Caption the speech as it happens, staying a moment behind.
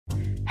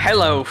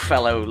Hello,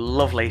 fellow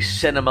lovely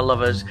cinema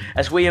lovers,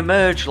 as we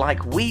emerge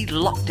like wee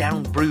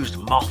lockdown bruised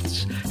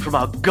moths from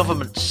our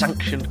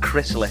government-sanctioned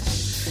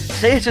chrysalis.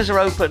 Theatres are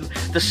open,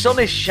 the sun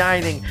is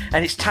shining,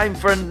 and it's time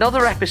for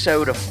another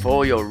episode of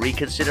For Your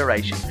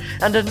Reconsideration,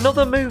 and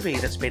another movie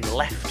that's been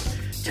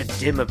left to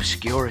dim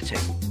obscurity.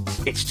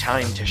 It's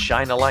time to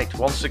shine a light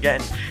once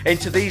again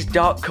into these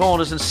dark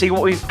corners and see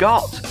what we've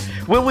got.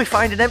 Will we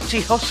find an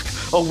empty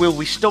husk, or will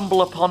we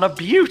stumble upon a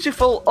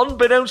beautiful,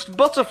 unbeknownst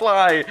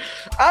butterfly?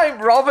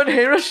 I'm Rob, and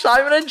here are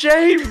Simon and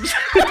James.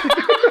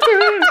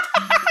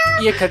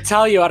 You could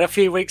tell you had a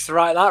few weeks to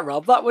write that,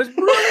 Rob. That was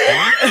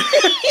brilliant.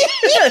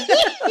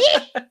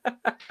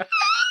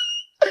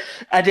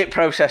 Edit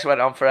process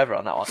went on forever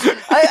on that one.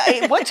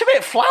 It went a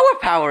bit flower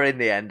power in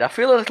the end. I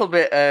feel a little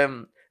bit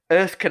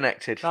earth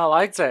connected. I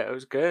liked it. It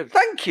was good.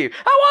 Thank you.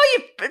 How are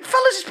you,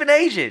 fellas? It's been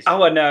ages.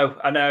 Oh, I know.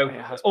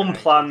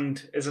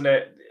 Unplanned, isn't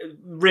it?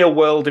 Real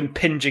world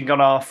impinging on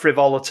our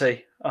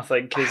frivolity, I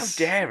think, is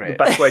the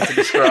best way to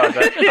describe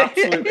it.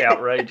 Absolutely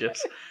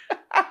outrageous.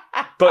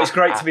 But it's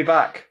great to be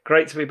back.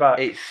 Great to be back.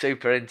 It's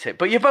super, isn't it?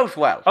 But you're both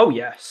well. Oh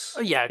yes.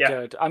 Yeah,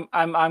 good.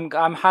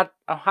 I'm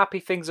happy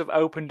things have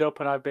opened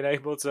up and I've been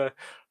able to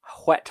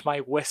wet my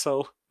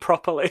whistle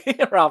properly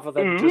rather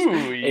than just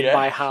in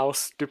my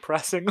house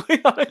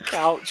depressingly on a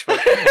couch for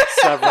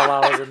several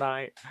hours a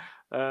night.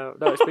 No,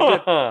 it's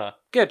been good.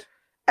 Good.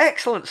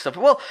 Excellent stuff.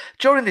 Well,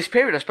 during this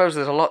period, I suppose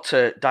there's a lot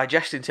to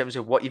digest in terms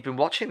of what you've been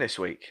watching this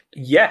week.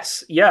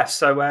 Yes.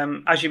 So,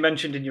 as you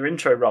mentioned in your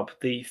intro, Rob,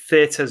 the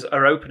theatres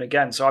are open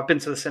again. So I've been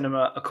to the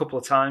cinema a couple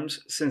of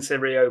times since they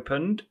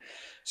reopened.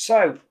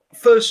 So,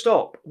 first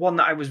up, one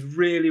that I was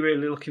really,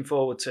 really looking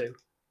forward to,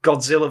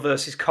 Godzilla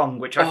vs. Kong,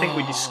 which I think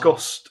we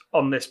discussed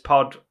on this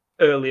pod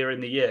earlier in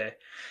the year.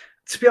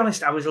 To be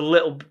honest, I was a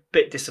little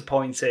bit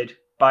disappointed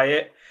by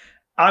it.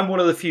 I'm one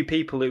of the few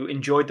people who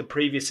enjoyed the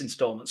previous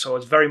instalment, so I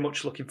was very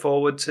much looking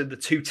forward to the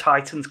two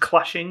titans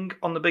clashing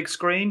on the big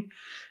screen.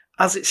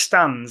 As it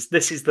stands,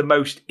 this is the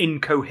most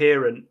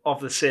incoherent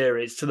of the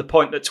series, to the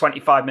point that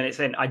 25 minutes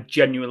in, I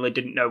genuinely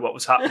didn't know what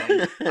was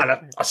happening. And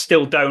I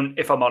still don't,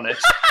 if I'm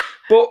honest.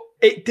 But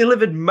it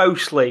delivered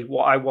mostly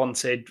what I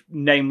wanted,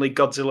 namely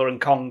Godzilla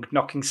and Kong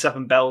knocking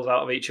 7 bells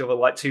out of each other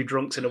like two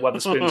drunks in a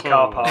Wetherspoons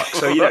car park.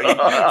 So,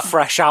 you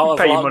fresh out of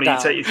pay lockdown. your money, you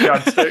take your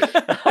chance to.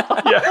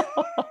 Yeah.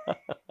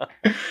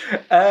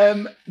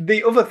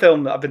 The other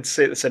film that I've been to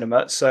see at the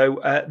cinema, so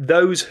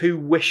Those Who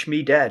Wish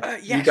Me Dead.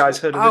 Yes. You guys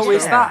heard of this? Oh,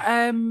 is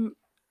that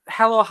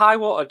Hell or High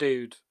Water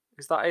dude?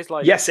 Is that his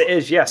like? Yes, it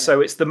is. Yes,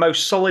 so it's the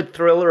most solid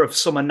thriller of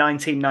summer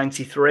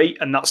 1993,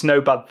 and that's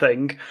no bad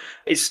thing.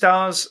 It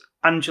stars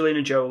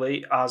Angelina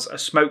Jolie as a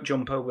smoke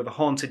jumper with a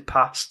haunted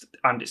past,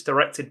 and it's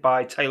directed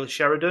by Taylor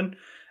Sheridan.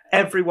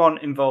 Everyone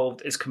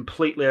involved is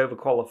completely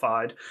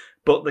overqualified,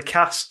 but the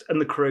cast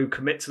and the crew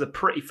commit to the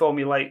pretty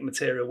formulaic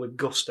material with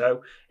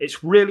gusto.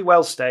 It's really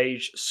well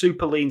staged,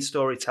 super lean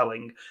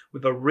storytelling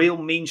with a real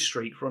mean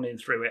streak running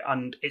through it,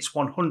 and it's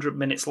 100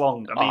 minutes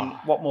long. I mean,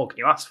 what more can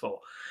you ask for?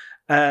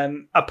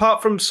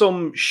 Apart from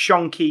some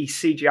shonky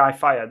CGI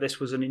fire, this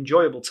was an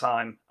enjoyable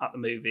time at the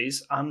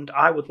movies, and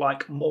I would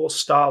like more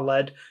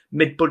star-led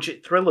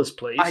mid-budget thrillers,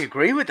 please. I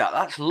agree with that.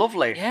 That's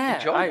lovely. Yeah,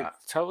 Enjoy I that.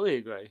 totally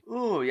agree.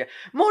 Oh, yeah.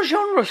 More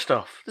genre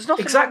stuff. There's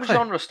nothing wrong with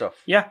genre stuff.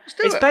 Yeah,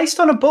 it's based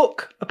on a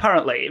book,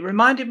 apparently. It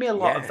reminded me a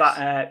lot of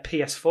that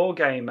PS4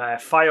 game,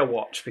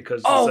 Firewatch,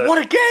 because...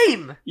 what a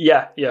game!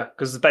 Yeah,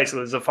 because basically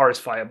there's a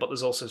forest fire, but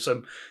there's also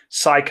some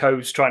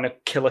psychos trying to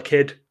kill a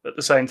kid at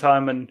the same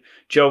time, and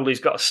Jolie's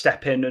got to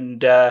step in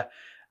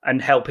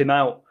and help him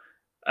out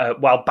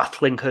while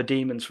battling her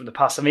demons from the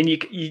past. I mean,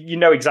 you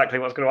know exactly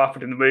what's going to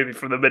happen in the movie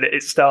from the minute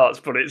it starts,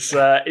 but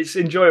it's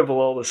enjoyable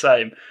all the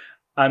same.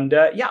 And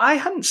I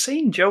hadn't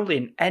seen Jolie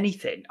in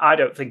anything, I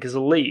don't think, as a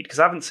lead, because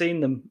I haven't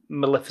seen the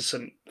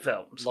Maleficent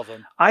films. Love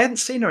them. I hadn't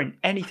seen her in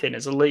anything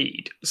as a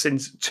lead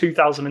since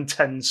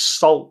 2010's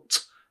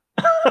Salt.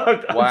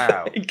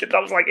 Wow. I think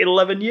that was like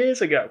 11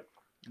 years ago.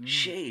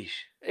 Sheesh.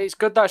 It's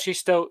good that she's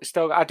still.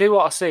 I do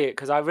want to see it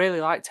because I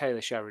really like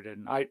Taylor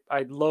Sheridan. I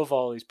love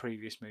all his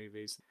previous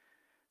movies.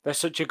 They're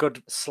such a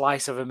good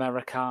slice of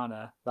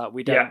Americana that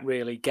we don't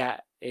really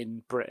get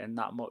in Britain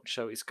that much.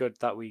 So it's good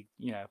that we,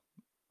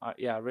 I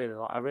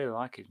really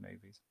like his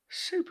movies.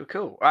 Super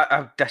cool.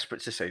 I'm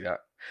desperate to see that.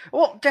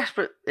 Well,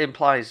 desperate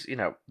implies,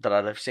 that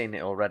I'd have seen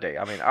it already.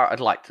 I mean, I'd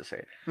like to see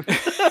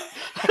it.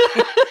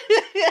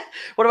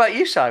 What about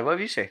you, Si? What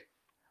have you seen?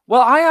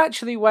 Well, I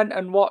actually went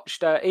and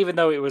watched, even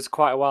though it was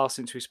quite a while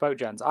since we spoke,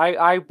 Jens,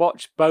 I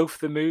watched both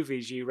the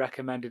movies you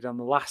recommended on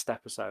the last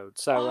episode.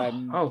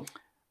 So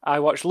I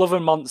watched Love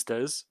and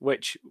Monsters,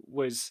 which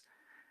was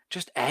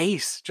just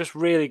ace, just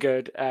really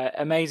good,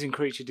 amazing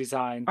creature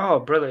design. Oh,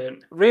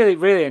 brilliant. Really,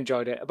 really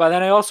enjoyed it. But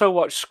then I also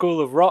watched School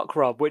of Rock,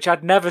 Rob, which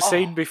I'd never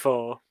seen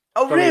before.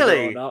 Oh,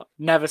 really? Or not.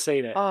 Never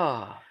seen it.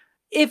 Oh.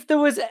 If there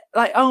was,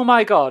 oh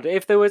my God,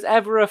 if there was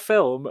ever a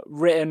film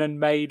written and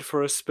made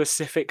for a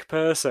specific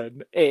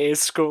person, it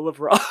is School of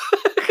Rock.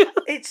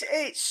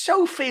 it's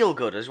so feel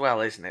good as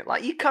well, isn't it?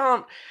 Like you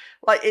can't,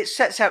 like it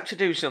sets out to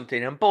do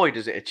something, and boy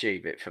does it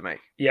achieve it for me.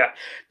 Yeah.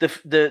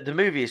 The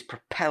movie is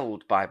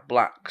propelled by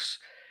Black's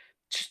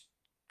just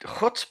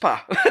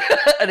chutzpah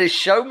and his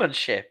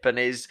showmanship and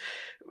his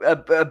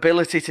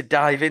ability to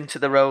dive into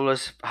the role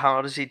as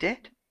hard as he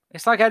did.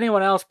 It's like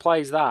anyone else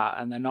plays that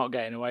and they're not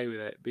getting away with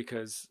it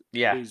because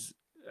Yeah. he's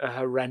a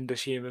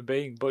horrendous human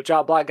being. But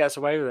Jack Black gets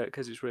away with it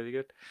because it's really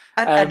good.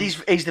 And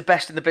he's the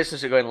best in the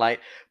business of going like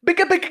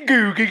bigga bigga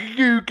goo goo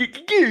goo goo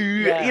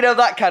goo, Yeah. you know,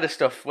 that kind of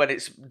stuff when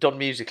it's done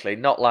musically,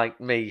 not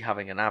like me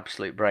having an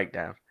absolute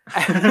breakdown.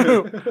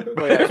 It's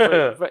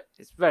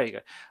very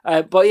good.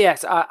 But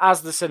yes,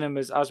 as the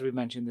cinemas, as we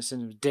mentioned, the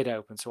cinemas did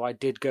open, so I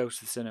did go to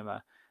the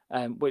cinema,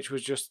 which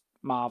was just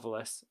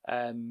marvelous.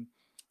 And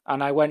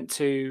I went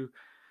to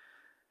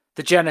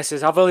the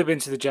Genesis. I've only been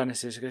to the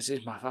Genesis because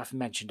I've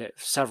mentioned it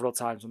several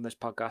times on this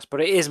podcast, but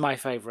it is my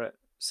favourite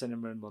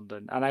cinema in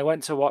London. And I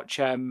went to watch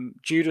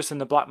Judas and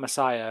the Black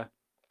Messiah,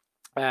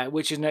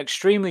 which is an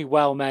extremely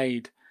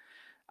well-made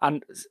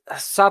and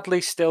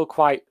sadly still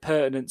quite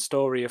pertinent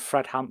story of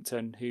Fred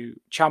Hampton, who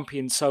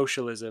championed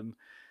socialism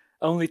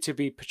only to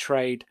be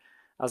portrayed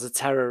as a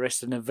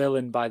terrorist and a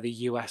villain by the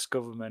US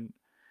government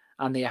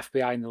and the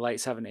FBI in the late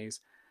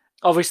 70s.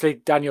 Obviously,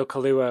 Daniel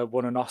Kaluuya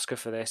won an Oscar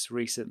for this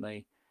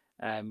recently,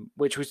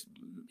 which was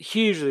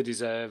hugely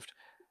deserved.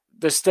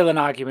 There's still an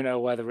argument over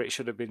whether it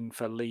should have been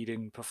for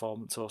leading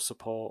performance or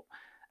support.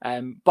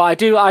 But I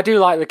do like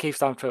Lakeith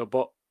Stanfield,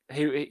 but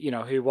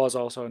who was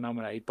also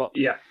nominated. But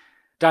Yeah.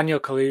 Daniel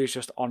Kaluuya is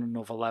just on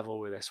another level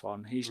with this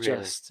one. He's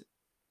Really? just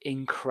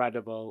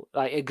incredible.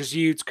 Like,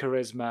 exudes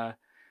charisma.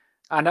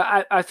 And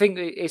I think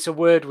it's a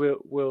word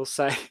we'll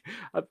say.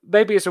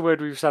 Maybe it's a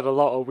word we've said a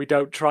lot or we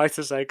don't try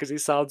to say because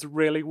it sounds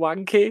really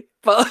wanky.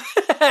 But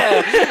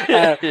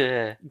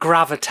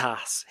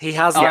gravitas. He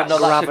has that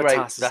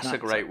gravitas. That's a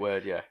great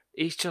word, yeah.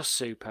 He's just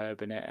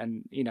superb in it.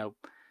 And,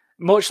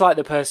 much like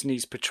the person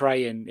he's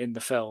portraying in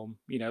the film,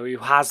 who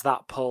has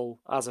that pull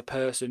as a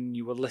person,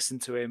 you will listen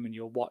to him and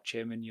you'll watch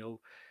him and you'll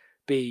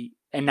be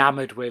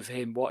enamoured with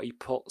him, what he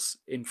puts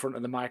in front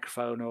of the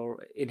microphone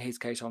or, in his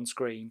case, on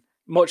screen.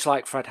 Much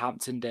like Fred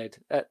Hampton did.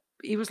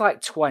 He was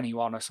like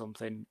 21 or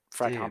something,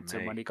 Fred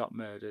Hampton, when he got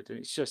murdered. And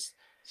it's just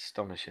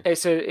astonishing.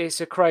 It's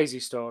a crazy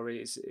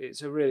story.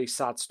 It's a really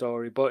sad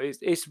story, but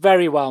it's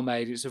very well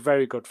made. It's a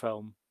very good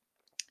film.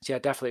 So yeah,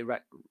 definitely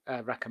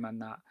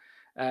recommend that.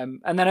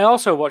 And then I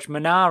also watched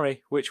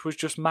Minari, which was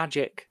just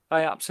magic.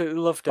 I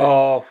absolutely loved it.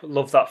 Oh,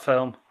 love that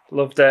film.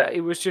 Loved it.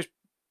 It was just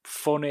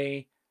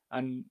funny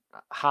and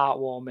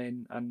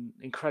heartwarming and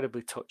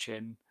incredibly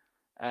touching.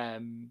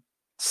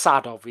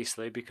 Sad,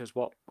 obviously, because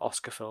what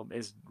Oscar film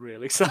is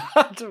really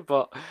sad,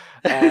 but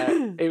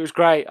it was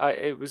great.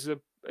 It was a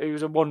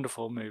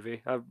wonderful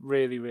movie. I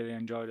really, really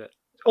enjoyed it.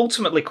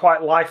 Ultimately,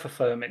 quite life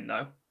affirming,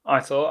 though. I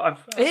thought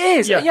it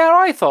is. Yeah,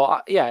 I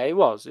thought. Yeah, it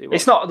was.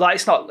 It's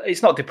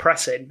not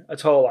depressing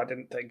at all. I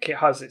didn't think it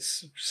has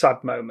its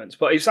sad moments,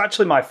 but it's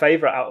actually my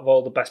favourite out of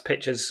all the Best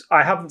Pictures.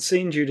 I haven't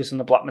seen Judas and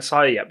the Black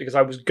Messiah yet because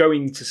I was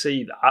going to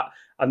see that,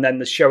 and then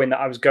the showing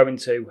that I was going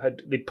to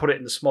they put it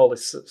in the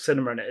smallest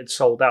cinema and it had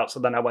sold out. So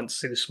then I went to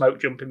see the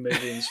smoke jumping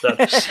movie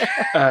instead.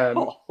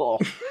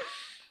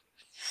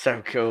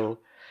 So cool.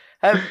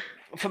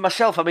 For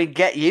myself, I mean,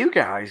 get you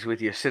guys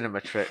with your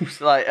cinema trips.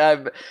 Like,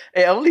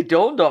 it only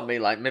dawned on me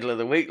like middle of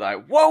the week,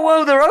 like,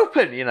 whoa, they're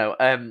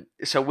open,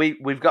 So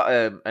we've got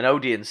an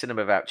Odeon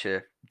cinema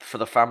voucher for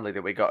the family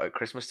that we got at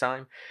Christmas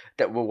time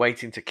that we're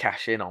waiting to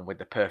cash in on with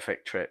the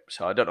perfect trip.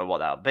 So I don't know what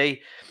that'll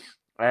be,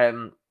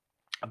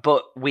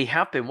 but we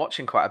have been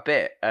watching quite a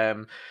bit.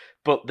 But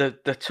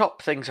the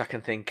top things I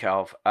can think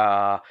of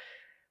are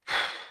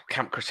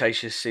Camp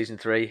Cretaceous season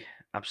 3,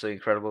 absolutely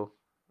incredible.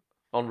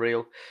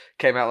 Unreal.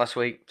 Came out last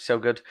week. So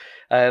good.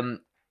 When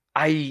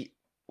Mrs.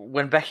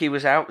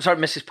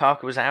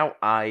 Parker was out,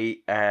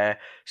 I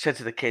said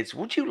to the kids,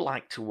 would you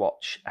like to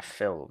watch a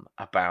film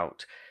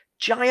about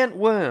giant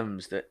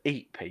worms that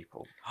eat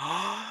people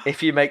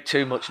if you make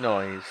too much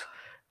noise?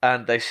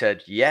 And they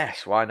said,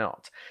 yes, why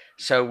not?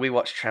 So we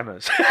watched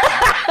Tremors.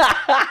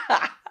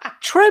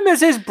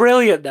 Tremors is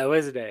brilliant, though,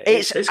 isn't it?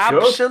 It's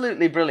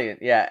absolutely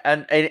brilliant, yeah.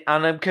 And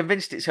I'm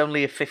convinced it's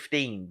only a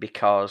 15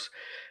 because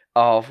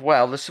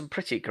there's some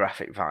pretty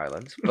graphic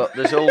violence, but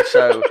there's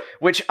also,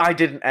 which I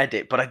didn't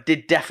edit, but I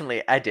did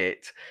definitely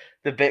edit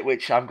the bit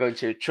which I'm going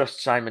to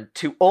trust Simon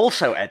to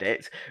also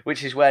edit,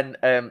 which is when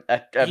a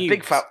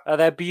big fat... Are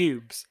there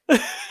pubes?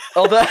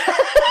 Although...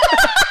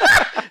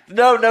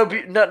 No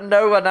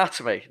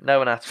anatomy.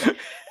 No anatomy.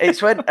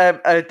 It's when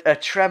a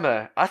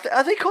tremor.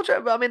 Are they called?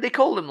 I mean, they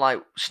call them like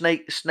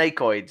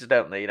snakeoids,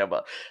 don't they?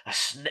 But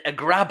a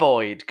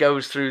graboid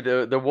goes through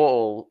the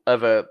wall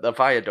of a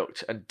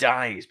viaduct and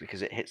dies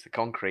because it hits the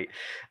concrete.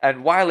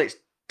 And while it's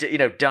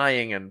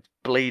dying and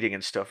bleeding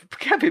and stuff,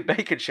 Kevin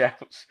Bacon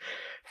shouts,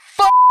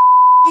 "F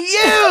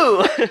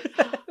you!"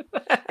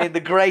 in the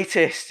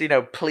greatest,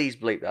 please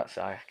bleep that,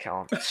 so I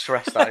can't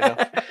stress that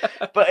enough.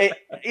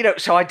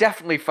 But, so I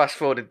definitely fast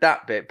forwarded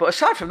that bit. But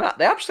aside from that,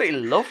 they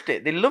absolutely loved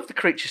it. They love the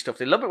creature stuff.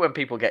 They love it when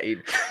people get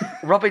eaten.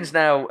 Robin's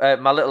now,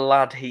 my little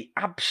lad, he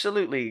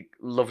absolutely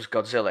loves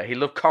Godzilla. He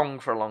loved Kong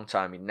for a long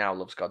time. He now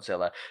loves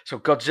Godzilla. So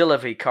Godzilla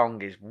v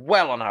Kong is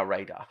well on our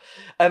radar.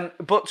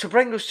 But to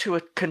bring us to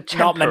a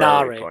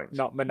contemporary point.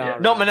 Not Minari. Yeah.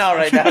 Not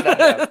Minari, no.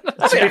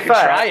 I think I can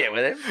try it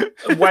with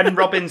him. When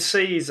Robin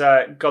sees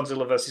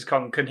Godzilla vs.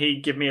 Kong, can he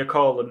give me a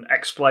call and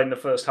explain the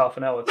first half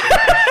an hour to me?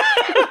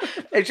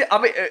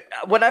 I mean,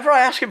 whenever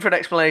I ask him for an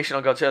explanation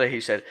on Godzilla,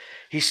 he said,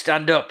 he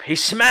stand up, he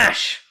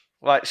smash.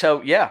 Like,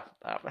 so, yeah.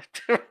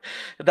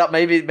 That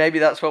maybe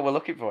that's what we're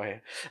looking for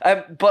here.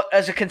 But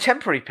as a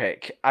contemporary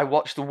pick, I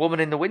watched The Woman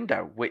in the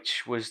Window,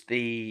 which was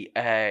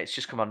it's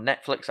just come on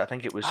Netflix. I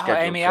think it was scheduled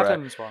Amy for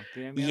Adams one.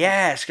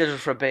 Scheduled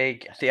for a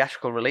big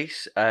theatrical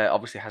release.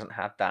 Obviously hasn't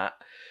had that.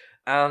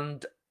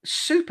 And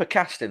super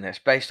cast in this,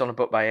 based on a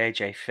book by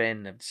A.J.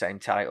 Finn of the same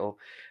title.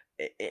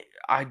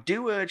 I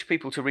do urge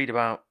people to read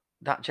about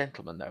that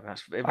gentleman, though.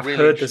 I've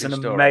heard there's an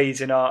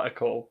amazing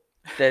article.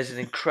 There's an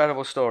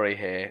incredible story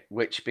here,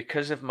 which,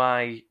 because of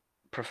my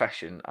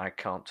profession, I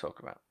can't talk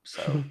about.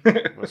 So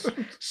we'll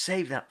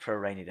save that for a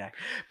rainy day.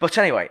 But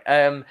anyway,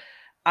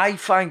 I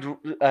find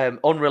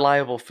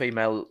unreliable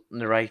female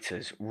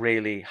narrators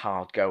really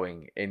hard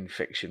going in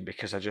fiction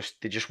because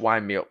they just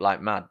wind me up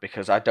like mad,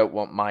 because I don't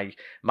want my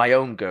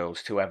own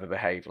girls to ever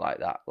behave like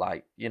that.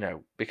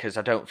 Because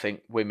I don't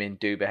think women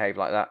do behave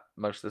like that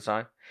most of the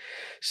time.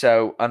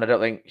 So, and I don't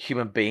think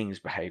human beings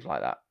behave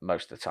like that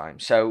most of the time.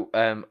 So,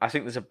 I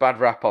think there's a bad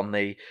rap on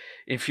the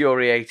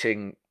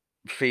infuriating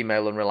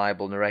female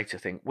unreliable narrator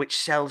thing, which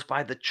sells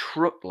by the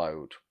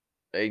truckload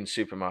in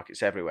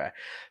supermarkets everywhere.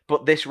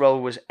 But this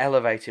role was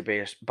elevated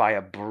by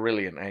a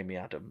brilliant Amy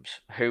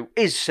Adams, who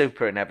is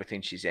super in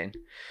everything she's in.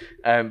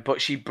 But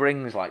she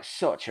brings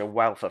such a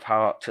wealth of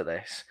heart to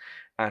this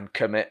and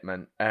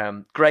commitment.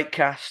 Great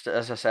cast,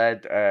 as I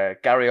said.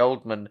 Gary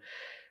Oldman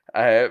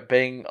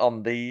being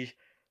on the...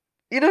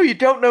 you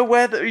don't know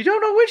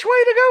which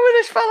way to go with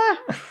this fella.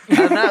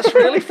 And that's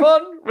really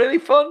fun, really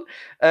fun.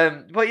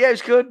 But yeah,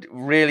 it's good.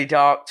 Really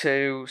dark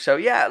too. So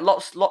yeah,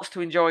 lots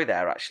to enjoy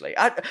there, actually.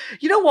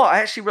 You know what? I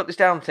actually wrote this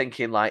down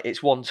thinking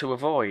it's one to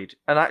avoid.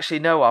 And actually,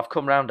 no, I've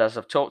come round as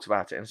I've talked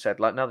about it and said,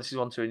 no, this is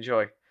one to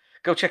enjoy.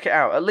 Go check it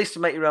out, at least to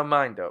make your own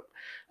mind up.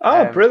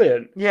 Oh,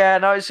 brilliant. Yeah,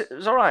 no, it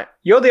was all right.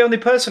 You're the only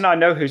person I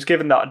know who's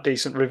given that a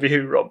decent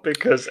review, Rob,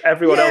 because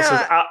everyone else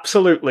has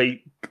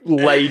absolutely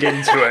laid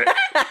into it.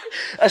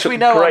 As we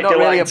know, I'm not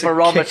really a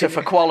barometer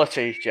for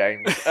quality,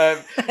 James.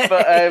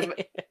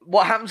 But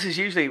what happens is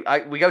usually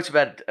we go to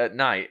bed at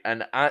night,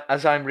 and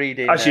as I'm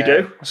reading... As you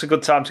do. It's a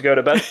good time to go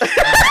to bed.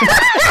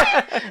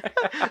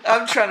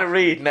 I'm trying to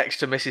read next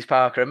to Mrs.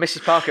 Parker, and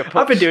Mrs. Parker puts...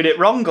 I've been doing it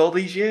wrong all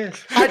these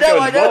years.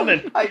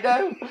 I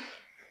know.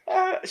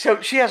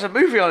 So she has a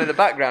movie on in the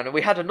background, and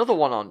we had another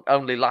one on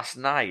only last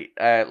night.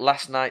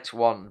 Last night's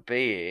one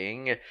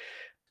being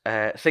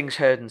Things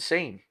Heard and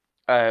Seen,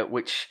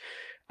 which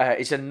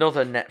is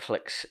another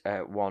Netflix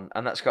one,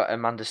 and that's got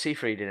Amanda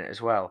Seyfried in it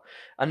as well.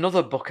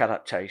 Another book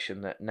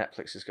adaptation that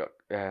Netflix has got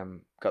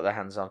their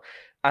hands on,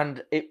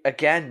 and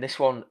this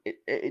one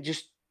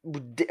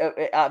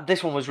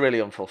this one was really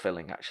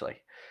unfulfilling, actually.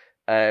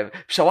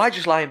 So I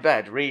just lie in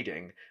bed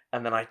reading,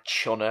 and then I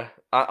chunner.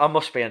 I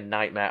must be a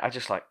nightmare. I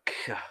just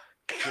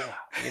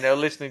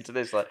listening to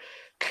this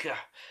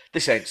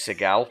this ain't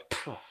Seagal.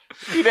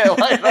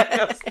 Like that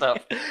kind of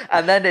stuff.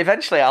 And then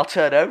eventually I'll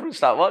turn over and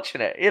start watching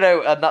it,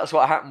 and that's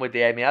what happened with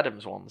the Amy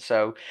Adams one.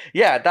 So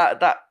yeah,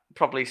 that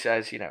probably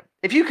says,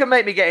 if you can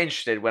make me get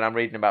interested when I'm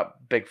reading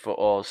about Bigfoot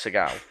or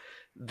Seagal,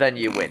 then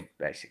you win,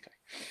 basically.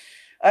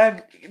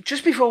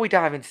 Just before we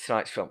dive into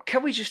tonight's film,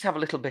 can we just have a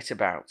little bit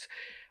about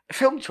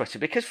Film Twitter?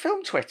 Because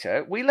Film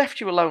Twitter, we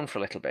left you alone for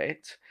a little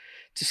bit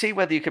to see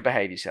whether you could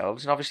behave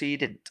yourselves, and obviously you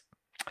didn't.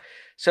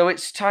 So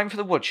it's time for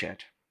the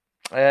woodshed.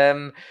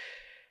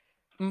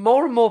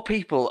 More and more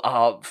people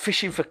are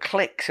fishing for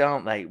clicks,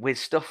 aren't they? With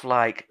stuff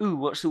like, ooh,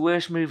 what's the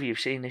worst movie you've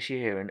seen this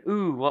year? And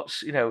ooh,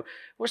 what's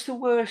the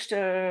worst,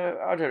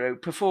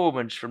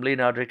 performance from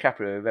Leonardo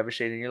DiCaprio you've ever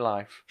seen in your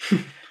life?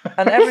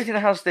 And everything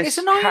has this... It's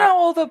annoying how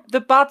all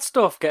the bad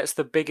stuff gets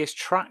the biggest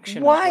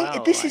traction. Why?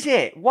 This is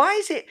it. Why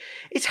is it?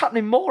 It's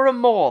happening more and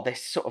more,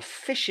 this sort of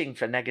fishing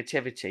for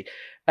negativity.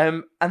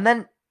 And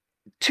then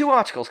 2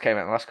 articles came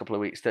out in the last couple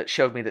of weeks that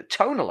showed me that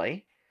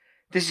tonally,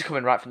 this is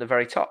coming right from the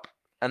very top.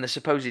 And the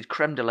supposed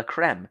creme de la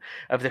creme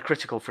of the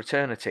critical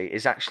fraternity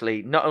is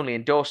actually not only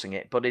endorsing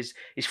it, but is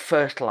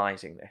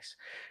fertilising this.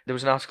 There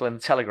was an article in The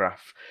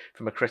Telegraph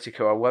from a critic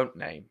who I won't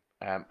name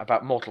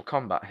about Mortal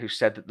Kombat who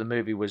said that the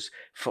movie was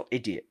for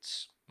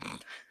idiots.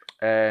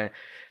 Then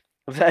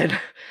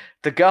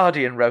The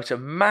Guardian wrote a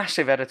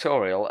massive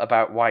editorial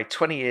about why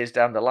 20 years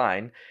down the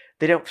line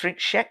they don't think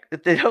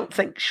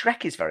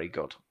Shrek is very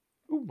good.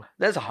 Ooh,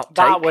 there's a hot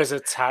take. That was a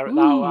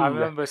terrible. I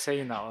remember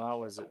seeing that one. That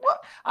was.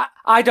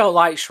 I don't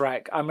like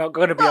Shrek. I'm not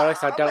going to be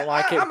honest. I don't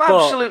like it. I'm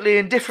absolutely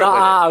indifferent. That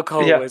with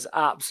article it. was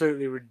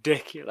absolutely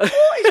ridiculous.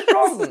 What is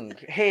wrong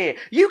here?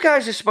 You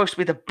guys are supposed to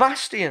be the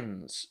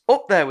bastions,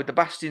 up there with the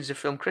bastions of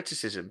film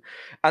criticism,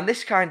 and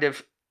this kind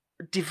of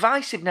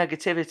divisive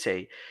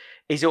negativity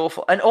is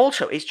awful. And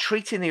also, it's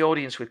treating the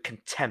audience with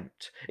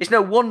contempt. It's no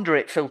wonder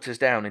it filters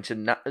down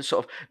into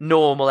sort of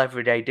normal,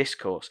 everyday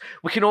discourse.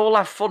 We can all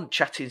have fun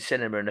chatting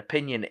cinema, and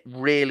opinion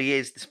really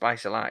is the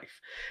spice of life.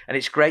 And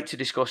it's great to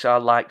discuss our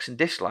likes and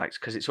dislikes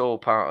because it's all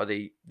part of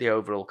the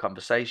overall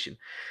conversation.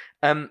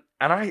 And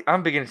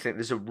I'm beginning to think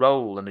there's a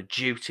role and a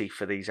duty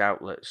for these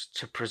outlets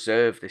to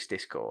preserve this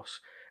discourse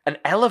and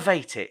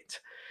elevate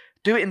it.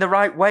 Do it in the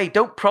right way.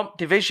 Don't prompt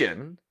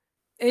division.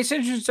 It's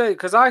interesting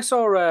because I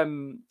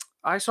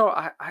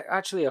saw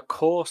actually a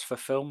course for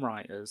film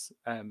writers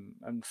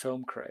and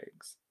film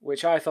critics,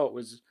 which I thought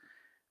was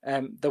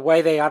the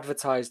way they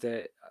advertised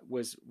it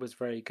was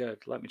very good.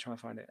 Let me try and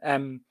find it.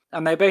 And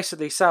they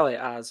basically sell it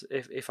as,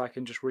 if I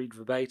can just read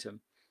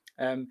verbatim,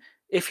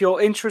 if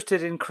you're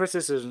interested in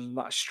criticism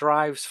that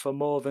strives for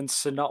more than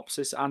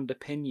synopsis and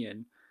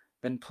opinion,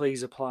 then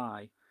please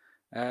apply.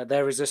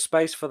 There is a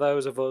space for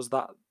those of us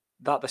that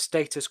the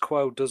status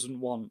quo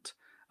doesn't want.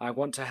 I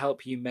want to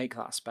help you make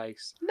that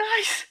space.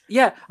 Nice.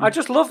 Yeah, I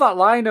just love that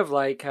line of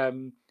like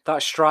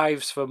that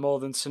strives for more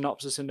than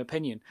synopsis and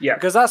opinion. Yeah,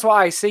 because that's what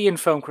I see in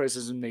film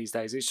criticism these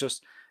days. It's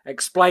just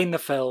explain the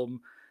film,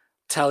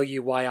 tell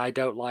you why I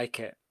don't like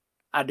it,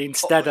 and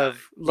instead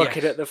of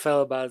looking at the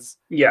film as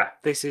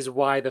this is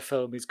why the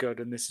film is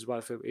good and this is why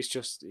the film. It's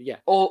just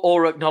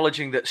or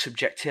acknowledging that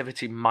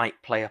subjectivity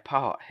might play a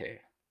part here,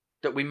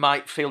 that we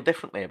might feel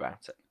differently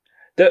about it.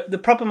 The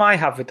problem I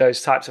have with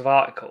those types of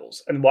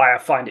articles and why I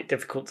find it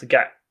difficult to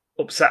get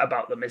upset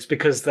about them is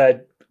because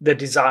they're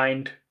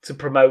designed to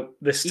promote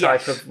this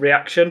type of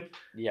reaction.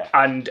 Yeah.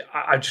 And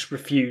I just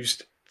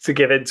refused to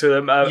give in to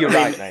them. You're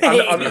right, mate.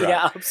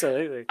 Yeah,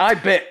 absolutely. I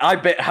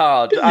bit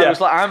hard. I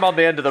was like, I'm on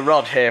the end of the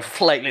rod here,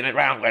 flailing it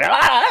around. Going,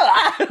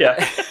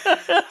 yeah.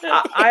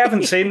 I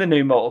haven't seen the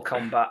new Mortal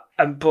Kombat,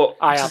 but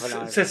I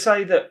haven't. To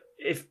say that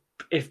if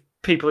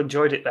people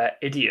enjoyed it, they're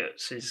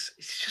idiots. It's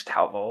just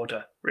out of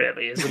order,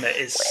 really, isn't it?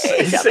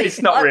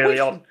 It's not really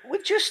on.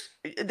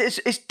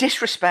 It's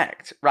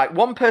disrespect, right?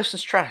 One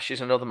person's trash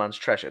is another man's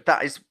treasure.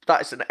 That is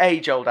an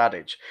age-old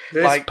adage.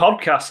 This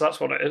podcast,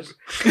 that's what it is.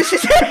 This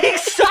is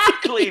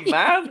exactly,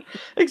 man.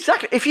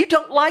 Exactly. If you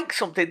don't like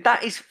something,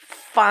 that is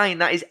fine.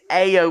 That is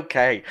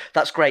A-okay.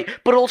 That's great.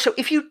 But also,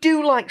 if you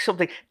do like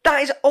something,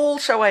 that is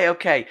also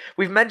A-okay.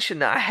 We've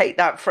mentioned that. I hate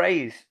that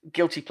phrase,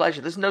 guilty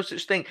pleasure. There's no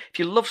such thing. If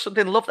you love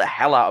something, love the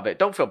hell out of it.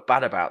 Don't feel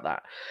bad about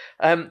that.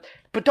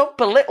 But don't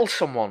belittle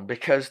someone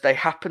because they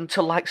happen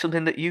to like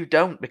something that you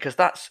don't, because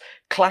that's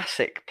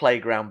classic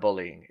playground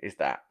bullying, is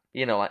that?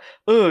 You know, like,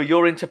 oh,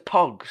 you're into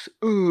Pogs.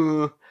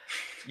 Ooh,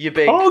 you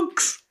big...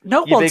 Pogs?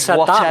 No one said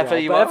that, Rob,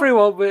 but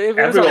everyone was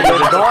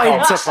not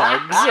into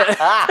Pogs.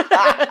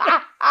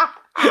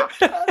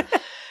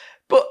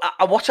 But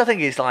what I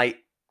think is like,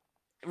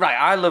 right,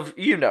 I love,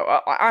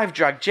 I've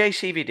dragged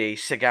JCVD,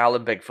 Seagal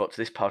and Bigfoot to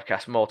this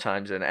podcast more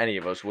times than any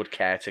of us would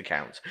care to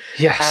count.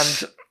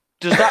 Yes. And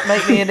does that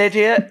make me an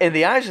idiot? In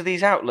the eyes of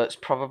these outlets,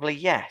 probably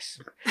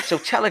yes. So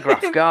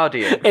Telegraph,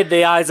 Guardian. In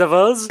the eyes of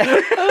us.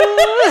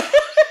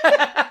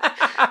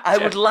 I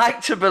would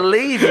like to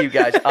believe you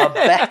guys are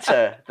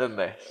better than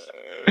this.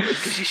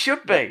 Because you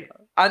should be.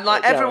 And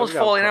like everyone's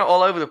falling out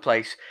all over the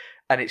place,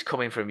 and it's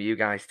coming from you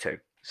guys too.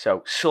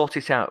 So sort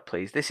it out,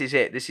 please. This is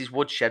it. This is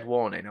Woodshed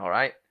Warning, all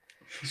right?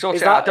 Sort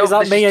it out. Is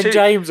that me and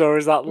James, or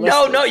is that listeners?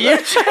 No, not you.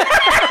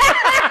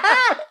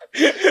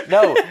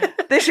 No,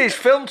 this is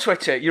Film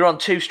Twitter. You're on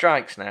 2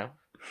 strikes now.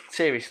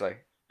 Seriously.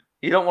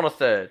 You don't want a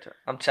third.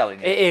 I'm telling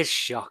you. It is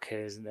shocking,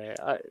 isn't it?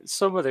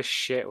 Some of the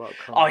shit what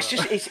comes out.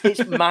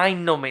 It's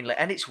mind-numbing,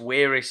 and it's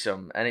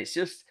wearisome, and it's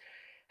just...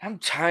 I'm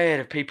tired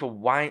of people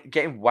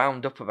getting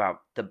wound up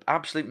about the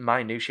absolute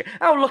minutiae.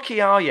 How lucky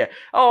are you?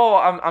 Oh,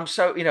 I'm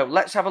so,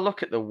 let's have a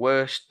look at the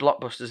worst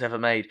blockbusters ever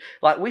made.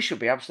 Like, we should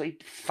be absolutely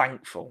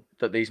thankful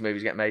that these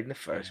movies get made in the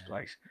first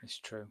place. It's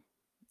true.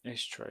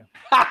 It's true.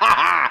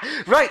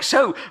 Right,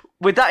 so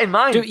with that in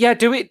mind,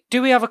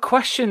 do we have a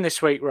question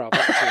this week, Rob?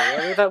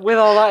 Actually, with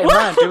all that in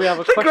mind, do we have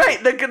a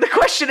question? Great. The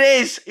question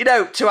is,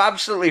 to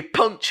absolutely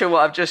puncture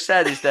what I've just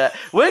said, is that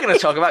we're going to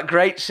talk about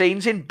great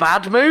scenes in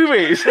bad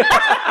movies.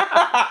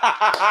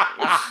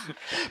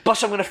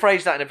 But I'm going to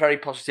phrase that in a very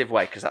positive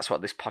way because that's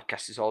what this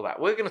podcast is all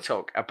about. We're going to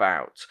talk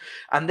about,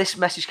 and this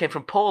message came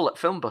from Paul at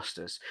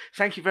Filmbusters.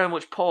 Thank you very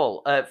much,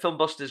 Paul.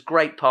 Filmbusters,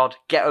 great pod.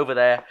 Get over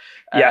there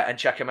and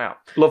check them out.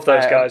 Love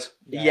those guys.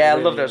 I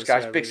love those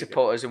guys. Big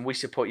supporters, and we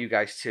support you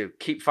guys too.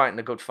 Keep fighting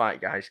the good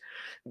fight, guys.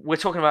 We're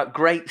talking about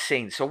great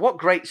scenes. So what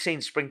great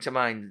scenes spring to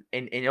mind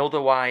in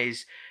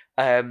otherwise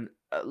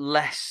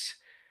less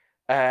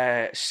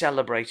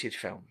celebrated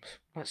films?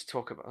 Let's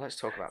talk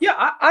about Yeah,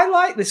 I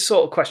like this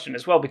sort of question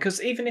as well, because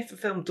even if a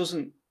film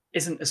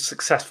isn't as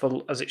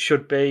successful as it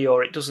should be,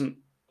 or it doesn't,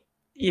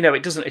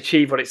 it doesn't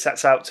achieve what it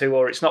sets out to,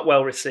 or it's not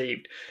well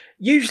received.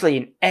 Usually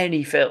in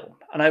any film,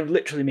 and I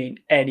literally mean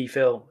any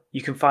film,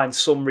 you can find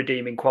some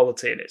redeeming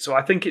quality in it. So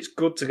I think it's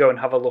good to go and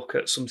have a look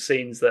at some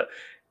scenes that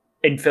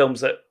in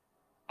films that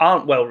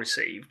aren't well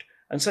received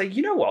and say,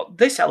 you know what,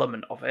 this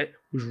element of it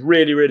was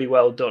really, really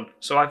well done.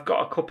 So I've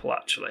got a couple,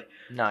 actually.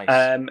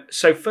 Nice.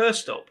 So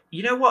first up,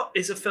 you know what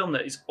is a film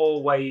that is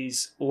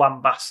always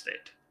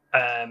lambasted?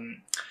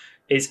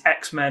 Is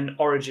X-Men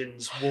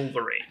Origins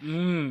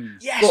Wolverine.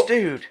 Yes,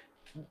 dude.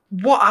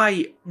 What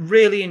I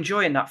really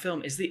enjoy in that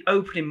film is the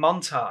opening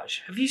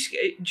montage.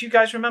 Do you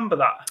guys remember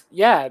that?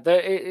 Yeah,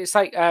 it's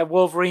like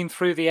Wolverine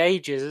through the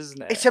ages,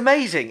 isn't it? It's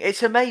amazing.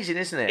 It's amazing,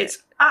 isn't it?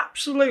 It's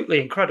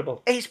absolutely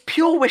incredible. It's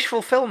pure wish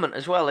fulfillment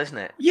as well, isn't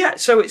it? Yeah,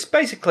 so it's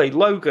basically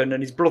Logan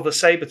and his brother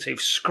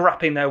Sabretooth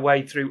scrapping their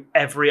way through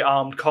every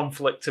armed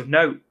conflict of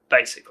note,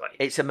 basically.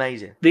 It's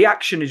amazing. The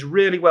action is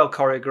really well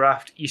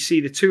choreographed. You see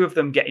the two of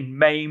them getting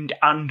maimed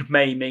and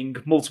maiming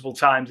multiple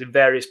times in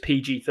various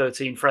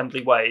PG-13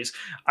 friendly ways,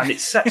 and it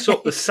sets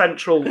up the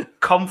central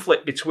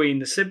conflict between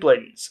the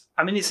siblings.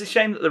 I mean, it's a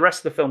shame that the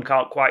rest of the film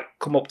can't quite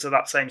come up to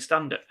that same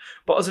standard.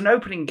 But as an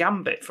opening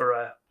gambit for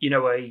a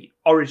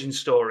origin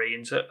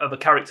story of a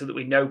character that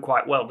we know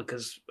quite well,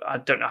 because I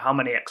don't know how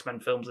many X-Men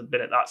films had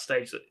been at that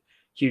stage that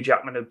Hugh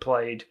Jackman had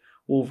played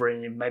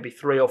Wolverine in, maybe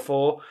 3 or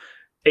 4.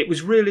 It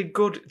was really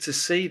good to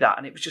see that,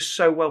 and it was just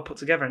so well put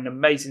together, an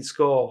amazing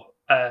score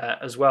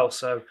as well.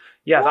 So,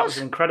 yeah, that was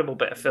an incredible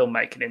bit of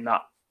filmmaking in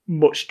that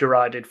much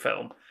derided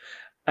film.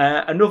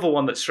 Another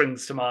one that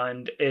springs to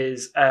mind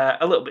is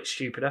a little bit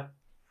stupider.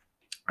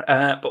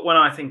 But when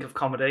I think of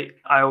comedy,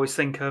 I always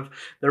think of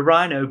the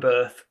Rhino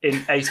birth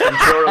in Ace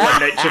Ventura When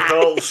Nature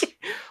Calls.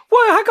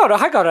 Well,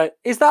 hang on.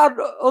 Is that an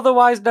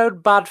otherwise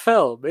known bad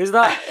film? Is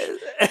that...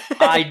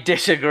 I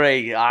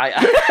disagree.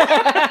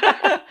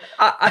 I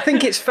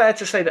think it's fair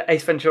to say that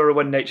Ace Ventura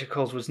When Nature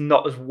Calls was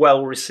not as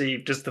well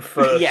received as the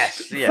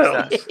first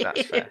film.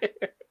 That's fair.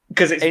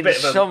 Because it's a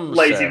bit of a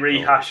lazy circles.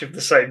 rehash of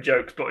the same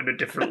jokes, but in a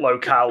different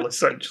locale,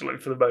 essentially,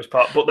 for the most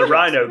part. But the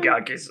Rhino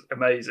gag is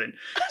amazing.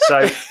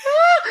 So...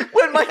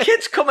 When my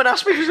kids come and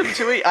ask me for something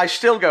to eat, I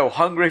still go,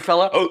 hungry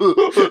fella.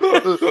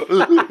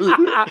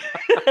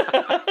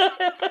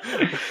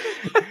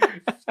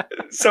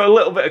 So a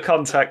little bit of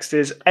context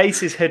is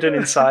Ace is hidden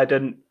inside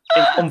an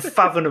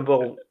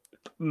unfathomable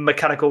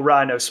mechanical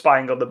rhino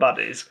spying on the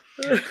baddies.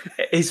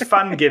 His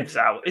fan gives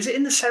out. Is it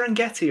in the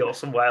Serengeti or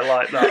somewhere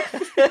like that?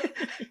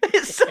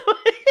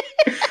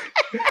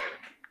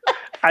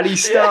 And he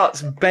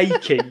starts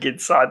baking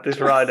inside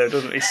this rhino,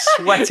 doesn't he?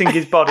 Sweating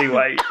his body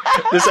weight.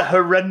 There's a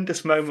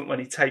horrendous moment when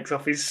he takes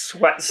off his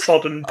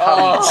sweat-sodden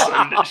pants.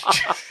 And it's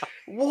just...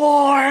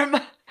 Warm!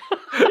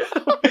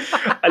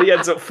 And he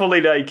ends up fully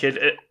naked.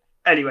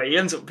 Anyway, he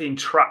ends up being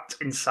trapped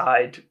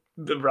inside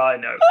the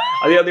rhino.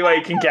 And the only way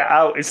he can get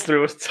out is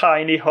through a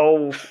tiny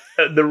hole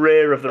at the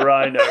rear of the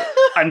rhino.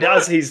 And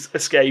as he's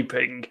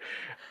escaping...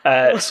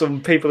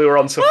 some people who are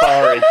on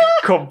safari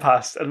come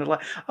past and they're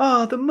like,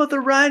 oh, the mother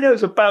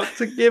rhino's about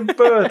to give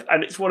birth.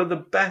 And it's one of the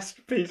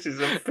best pieces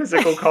of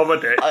physical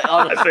comedy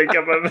I think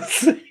I've ever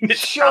seen.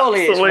 It's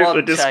surely absolutely it's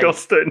one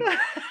disgusting.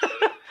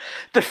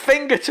 The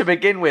finger to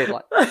begin with.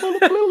 Like...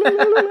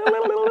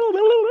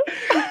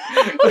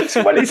 It's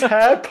when his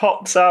hair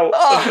pops out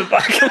of the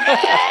back.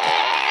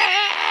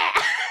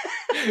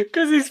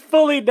 Because he's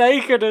fully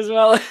naked as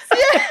well.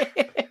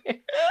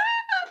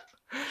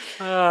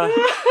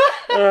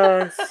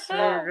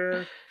 So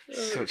good.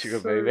 Such a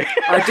good movie.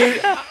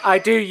 I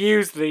do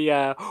use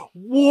the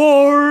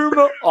warm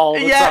all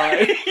the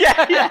time.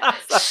 Yeah.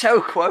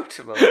 So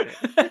quotable.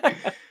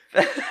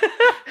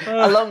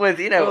 Along with,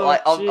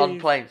 like on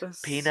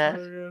planes. Peanut.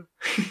 So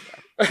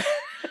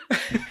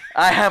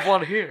I have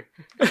one here.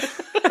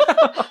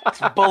 It's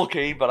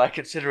bulky, but I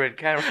consider it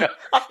carry.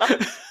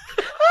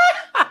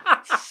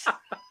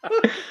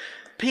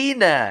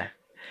 Peanut.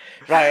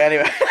 Right,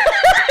 anyway.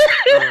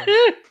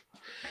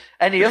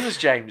 Any others,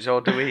 James, or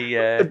do we?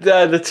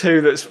 They're the two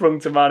that sprung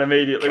to mind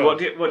immediately. Cool.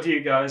 What have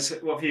you guys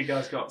got?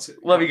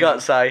 What have you got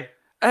to say?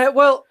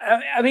 Well,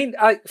 I mean,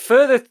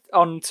 further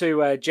on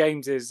to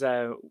James's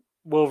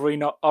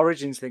Wolverine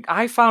Origins thing,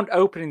 I found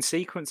opening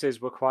sequences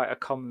were quite a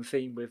common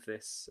theme with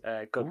this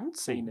good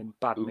scene in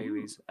bad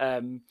movies.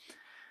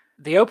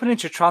 The opening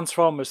to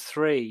Transformers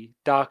 3: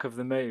 Dark of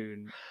the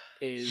Moon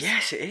is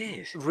it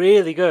is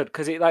really good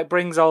because it like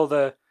brings all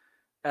the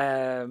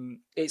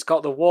it's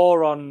got the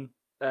war on.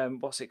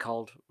 What's it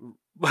called?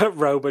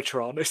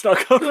 Robotron. It's not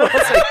called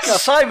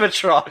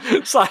Cybertron.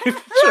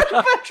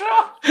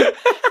 Cybertron.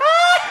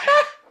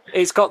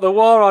 It's got the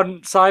war on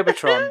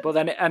Cybertron, but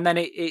then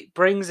it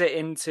brings it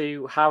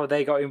into how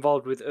they got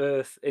involved with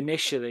Earth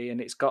initially,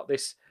 and it's got the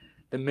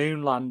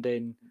moon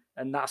landing,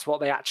 and that's what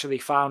they actually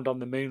found on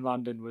the moon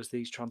landing was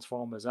these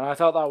Transformers, and I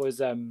thought that was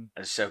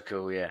that's so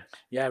cool. Yeah,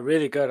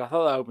 really good. I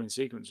thought that opening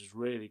sequence was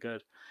really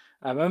good.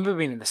 I remember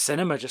being in the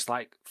cinema just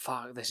like,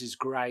 fuck, this is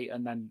great.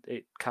 And then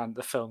the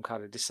film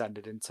kind of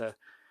descended into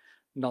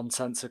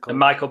nonsensical. And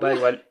Michael Bay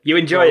went, you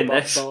enjoying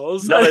this?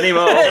 Balls. Not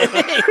anymore.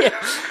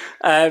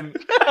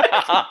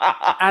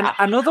 And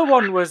another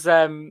one was,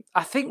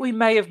 I think we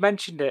may have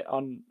mentioned it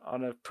on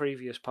a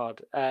previous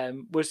pod,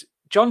 was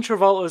John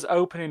Travolta's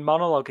opening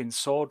monologue in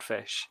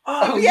Swordfish.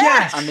 Oh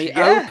yes, and the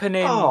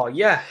opening. Oh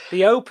yeah,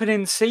 the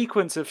opening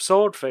sequence of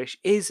Swordfish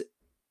is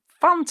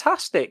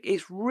fantastic.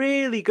 It's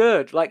really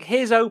good. Like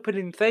his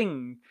opening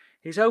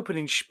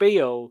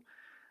spiel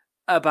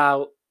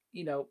about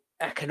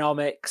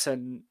economics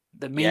and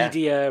the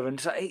media, and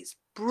so it's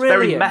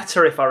brilliant. It's very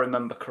meta, if I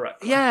remember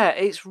correctly. Yeah,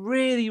 it's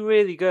really,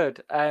 really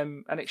good.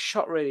 And it's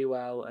shot really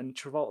well, and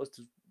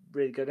Travolta's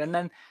really good. And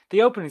then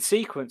the opening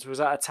sequence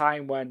was at a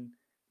time when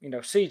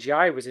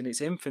CGI was in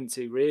its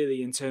infancy,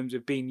 really, in terms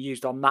of being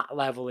used on that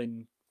level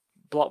in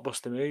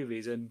blockbuster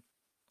movies, and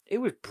it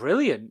was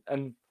brilliant.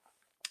 And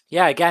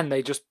yeah, again,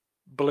 they just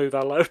blew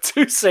their load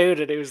too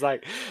soon, and it was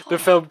like the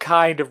film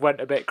kind of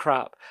went a bit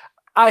crap.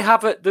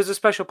 There's a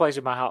special place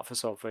in my heart for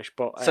Swordfish,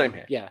 but same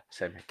here. Yeah,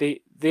 same here.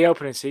 The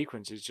opening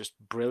sequence is just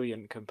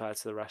brilliant compared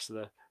to the rest of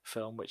the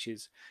film, which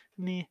is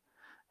meh.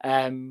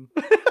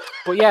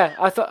 But yeah,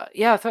 I thought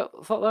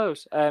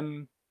those.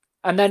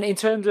 And then in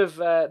terms of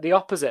the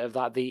opposite of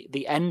that,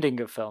 the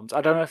ending of films, I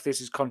don't know if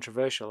this is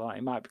controversial.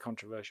 It might be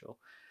controversial.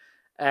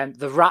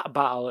 The rap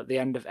battle at the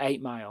end of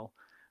 8 Mile,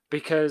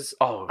 because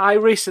I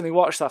recently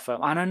watched that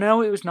film, and I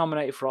know it was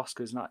nominated for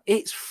Oscars. Now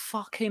it's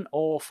fucking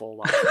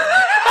awful, that film.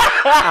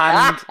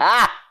 And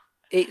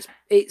it's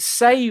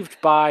saved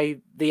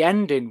by the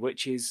ending,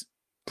 which is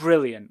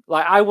brilliant.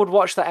 Like I would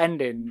watch that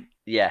ending,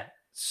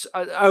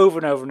 over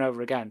and over and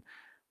over again.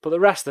 But the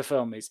rest of the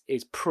film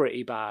is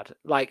pretty bad.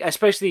 Like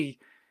especially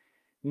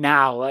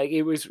now, like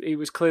it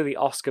was clearly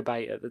Oscar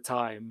bait at the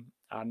time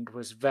and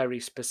was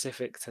very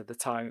specific to the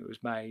time it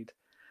was made.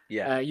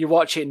 Yeah, you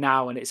watch it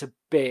now and it's a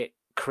bit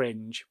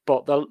cringe,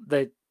 but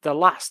the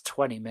last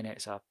 20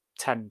 minutes are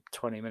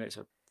 20 minutes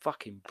are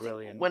fucking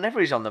brilliant. Whenever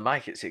he's on the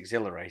mic, it's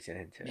exhilarating,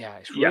 isn't it? Yeah,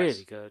 it's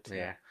really good.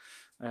 Yeah.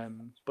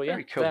 But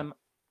very cool.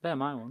 They're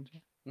my ones.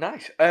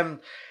 Nice.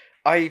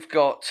 I've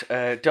got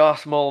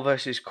Darth Maul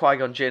versus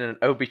Qui-Gon Jinn and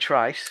Obi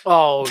Trice.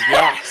 Oh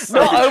yes,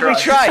 not Obi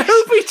Trice.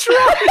 Obi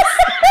Trice.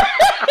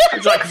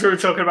 Is that because we were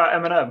talking about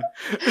Eminem?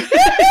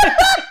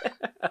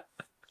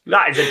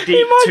 That is a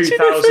deep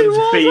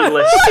 2000s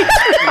B-list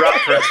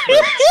rap reference.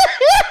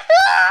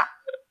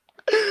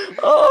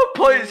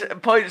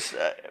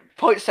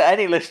 Points to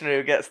any listener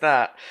who gets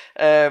that.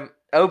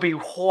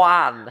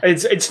 Obi-Wan.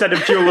 Instead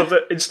of Duel of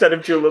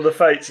the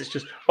Fates, it's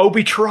just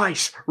Obi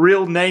Trice,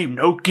 real name,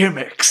 no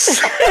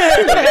gimmicks.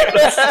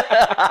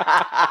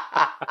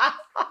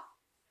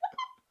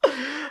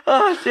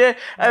 Oh dear.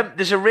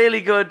 There's a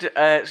really good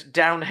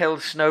downhill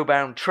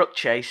snowbound truck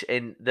chase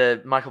in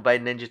the Michael Bay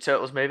Ninja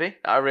Turtles movie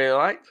I really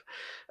liked.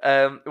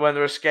 When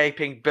they're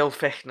escaping Bill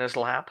Fichtner's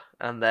lab,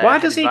 and why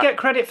does he get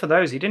credit for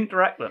those? He didn't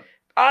direct them.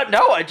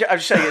 No, I'm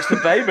just saying it's the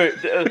Bay movie.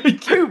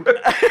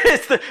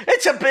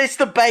 It's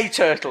the Bay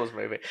Turtles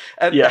movie.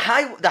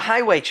 The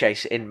highway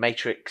chase in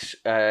Matrix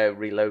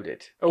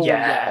Reloaded.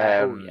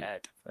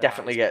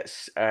 Definitely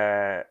gets.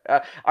 I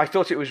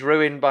thought it was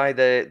ruined by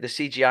the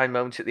CGI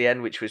moment at the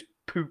end, which was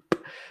poop.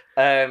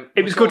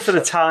 It was good for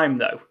the time,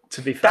 though.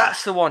 To be fair,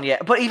 that's the one.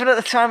 Yeah, but even at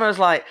the time, I was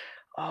like,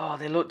 "Oh,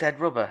 they look dead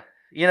rubber."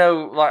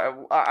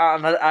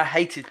 I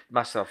hated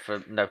myself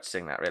for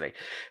noticing that, really.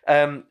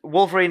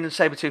 Wolverine and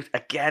Sabretooth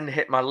again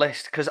hit my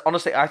list, because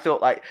honestly, I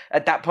thought, like,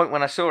 at that point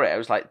when I saw it, I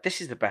was like,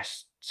 this is the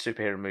best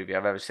superhero movie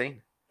I've ever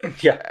seen.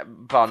 Yeah,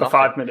 for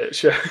 5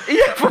 minutes, yeah.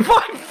 Yeah,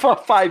 for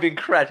five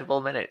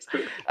incredible minutes.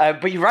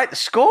 But you're right, the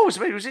score was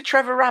it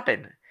Trevor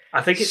Rabin?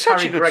 I think it's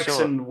Harry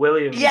Gregson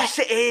Williams. Yes,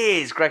 it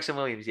is Gregson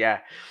Williams,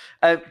 yeah.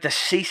 The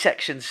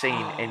C-section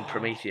scene in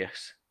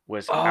Prometheus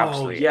was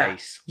absolutely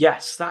ace.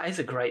 Yes, that is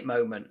a great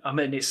moment. I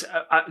mean, it's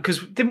because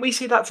didn't we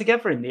see that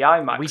together in the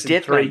IMAX? We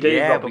did,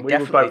 3D, Rob, and we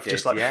were both did,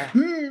 just like,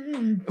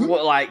 couldn't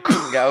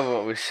get over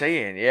what we were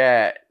seeing.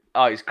 Yeah,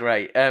 it's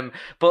great.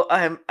 But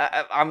I'm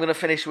going to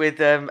finish with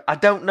I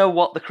don't know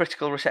what the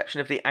critical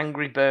reception of the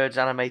Angry Birds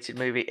animated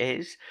movie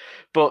is,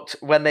 but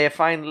when they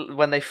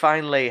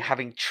finally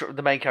having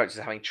the main characters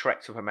having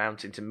trekked up a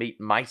mountain to meet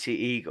Mighty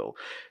Eagle,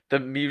 the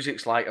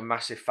music's like a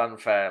massive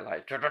fanfare,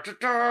 like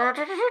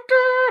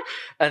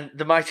and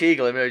the Mighty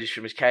Eagle emerges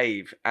from his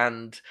cave,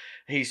 and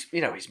he's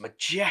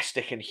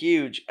majestic and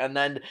huge, and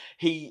then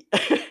he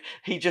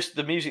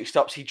the music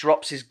stops, he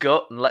drops his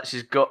gut and lets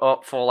his gut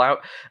up fall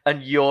out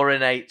and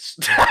urinates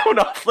down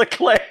off the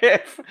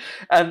cliff,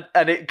 and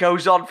it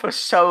goes on for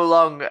so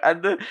long,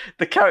 and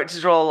the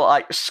characters are all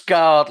like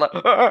scarred, like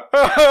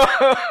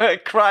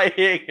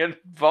crying and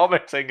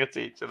vomiting at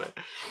each other.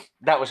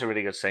 That was a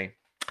really good scene.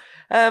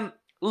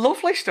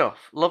 Lovely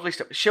stuff.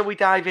 Shall we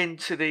dive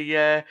into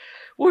the...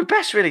 we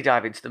best really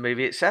dive into the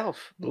movie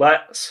itself.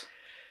 Let's.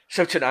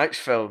 So tonight's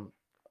film...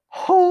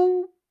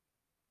 Oh,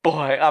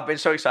 boy. I've been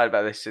so excited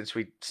about this since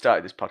we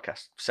started this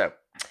podcast. So,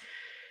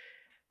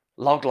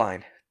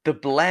 logline. The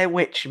Blair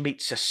Witch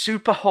meets a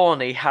super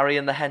horny Harry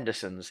and the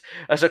Hendersons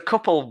as a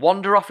couple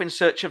wander off in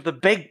search of the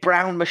big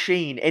brown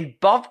machine in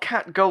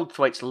Bobcat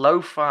Goldthwait's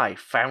lo-fi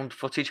found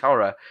footage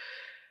horror.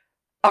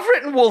 I've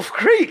written Wolf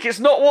Creek. It's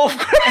not Wolf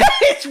Creek.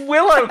 It's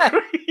Willow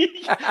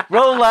Creek.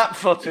 Roll that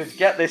footage.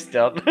 Get this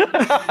done.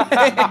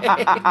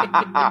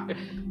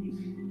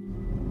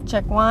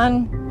 Check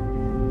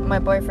 1. My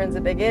boyfriend's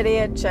a big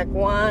idiot. Check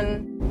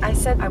 1. I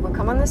said I would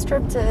come on this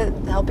trip to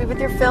help you with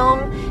your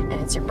film,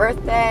 and it's your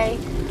birthday,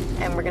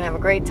 and we're gonna have a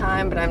great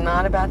time, but I'm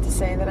not about to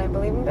say that I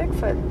believe in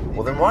Bigfoot.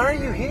 Well, then why are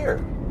you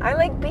here? I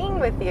like being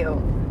with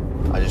you.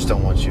 I just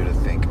don't want you to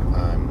think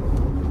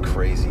I'm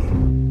crazy.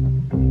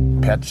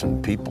 Pets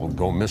and people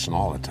go missing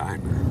all the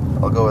time.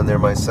 I'll go in there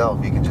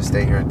myself. You can just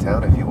stay here in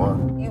town if you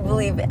want. You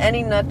believe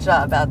any nut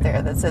job out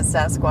there that says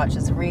Sasquatch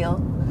is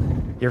real?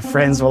 Your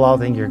friends will all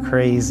think you're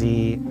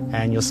crazy,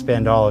 and you'll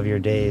spend all of your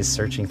days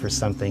searching for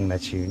something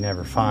that you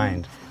never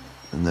find.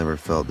 I've never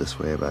felt this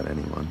way about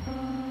anyone.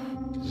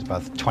 It's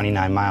about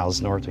 29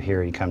 miles north of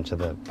here, you come to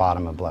the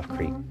bottom of Bluff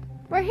Creek.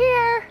 We're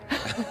here.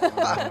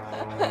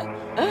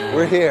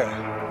 We're here.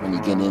 When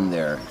you get in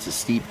there, it's a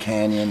steep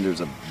canyon,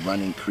 there's a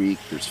running creek,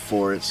 there's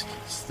forest,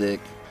 it's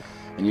thick,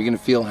 and you're gonna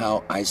feel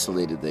how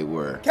isolated they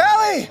were.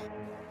 Callie!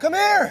 Come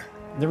here!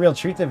 The real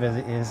truth of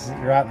it is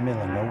you're out in the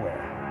middle of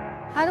nowhere.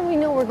 How do we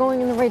know we're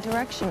going in the right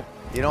direction?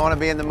 You don't want to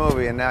be in the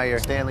movie, and now you're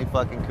Stanley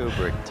fucking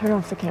Kubrick. Turn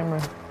off the camera.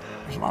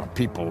 There's a lot of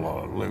people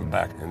live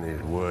back in these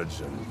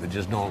woods, and they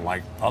just don't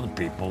like other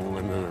people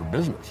living in their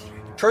business.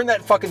 Turn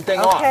that fucking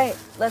thing off. Okay,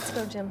 let's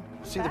go, Jim.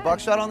 See the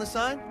buckshot on the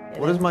sign?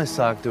 What is my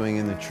sock doing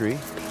in the tree?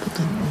 People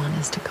don't want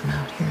us to come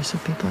out here, so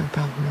people are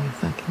probably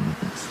fucking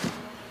with us.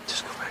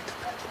 Just go back to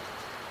bed.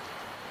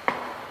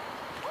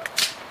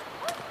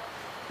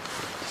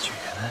 Did you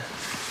hear that?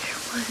 Hear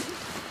what?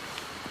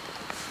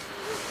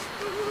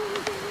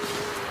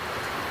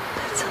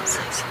 That sounds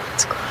like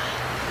someone's crying.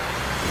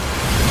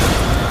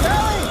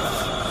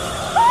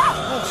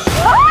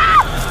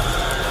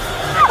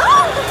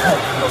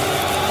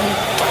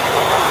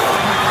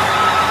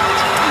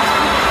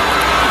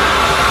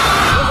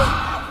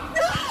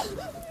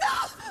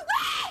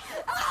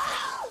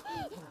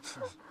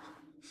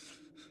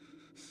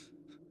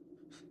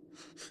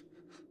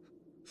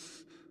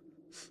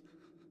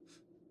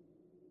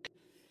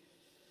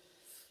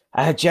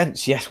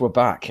 Gents, yes, we're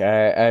back.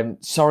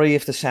 Sorry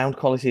if the sound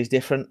quality is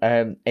different.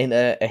 In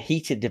a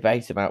heated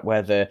debate about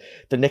whether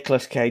the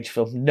Nicolas Cage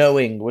film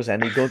Knowing was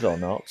any good or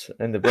not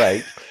in the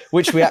break,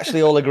 which we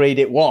actually all agreed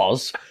it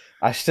was,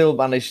 I still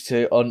managed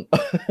to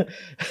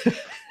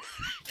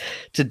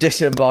to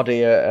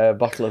disembody a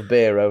bottle of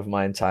beer over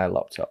my entire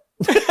laptop.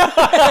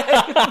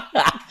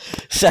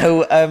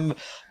 So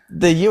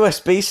the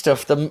USB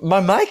stuff,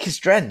 my mic is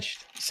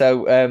drenched.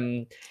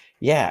 So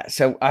yeah,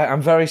 so I'm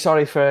very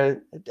sorry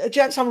for...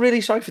 Gents, I'm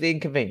really sorry for the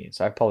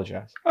inconvenience. I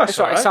apologise. That's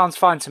all right. It sounds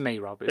fine to me,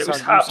 Rob. It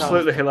was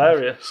absolutely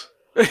hilarious.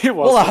 It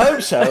was. Well, I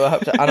hope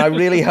so. And I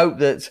really hope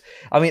that...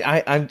 I mean,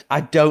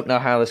 I don't know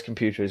how this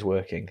computer is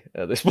working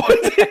at this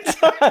point in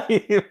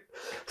time.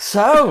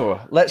 So,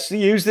 let's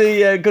use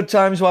the good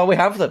times while we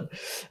have them.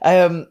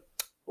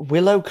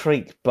 Willow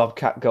Creek,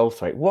 Bobcat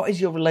Goldthwait. What is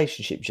your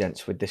relationship,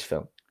 gents, with this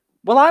film?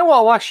 Well, I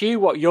want to ask you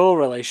what your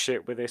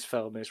relationship with this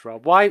film is,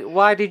 Rob.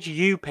 Why did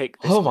you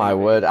pick this Oh, my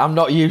movie? word. I'm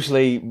not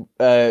usually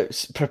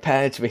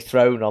prepared to be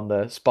thrown on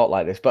the spot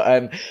like this.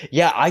 But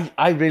yeah,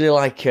 I really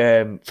like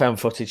found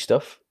footage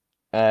stuff.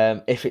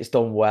 If it's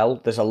done well,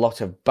 there's a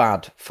lot of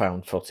bad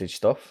found footage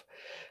stuff.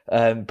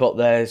 But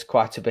there's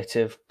quite a bit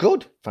of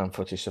good found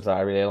footage stuff that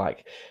I really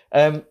like.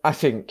 I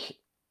think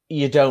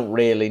you don't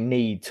really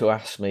need to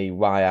ask me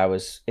why I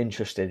was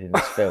interested in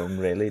this film,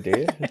 really, do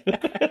you?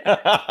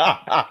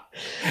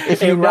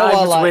 If you It know I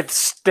rhymes like... with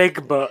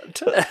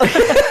Stigbutt.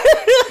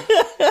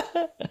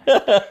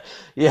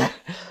 Yeah.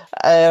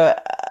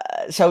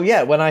 So,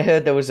 yeah, when I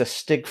heard there was a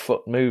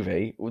Stigfoot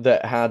movie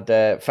that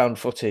had found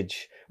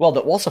footage... Well,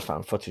 that was a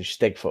found footage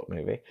Stigfoot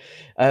movie.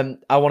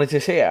 I wanted to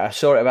see it. I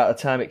saw it about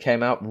the time it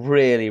came out.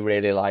 Really,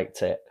 really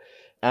liked it.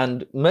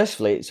 And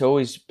mercifully, it's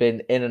always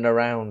been in and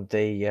around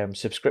the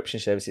subscription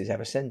services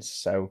ever since.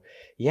 So,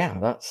 yeah,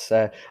 that's...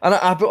 and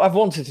I've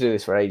wanted to do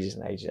this for ages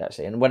and ages,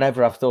 actually. And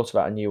whenever I've thought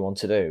about a new one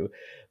to do,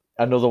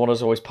 another one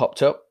has always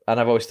popped up. And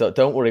I've always thought,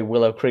 don't worry,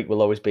 Willow Creek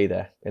will always be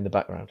there in the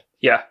background.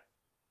 Yeah.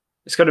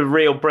 It's got a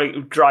real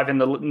break driving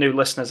the new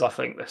listeners, I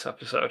think, this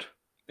episode.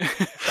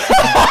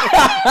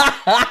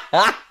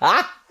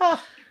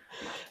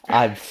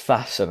 I'm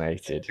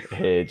fascinated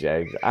here,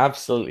 James.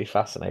 Absolutely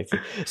fascinated.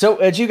 So,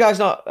 had you guys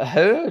not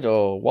heard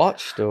or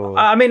watched? Or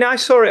I mean, I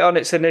saw it on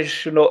its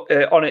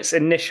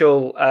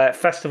initial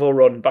festival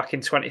run back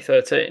in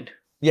 2013.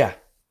 yeah.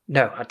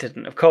 No, I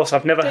didn't. Of course,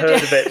 I've never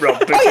heard of it,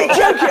 Rob. Are you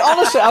joking?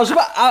 Honestly,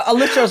 I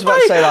literally was about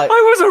to say, like, I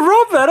was a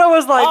Rob then. I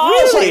was like,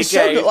 honestly, really, it's so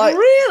James? good, like,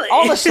 Really?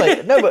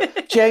 Honestly, no,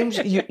 but James,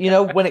 you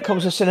know, when it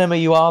comes to cinema,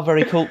 you are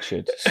very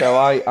cultured. So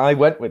I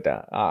went with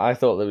that. I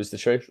thought that was the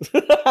truth.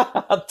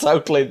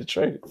 Totally the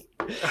truth.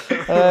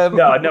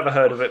 No, I'd never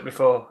heard of it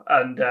before,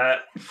 and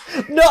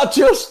Not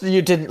just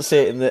you didn't see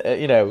it in the,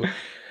 you know,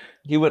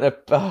 you wouldn't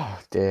have. Oh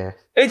dear.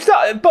 it's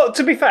not. But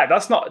to be fair,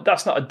 that's not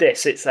a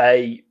diss.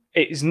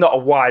 It's not a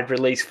wide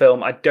release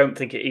film. I don't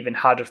think it even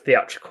had a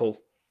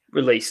theatrical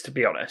release, to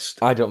be honest.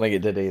 I don't think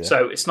it did either.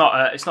 So it's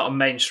not a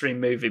mainstream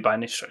movie by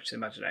any stretch of the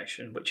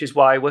imagination, which is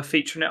why we're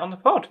featuring it on the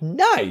pod.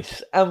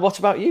 Nice. And what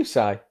about you,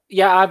 Si?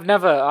 Yeah, I'd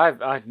never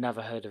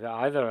heard of it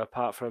either.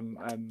 Apart from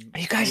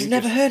you guys had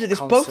never heard of this.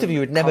 Both of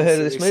you had never heard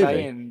of this movie.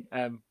 Saying,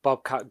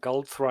 Bobcat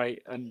Goldthwait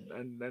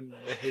and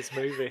his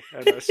movie,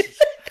 and it's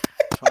just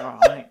all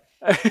right.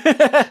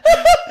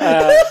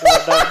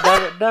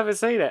 Never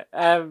seen it.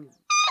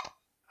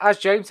 As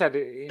James said,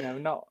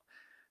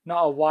 not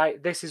a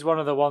wide. This is one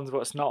of the ones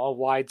where it's not a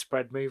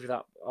widespread movie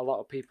that a lot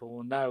of people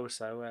will know.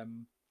 So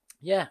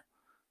yeah,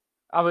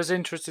 I was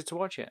interested to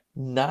watch it.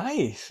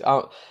 Nice.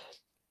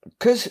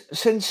 Because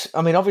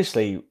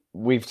obviously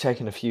we've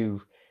taken a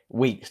few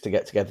weeks to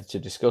get together to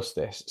discuss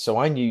this, so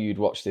I knew you'd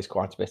watched this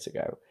quite a bit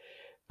ago,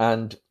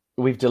 and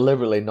we've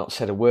deliberately not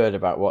said a word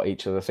about what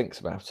each other thinks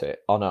about it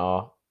on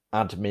our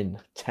admin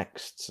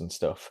texts and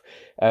stuff.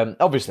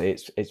 Obviously,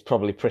 it's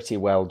probably pretty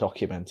well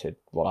documented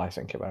what I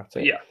think about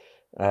it. Yeah.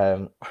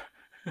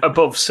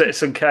 Above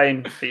Citizen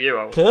Kane for you,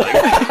 I would think.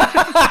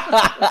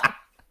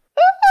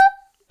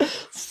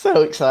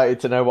 So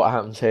excited to know what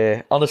happens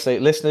here. Honestly,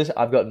 listeners,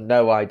 I've got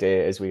no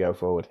idea as we go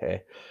forward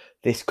here.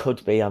 This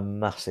could be a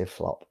massive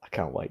flop. I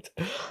can't wait.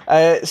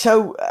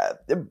 So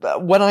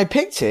when I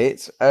picked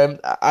it,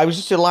 I was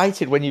just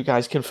delighted when you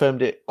guys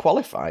confirmed it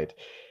qualified.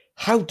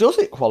 How does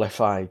it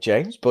qualify,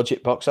 James?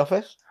 Budget box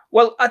office?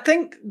 Well, I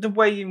think the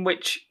way in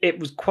which it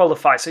was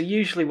qualified, so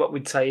usually what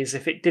we'd say is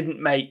if it didn't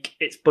make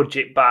its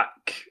budget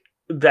back,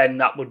 then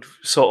that would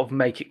sort of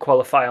make it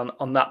qualify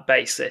on that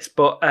basis.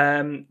 But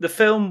the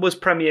film was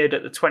premiered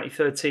at the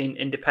 2013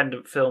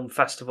 Independent Film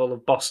Festival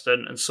of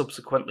Boston and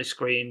subsequently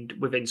screened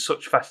within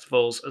such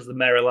festivals as the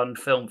Maryland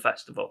Film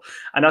Festival.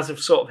 And as I've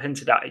sort of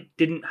hinted at, it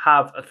didn't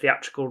have a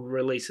theatrical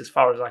release as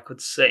far as I could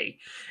see.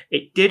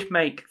 It did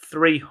make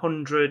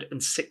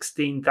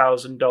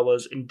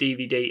 $316,000 in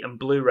DVD and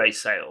Blu-ray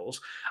sales.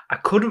 I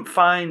couldn't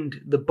find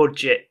the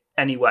budget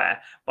anywhere,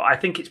 but I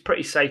think it's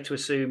pretty safe to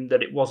assume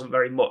that it wasn't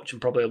very much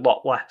and probably a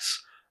lot less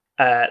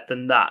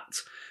than that.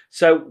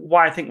 So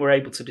why I think we're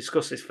able to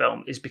discuss this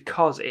film is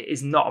because it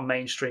is not a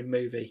mainstream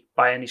movie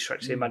by any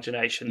stretch of the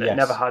imagination. It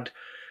never had,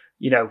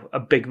 a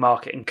big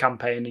marketing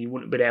campaign, and you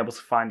wouldn't have been able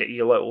to find it at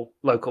your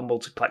local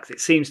multiplex. It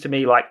seems to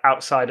me like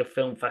outside of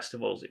film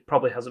festivals, it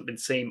probably hasn't been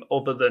seen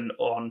other than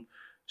on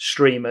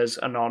streamers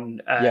and on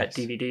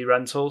DVD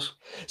rentals.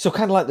 So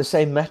kind of like the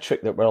same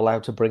metric that we're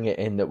allowed to bring it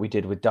in that we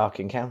did with Dark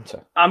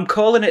Encounter. I'm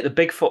calling it the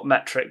Bigfoot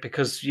metric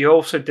because you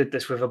also did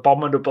this with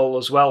Abominable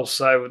as well.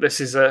 So this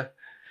is the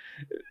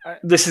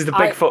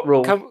Bigfoot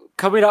rule.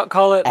 Can we not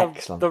call it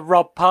the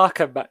Rob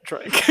Parker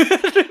metric?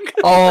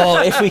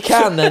 Oh, if we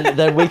can,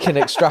 then we can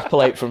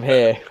extrapolate from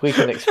here. We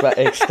can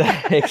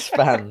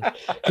expand.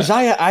 Because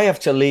I have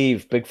to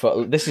leave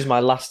Bigfoot. This is my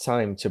last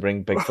time to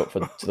bring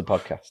Bigfoot to the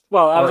podcast.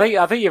 Well,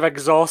 I think you've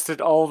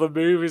exhausted all the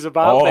movies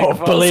about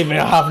Bigfoot. Oh, believe me,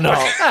 I have not.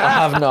 I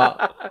have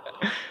not.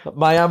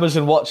 My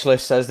Amazon watch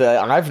list says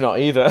that I've not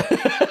either.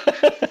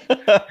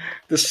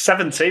 There's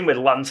 17 with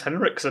Lance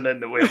Henriksen in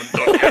that we haven't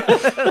done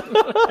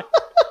yet.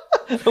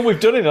 And we've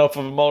done enough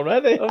of them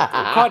already.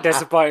 I'm quite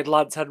disappointed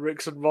Lance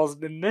Henriksen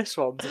wasn't in this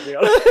one, to be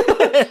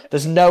honest.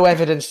 There's no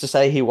evidence to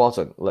say he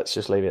wasn't. Let's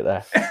just leave it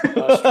there.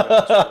 That's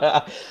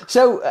true.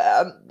 So,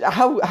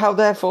 how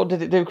therefore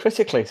did it do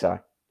critically, Si?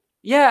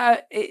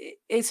 Yeah,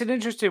 it's an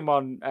interesting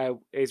one,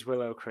 is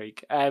Willow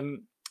Creek.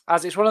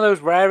 As it's one of those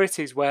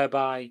rarities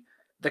whereby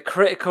the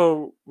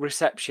critical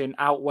reception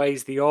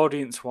outweighs the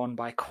audience one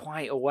by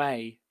quite a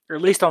way, or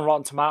at least on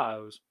Rotten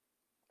Tomatoes,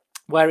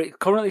 where it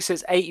currently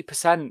sits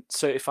 80%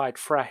 certified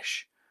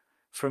fresh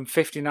from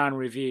 59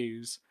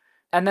 reviews.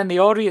 And then the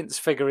audience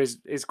figure is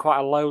quite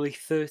a lowly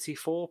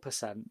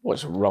 34%.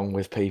 What's wrong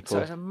with people? So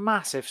it's a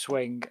massive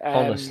swing.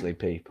 Honestly,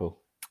 people.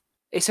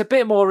 It's a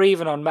bit more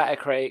even on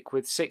Metacritic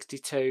with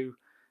 62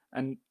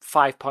 and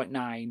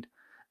 5.9.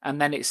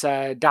 And then it's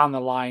down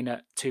the line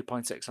at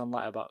 2.6 on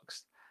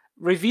Letterboxd.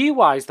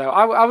 Review-wise, though,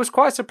 I was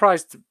quite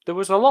surprised. There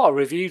was a lot of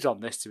reviews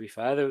on this, to be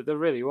fair. There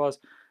really was.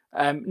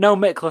 No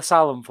Mick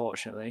LaSalle,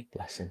 unfortunately.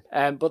 Bless him.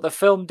 But the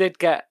film did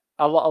get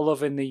a lot of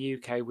love in the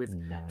UK with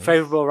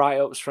favourable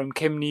write-ups from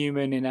Kim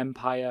Newman in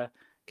Empire,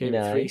 gave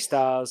it 3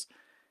 stars.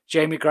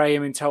 Jamie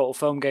Graham in Total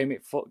Film gave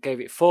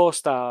it 4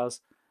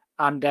 stars.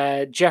 And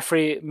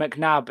Jeffrey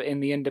McNabb in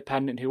The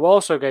Independent, who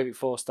also gave it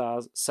 4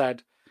 stars,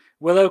 said,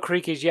 Willow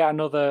Creek is yet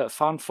another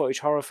found footage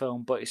horror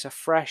film, but it's a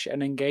fresh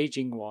and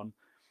engaging one,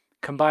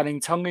 combining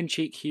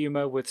tongue-in-cheek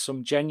humour with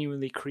some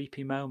genuinely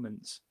creepy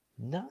moments.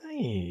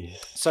 Nice.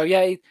 So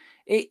yeah,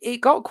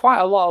 it got quite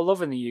a lot of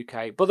love in the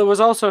UK, but there was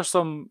also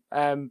some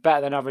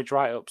better than average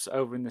write-ups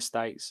over in the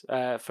States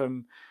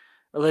from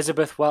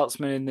Elizabeth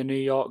Weltzman in the New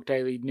York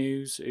Daily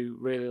News, who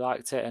really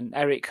liked it, and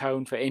Eric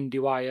Cohn for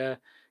IndieWire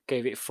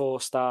gave it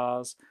 4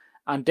 stars,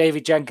 and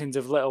David Jenkins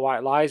of Little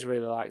White Lies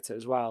really liked it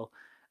as well.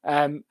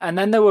 And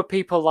then there were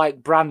people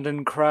like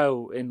Brandon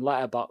Crowe in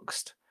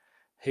Letterboxd,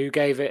 who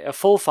gave it a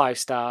full 5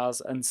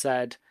 stars and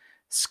said,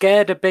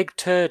 "Scared a big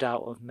turd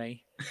out of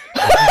me."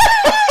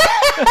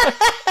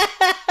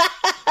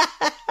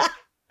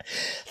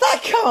 That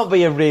That can't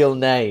be a real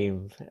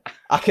name.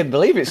 I can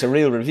believe it's a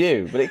real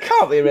review, but it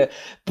can't be a real...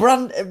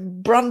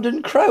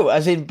 Brandon Crow,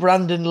 as in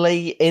Brandon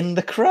Lee in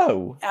The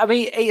Crow. I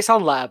mean, it's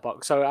on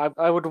Letterboxd, so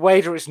I would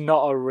wager it's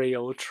not a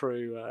real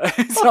true...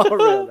 it's not a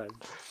real name.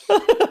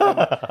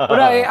 But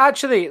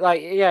actually,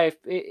 like, yeah,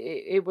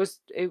 it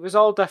was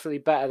all definitely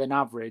better than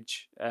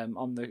average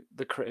on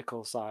the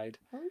critical side.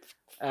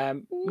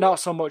 Not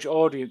so much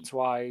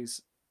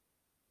audience-wise,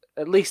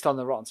 at least on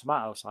the Rotten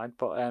Tomatoes side,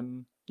 but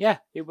yeah,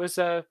 it was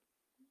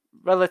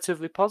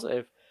relatively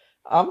positive.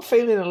 I'm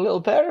feeling a little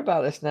better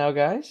about this now,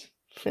 guys.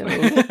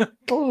 Feeling a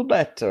little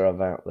better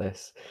about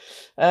this.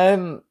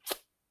 I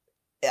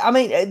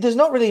mean, there's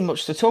not really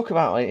much to talk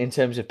about in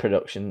terms of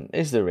production,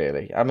 is there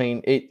really? I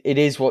mean, it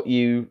is what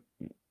you...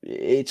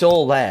 It's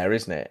all there,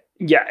 isn't it?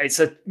 Yeah,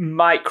 it's a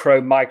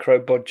micro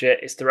budget.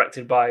 It's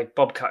directed by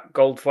Bobcat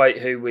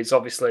Goldthwait, who is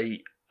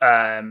obviously...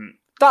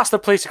 That's the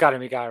Police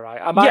Academy guy, right?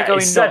 Am I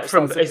going Zed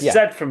from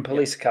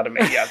Police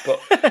Academy, yeah, but...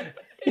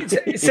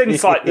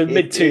 Since like the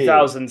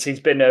mid-2000s,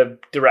 he's been a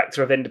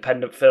director of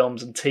independent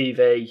films and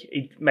TV.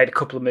 He made a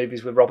couple of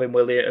movies with Robin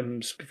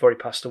Williams before he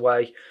passed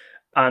away.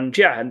 And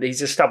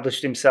he's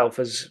established himself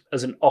as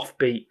an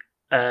offbeat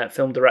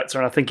film director,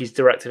 and I think he's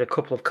directed a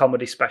couple of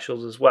comedy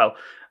specials as well.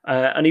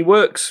 And he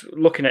works,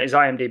 looking at his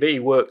IMDb, he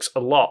works a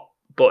lot,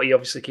 but he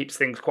obviously keeps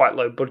things quite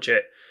low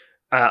budget.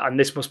 And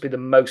this must be the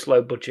most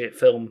low-budget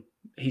film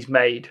he's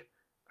made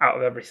out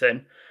of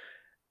everything.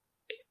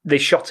 They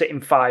shot it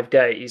in 5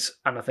 days,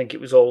 and I think it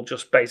was all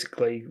just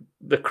basically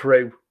the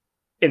crew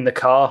in the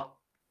car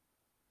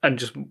and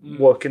just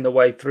working their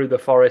way through the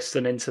forest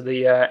and into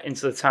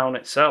the town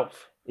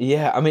itself.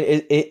 Yeah, I mean,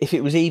 if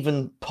it was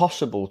even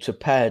possible to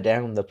pare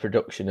down the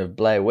production of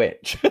Blair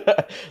Witch,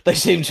 they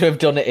seem to have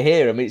done it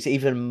here. I mean, it's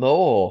even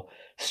more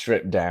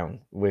stripped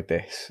down with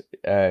this,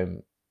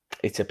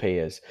 it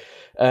appears.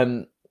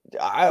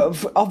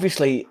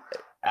 Obviously,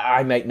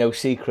 I make no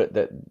secret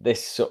that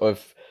this sort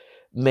of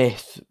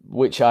myth,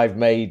 which I've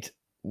made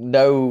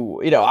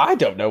I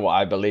don't know what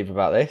I believe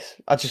about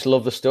this. I just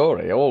love the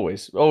story. I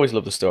always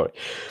love the story.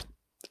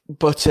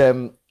 But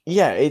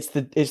it's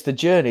the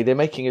journey. They're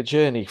making a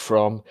journey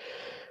from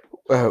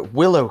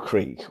Willow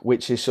Creek,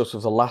 which is sort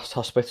of the last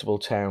hospitable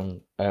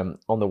town,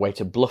 on the way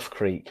to Bluff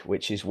Creek,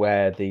 which is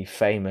where the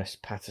famous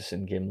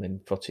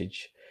Patterson-Gimlin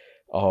footage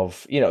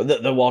of,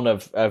 the one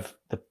of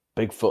the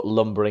Bigfoot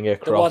lumbering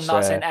across. The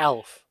one that's in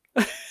Elf.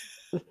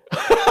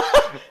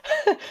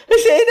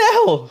 Is it in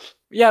Elf?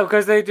 Yeah,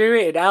 because they do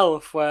it in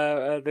Elf,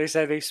 where they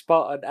say they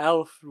spot an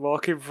elf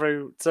walking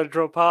through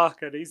Central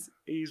Park, and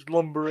he's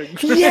lumbering.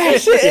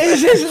 Yes, it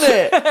is, isn't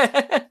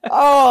it?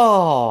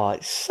 Oh,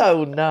 it's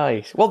so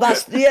nice. Well,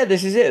 this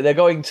is it. They're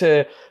going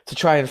to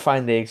try and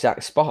find the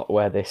exact spot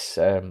where this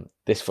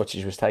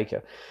footage was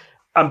taken.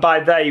 And by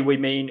they, we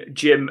mean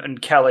Jim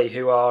and Kelly,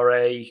 who are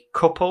a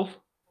couple.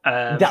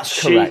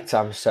 That's correct.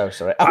 I'm so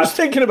sorry. I was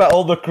thinking about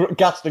all the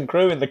cast and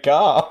crew in the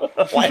car,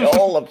 like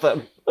all of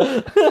them.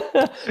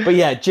 But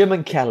yeah, Jim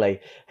and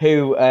Kelly,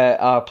 who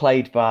are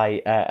played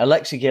by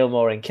Alexi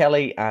Gilmore in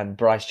Kelly and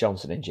Bryce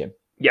Johnson in Jim.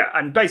 Yeah,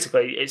 and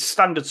basically it's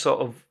standard sort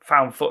of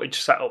found footage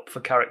setup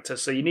for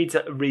characters. So you need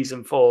a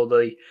reason for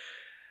the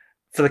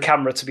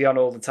camera to be on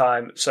all the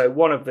time. So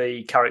one of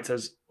the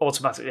characters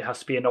automatically has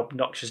to be an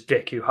obnoxious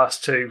dick who has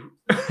to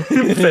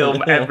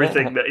film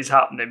everything that is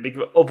happening,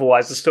 because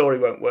otherwise the story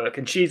won't work.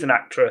 And she's an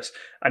actress,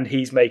 and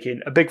he's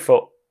making a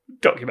Bigfoot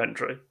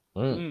documentary.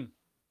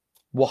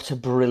 What a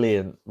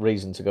brilliant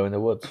reason to go in the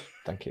woods.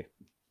 Thank you.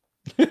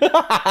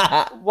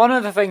 One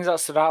of the things that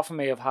stood out for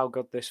me of how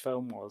good this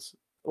film was,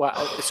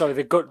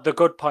 the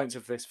good points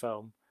of this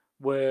film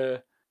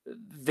were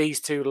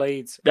these two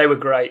leads. They were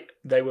great.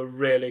 They were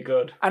really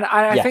good. And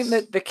I think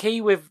that the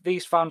key with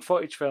these found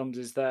footage films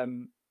is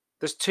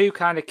there's two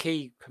kind of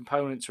key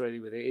components really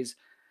with it, is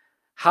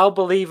how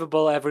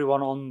believable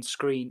everyone on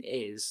screen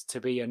is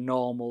to be a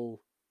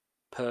normal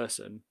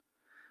person,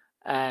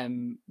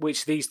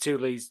 which these two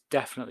leads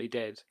definitely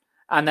did.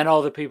 And then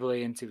all the people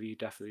they interviewed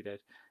definitely did.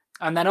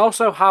 And then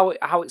also how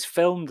it's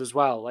filmed as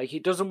well. Like,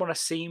 it doesn't want to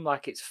seem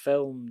like it's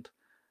filmed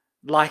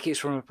like it's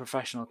from a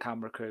professional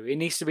camera crew. It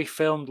needs to be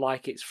filmed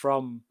like it's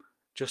from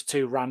just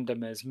two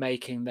randomers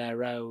making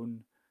their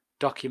own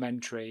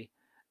documentary.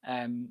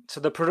 So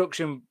the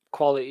production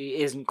quality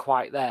isn't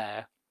quite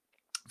there.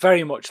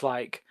 Very much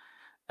like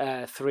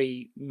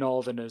three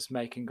northerners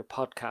making a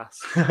podcast.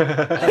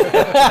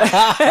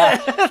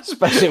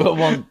 Especially when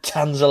one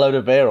tans a load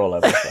of beer all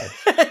over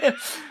the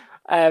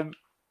place.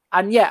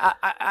 And yeah,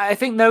 I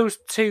think those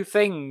two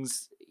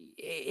things,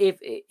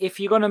 if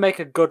you're going to make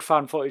a good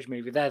fan footage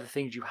movie, they're the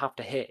things you have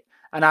to hit.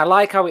 And I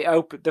like how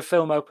the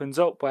film opens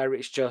up where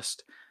it's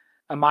just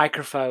a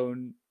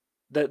microphone,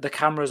 the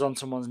camera's on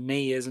someone's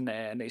knee, isn't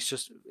it? And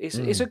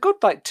it's a good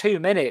 2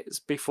 minutes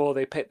before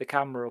they pick the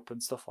camera up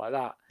and stuff like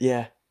that.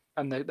 Yeah.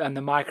 And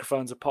the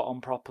microphones are put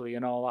on properly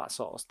and all that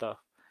sort of stuff.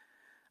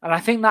 And I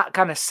think that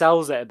kind of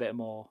sells it a bit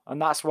more,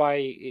 and that's why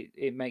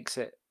it makes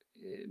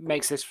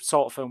this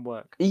sort of film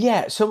work.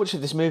 Yeah, so much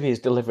of this movie is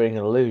delivering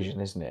an illusion,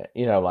 isn't it?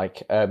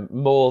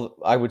 More,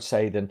 I would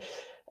say, than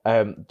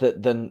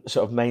than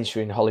sort of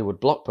mainstream Hollywood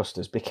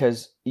blockbusters,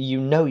 because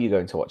you're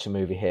going to watch a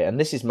movie here, and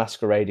this is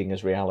masquerading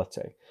as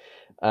reality,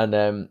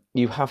 and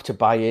you have to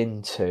buy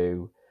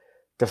into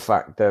the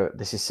fact that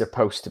this is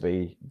supposed to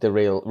be the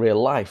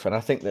real life. And I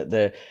think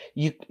that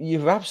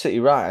you're absolutely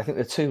right. I think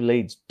the two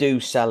leads do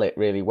sell it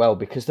really well,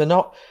 because they're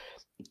not.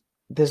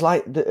 There's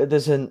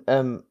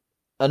an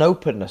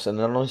openness and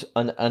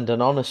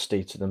an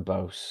honesty to them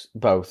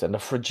both, and a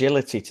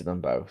fragility to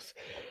them both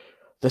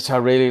that I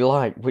really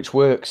like, which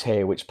works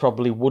here, which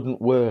probably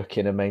wouldn't work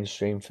in a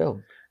mainstream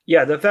film.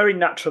 Yeah, they're very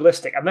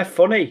naturalistic, and they're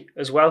funny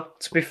as well,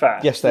 to be fair.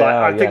 Yes, they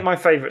are. I think my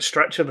favourite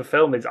stretch of the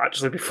film is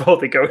actually before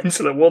they go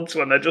into the woods,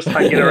 when they're just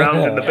hanging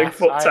around in the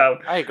Bigfoot town.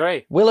 I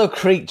agree. Willow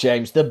Creek,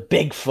 James, the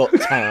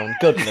Bigfoot town.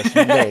 Goodness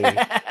me.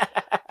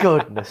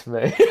 Goodness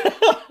me.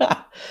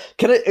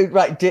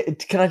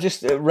 Can I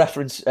just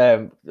reference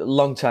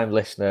long-time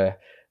listener,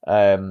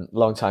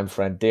 long-time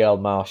friend,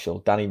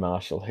 Danny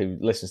Marshall, who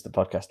listens to the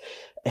podcast.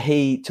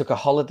 He took a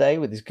holiday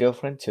with his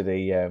girlfriend to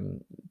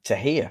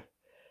here.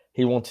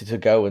 He wanted to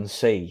go and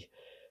see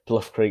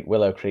Bluff Creek,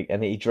 Willow Creek,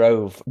 and he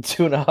drove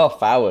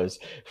 2.5 hours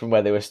from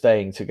where they were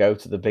staying to go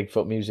to the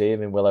Bigfoot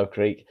Museum in Willow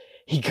Creek.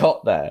 He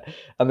got there,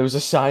 and there was a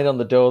sign on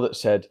the door that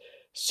said,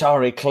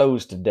 "Sorry,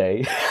 closed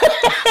today."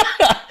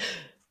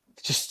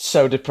 Just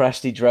so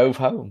depressed, he drove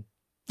home.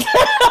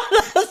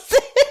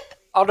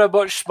 On a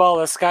much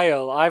smaller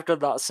scale, I've done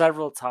that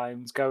several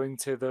times, going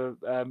to the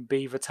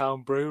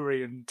Beavertown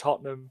Brewery in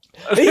Tottenham.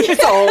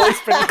 It's always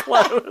been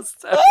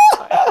closed.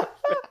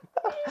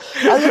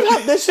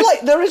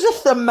 There is a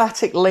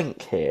thematic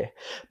link here,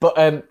 but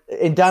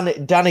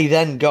Danny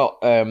then got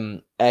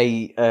a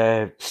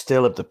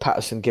still of the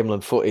Patterson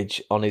Gimlin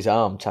footage on his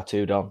arm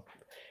tattooed on.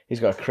 He's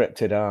got a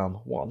cryptid arm.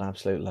 What an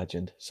absolute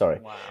legend. Sorry,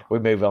 wow. We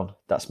move on.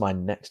 That's my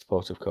next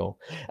port of call.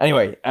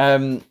 Anyway,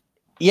 the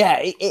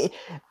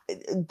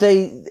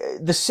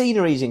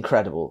scenery is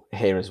incredible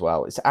here as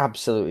well. It's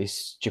absolutely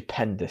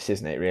stupendous,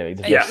 isn't it? Really,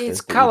 it's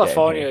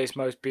California. It's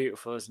most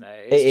beautiful, isn't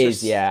it? It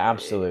is,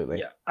 absolutely.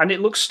 Yeah, and it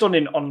looks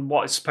stunning on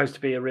what is supposed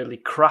to be a really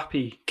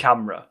crappy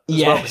camera.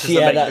 Yes,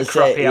 that's a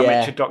crappy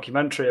amateur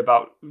documentary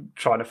about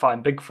trying to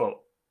find Bigfoot.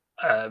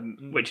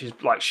 Which is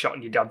like shot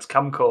in your dad's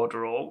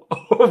camcorder or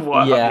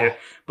what have you.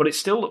 But it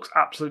still looks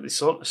absolutely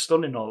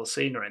stunning, all the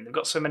scenery. And they've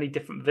got so many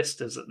different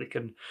vistas that they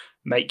can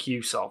make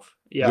use of.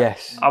 Yeah.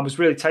 Yes. I was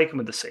really taken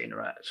with the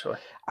scenery, actually.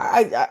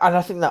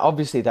 I think that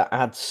obviously that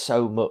adds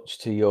so much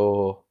to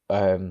your,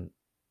 your...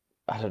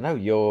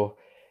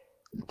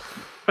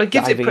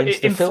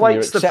 It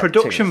inflates the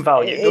production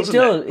value, doesn't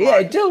it? Yeah,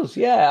 it does.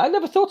 Yeah, I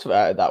never thought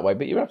about it that way,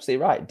 but you're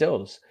absolutely right. It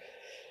does.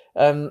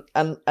 And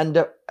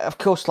of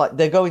course, like,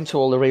 they're going to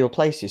all the real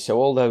places, so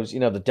all those,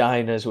 the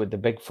diners with the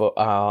Bigfoot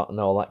art and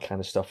all that kind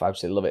of stuff, I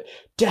absolutely love it.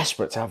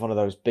 Desperate to have one of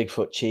those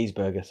Bigfoot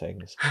cheeseburger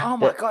things. Oh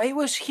my god, it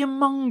was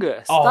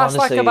humongous. Oh, that's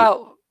honestly, like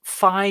about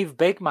 5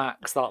 Big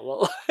Macs, that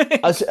look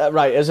like. As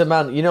a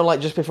man,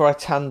 like just before I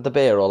tanned the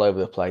beer all over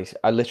the place,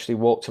 I literally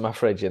walked to my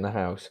fridge in the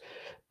house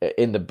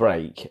in the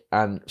break,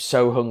 and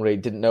so hungry,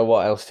 didn't know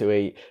what else to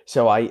eat,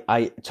 so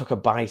I took a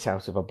bite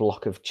out of a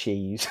block of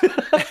cheese.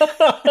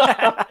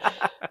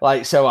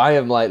 So I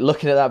am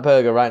looking at that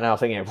burger right now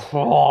thinking,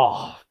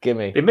 oh,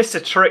 gimme. They missed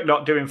a trick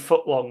not doing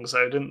footlongs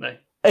though, didn't they?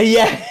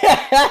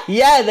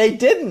 Yeah, they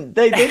didn't.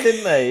 They did,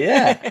 didn't they?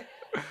 Yeah.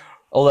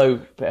 Although,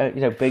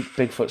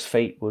 Bigfoot's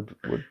feet would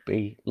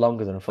be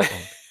longer than a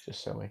footlong,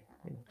 just so we...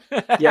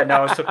 Yeah, no,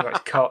 I was talking about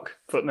his cock,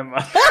 but never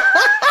mind.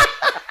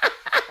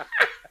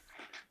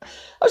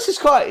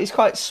 He's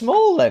quite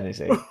small then, is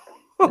he?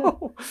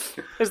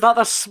 Is that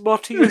the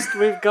smuttiest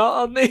we've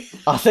got on the...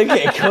 I think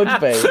it could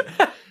be.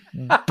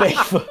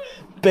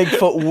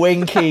 Bigfoot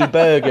winky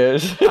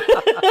burgers.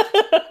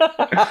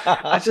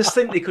 I just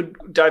think they could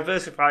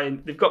diversify.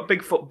 They've got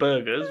Bigfoot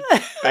burgers,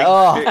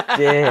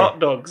 dear. hot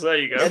dogs. There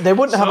you go. They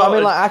wouldn't have. I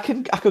mean, I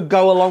could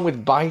go along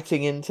with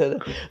biting into.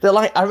 They're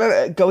like, I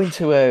remember going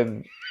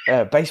to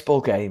a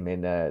baseball game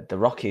in the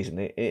Rockies, and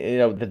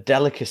the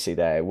delicacy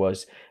there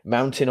was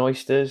mountain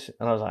oysters,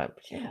 and I was like,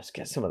 yeah, let's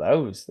get some of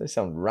those. They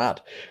sound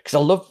rad, because I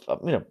love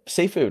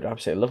seafood. I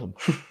absolutely love them.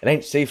 It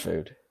ain't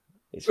seafood.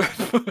 It's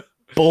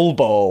bull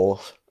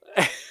balls.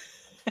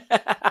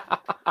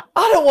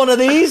 I don't want one of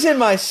these in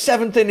my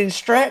 7th inning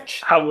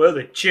stretch. How were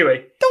they?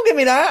 Chewy. Don't give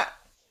me that.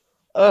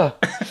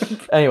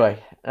 Anyway,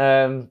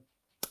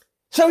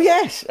 so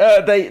yes,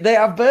 they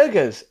have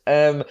burgers,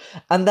 and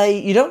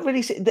you don't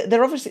really see.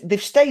 They're obviously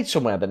they've stayed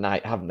somewhere the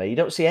night, haven't they? You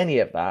don't see any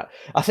of that.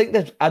 I think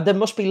there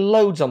must be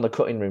loads on the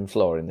cutting room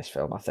floor in this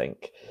film. I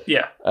think.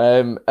 Yeah.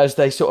 As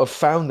they sort of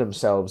found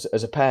themselves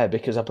as a pair,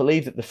 because I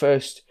believe that the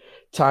first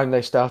time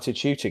they started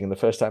shooting and the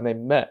first time they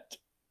met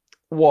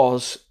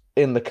was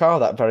in the car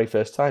that very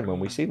first time when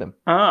we see them.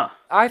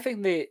 I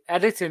think the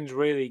editing's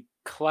really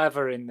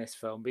clever in this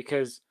film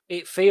because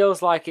it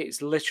feels like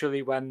it's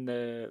literally when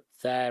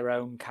their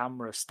own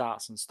camera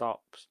starts and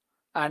stops.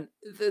 And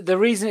the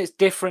reason it's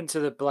different to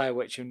the Blair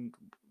Witch, and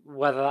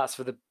whether that's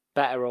for the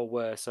better or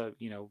worse, so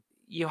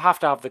you have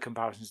to have the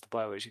comparisons to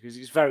Blair Witch because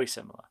it's very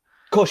similar.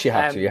 Of course you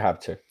have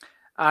to.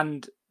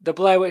 And the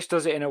Blair Witch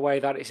does it in a way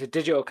that it's a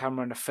digital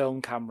camera and a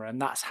film camera,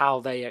 and that's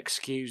how they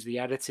excuse the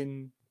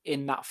editing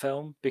in that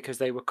film, because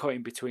they were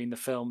cutting between the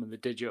film and the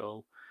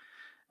digital,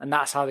 and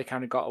that's how they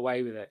kind of got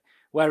away with it.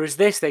 Whereas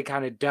this, they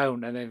kind of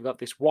don't, and they've got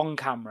this one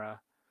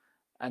camera,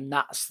 and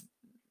that's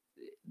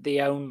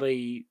the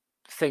only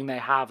thing they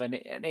have, and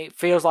it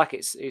feels like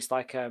it's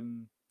like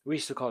we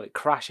used to call it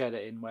crash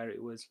editing, where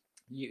it was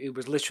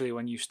literally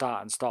when you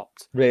start and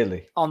stopped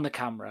on the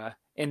camera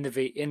in the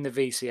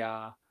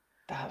VCR.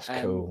 That's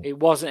cool. It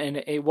wasn't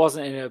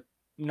in a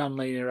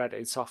non-linear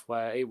edited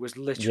software. It was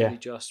literally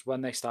just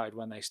when they started,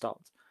 when they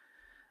stopped,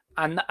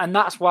 and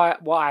that's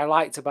what I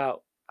liked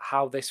about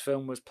how this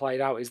film was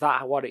played out. Is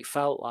that what it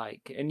felt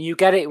like? And you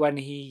get it when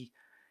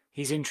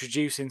he's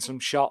introducing some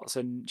shots,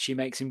 and she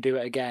makes him do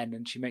it again,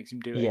 and she makes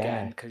him do it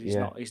again because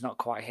he's not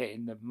quite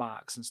hitting the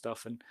marks and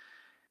stuff. And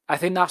I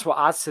think that's what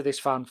adds to this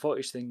found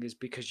footage thing, is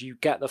because you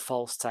get the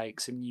false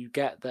takes and you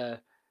get the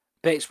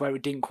bits where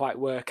it didn't quite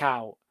work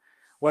out.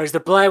 Whereas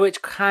the Blair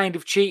Witch kind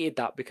of cheated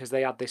that, because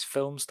they had this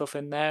film stuff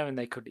in there and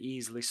they could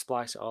easily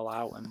splice it all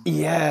out and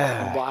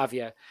what have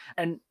you.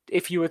 And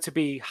if you were to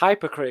be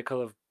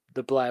hypercritical of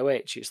the Blair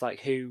Witch, it's like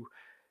who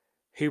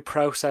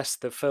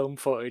processed the film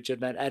footage and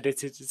then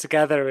edited it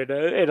together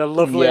in a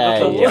lovely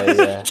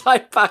little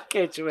type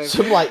package with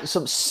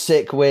some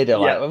sick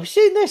weirdo like, have you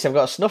seen this? I've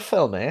got a snuff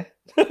film here.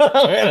 I'm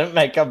gonna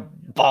make a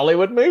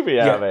Bollywood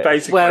movie out of it.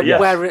 Basically,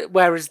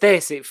 whereas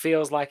this, it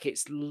feels like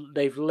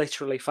they've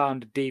literally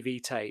found a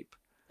DV tape.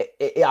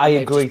 I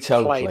agree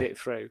totally. Played it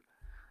through,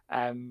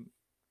 and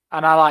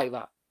I like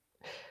that.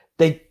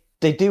 They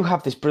do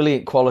have this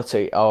brilliant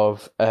quality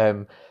of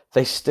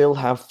they still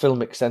have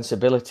filmic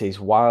sensibilities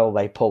while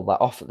they pull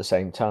that off at the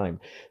same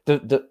time.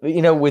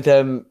 With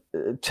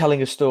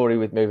telling a story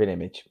with moving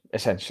image,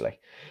 essentially.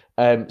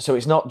 So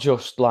it's not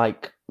just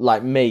like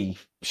me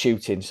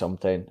shooting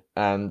something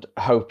and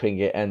hoping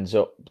it ends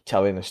up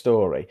telling a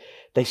story.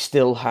 They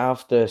still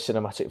have the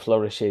cinematic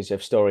flourishes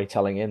of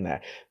storytelling in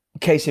there.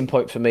 Case in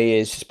point for me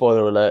is,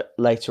 spoiler alert,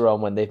 later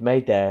on when they've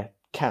made their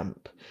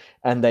camp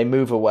and they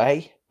move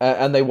away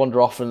and they wander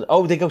off and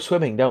they go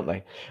swimming, don't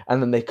they?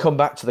 And then they come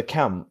back to the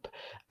camp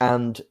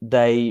and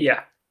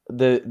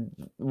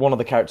one of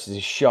the characters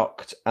is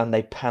shocked and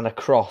they pan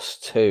across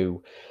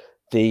to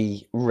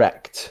the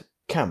wrecked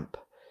camp.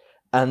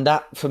 And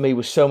that for me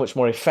was so much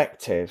more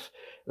effective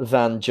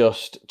than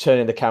just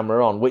turning the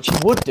camera on, which you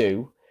would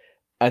do,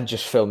 and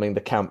just filming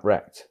the camp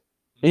wrecked.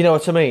 You know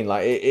what I mean?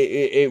 Like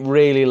it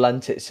really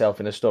lent itself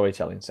in a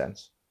storytelling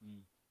sense.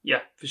 Yeah,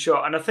 for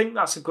sure. And I think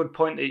that's a good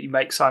point that you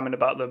make, Simon,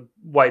 about the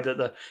way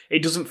that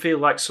it doesn't feel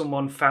like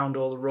someone found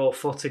all the raw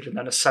footage and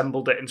then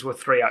assembled it into a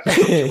 3-act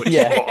structure, which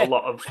is what a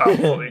lot of found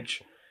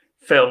footage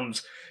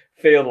films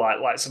feel like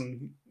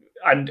some.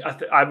 And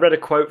I read a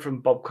quote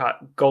from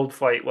Bobcat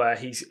Goldthwait where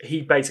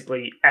he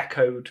basically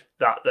echoed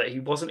that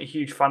he wasn't a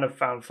huge fan of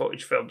found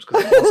footage films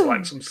because it was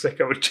like some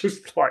sicko had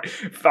just like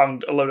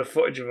found a load of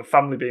footage of a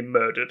family being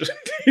murdered.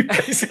 He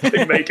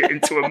basically made it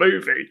into a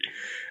movie.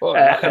 Well,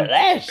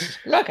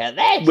 look at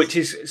this! Which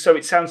is, so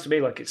it sounds to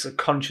me like it's a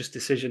conscious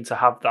decision to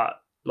have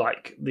that,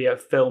 like the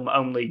film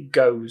only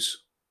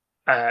goes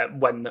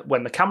when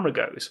the camera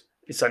goes,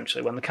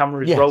 essentially, when the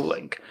camera is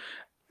rolling.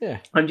 Yeah,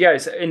 and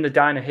it's in the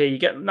diner here. You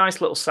get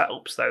nice little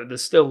setups though.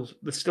 There's still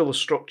a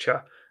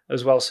structure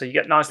as well, so you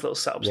get nice little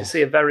setups. You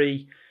see a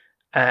very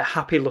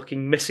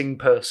happy-looking missing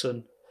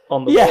person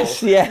on the wall.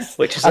 Yes.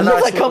 Which is I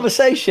love that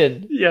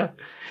conversation. Yeah,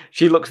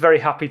 she looks very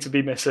happy to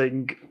be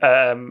missing.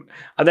 And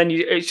then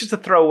it's just a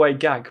throwaway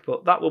gag,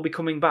 but that will be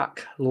coming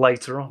back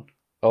later on.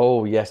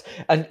 Oh yes,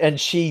 and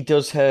she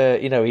does her.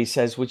 He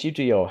says, "Would you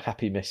do your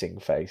happy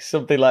missing face?"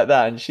 Something like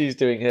that, and she's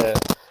doing her,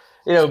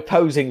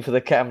 posing for the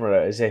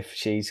camera as if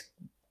she's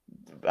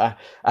a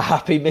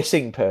happy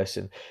missing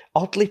person.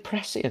 Oddly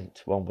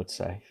prescient, one would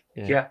say.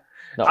 Yeah.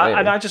 Really.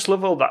 And I just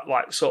love all that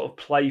like sort of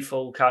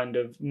playful kind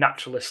of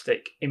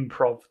naturalistic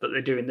improv that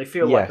they're doing. They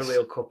feel like a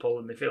real couple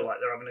and they feel like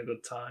they're having a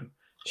good time.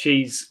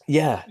 She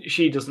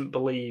doesn't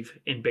believe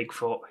in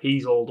Bigfoot.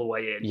 He's all the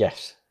way in.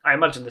 Yes. I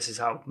imagine this is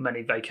how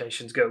many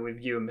vacations go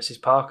with you and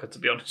Mrs. Parker, to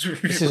be honest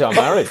with you. This is our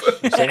marriage,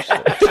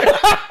 essentially.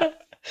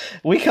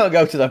 We can't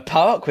go to the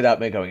park without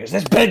me going, is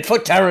this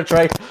Bigfoot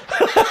territory?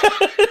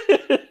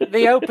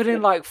 They open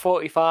in like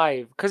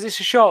 45, because it's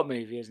a short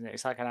movie, isn't it?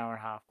 It's like an hour and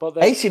a half.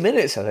 But 80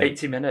 minutes, I think.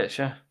 80 minutes,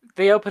 yeah.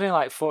 They open in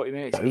like 40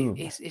 minutes.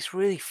 It's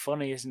really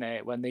funny, isn't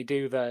it? When they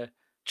do the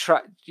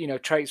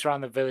traipse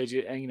around the village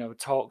and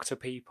talk to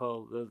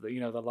people,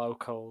 the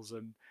locals,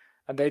 and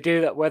they do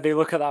that where they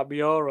look at that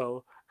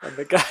mural. And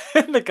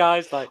the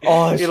guy's like,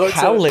 he's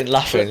howling,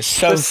 laughing.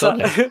 So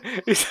funny.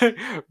 He said,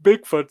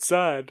 Bigfoot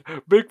said,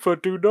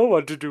 Bigfoot do know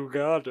what to do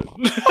garden.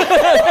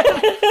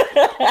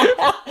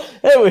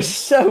 It was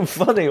so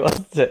funny,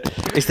 wasn't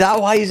it? Is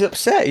that why he's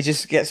upset? He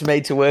just gets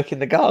made to work in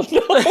the garden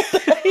all day?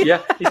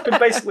 Yeah, he's been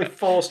basically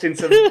forced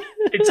into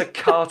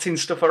carting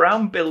stuff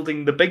around,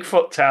 building the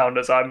Bigfoot town,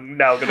 as I'm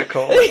now going to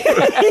call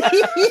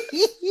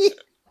it.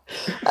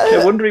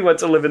 No wonder he went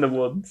to live in the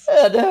woods.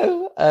 I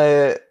know.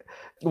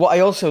 what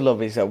I also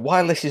love is that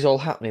while this is all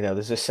happening, though,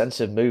 there's a sense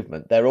of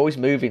movement. They're always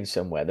moving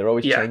somewhere. They're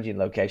always changing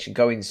location,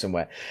 going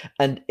somewhere.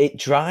 And it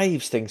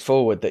drives things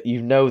forward that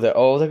you know that,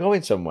 they're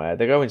going somewhere.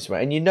 They're going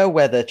somewhere. And you know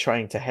where they're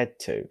trying to head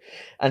to.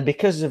 And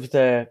because of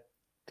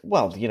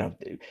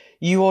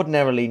you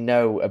ordinarily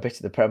know a bit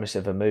of the premise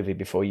of a movie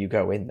before you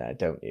go in there,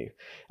 don't you?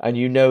 And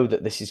you know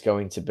that this is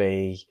going to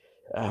be...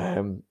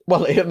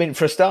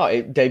 for a start,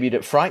 it debuted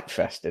at Fright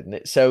Fest, didn't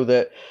it? So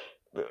that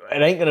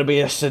it ain't going to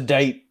be a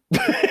sedate...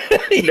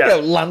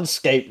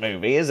 landscape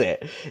movie, is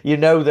it? You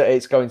know that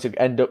it's going to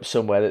end up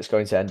somewhere that's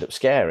going to end up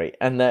scary,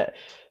 and that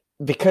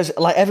because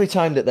like every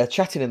time that they're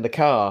chatting in the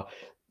car,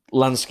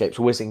 landscapes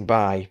whizzing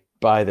by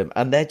them,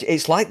 and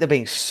it's like they're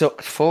being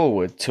sucked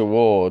forward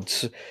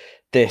towards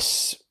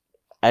this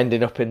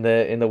ending up in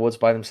the woods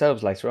by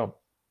themselves later on.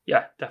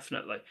 Yeah,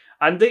 definitely.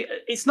 And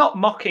it's not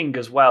mocking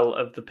as well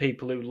of the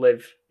people who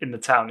live in the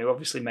town, who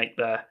obviously make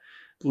their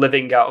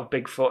living out of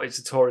Bigfoot. It's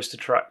a tourist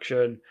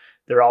attraction.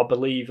 There are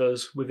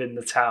believers within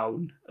the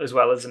town as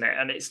well, isn't it?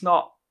 And it's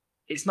not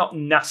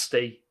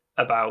nasty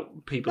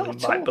about people who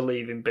might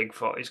believe in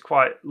Bigfoot. It's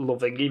quite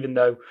loving, even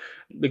though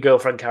the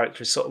girlfriend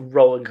character is sort of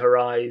rolling her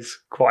eyes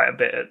quite a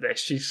bit at this.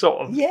 She's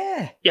sort of...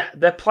 Yeah,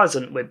 they're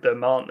pleasant with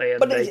them, aren't they? And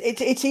but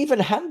it's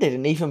even-handed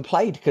and even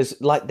played,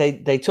 because like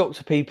they talk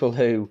to people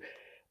who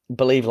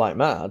believe like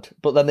mad,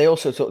 but then they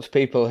also talk to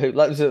people who...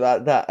 Like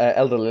that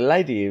elderly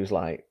lady who's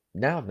like,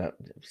 no,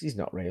 she's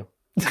not real.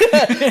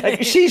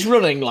 She's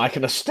running like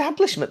an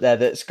establishment there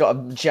that's got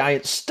a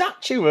giant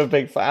statue of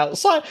Bigfoot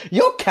outside.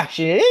 You're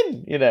cashing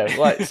in,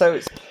 so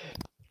it's...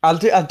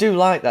 I do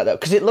like that though,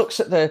 because it looks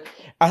at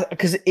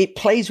because it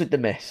plays with the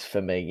myth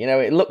for me.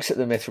 It looks at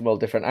the myth from all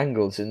different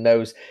angles and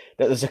knows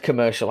that there's a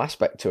commercial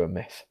aspect to a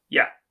myth.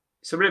 Yeah,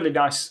 it's a really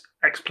nice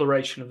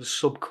exploration of the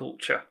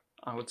subculture,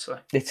 I would say.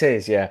 It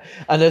is, yeah.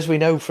 And as we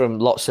know from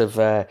lots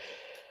of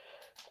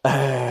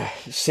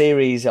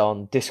series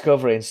on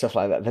Discovery and stuff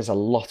like that, there's a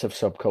lot of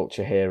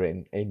subculture here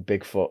in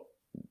Bigfoot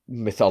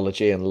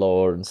mythology and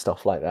lore and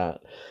stuff like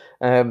that.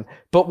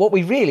 But what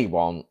we really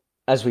want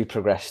as we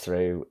progress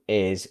through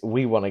is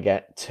we want to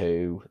get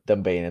to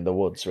them being in the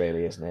woods,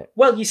 really, isn't it?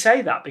 Well, you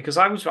say that because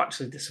I was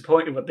actually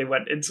disappointed when they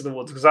went into the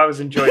woods, because I was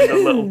enjoying the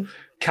little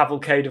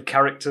cavalcade of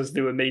characters they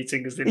were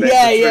meeting as they made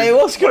it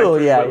was cool.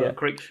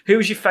 Creek. Who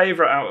was your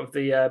favourite out of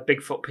the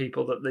Bigfoot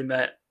people that they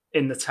met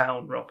in the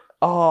town, Rob?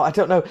 Oh, I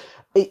don't know.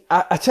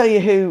 I tell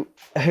you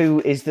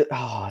who is the...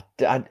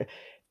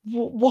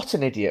 what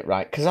an idiot,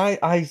 right? Because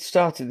I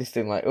started this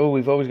thing like,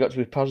 we've always got to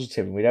be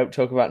positive and we don't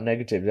talk about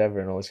negatives ever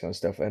and all this kind of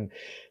stuff. And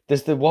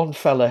there's the one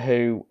fella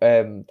who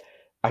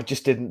I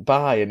just didn't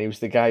buy, and he was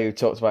the guy who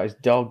talked about his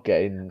dog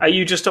getting... Are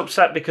you just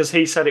upset because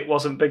he said it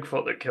wasn't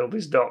Bigfoot that killed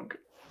his dog?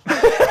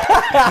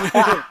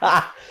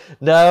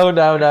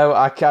 No.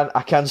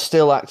 I can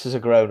still act as a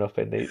grown-up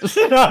in these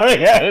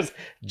scenarios.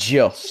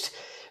 Just...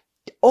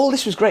 All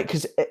this was great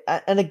because,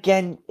 and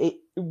again,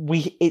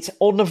 it's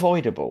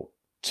unavoidable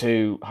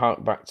to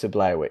hark back to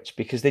Blair Witch,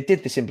 because they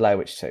did this in Blair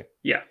Witch 2.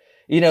 Yeah.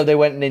 They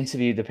went and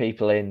interviewed the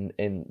people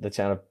in the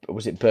town of,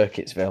 was it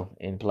Burkittsville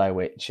in Blair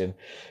Witch?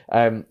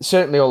 And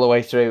certainly all the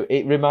way through,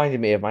 it reminded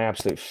me of my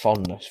absolute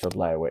fondness for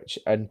Blair Witch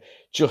and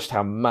just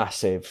how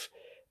massive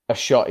a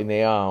shot in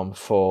the arm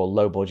for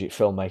low-budget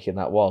filmmaking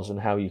that was, and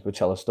how you could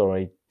tell a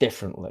story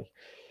differently.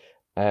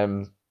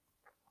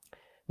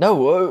 No,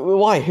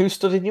 why? Who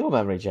stood in your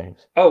memory,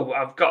 James? Oh,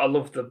 I've got to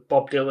love the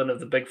Bob Dylan of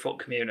the Bigfoot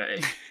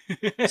community,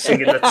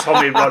 singing the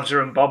Tommy,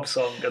 Roger and Bob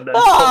song, and then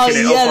fucking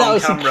it up on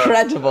camera.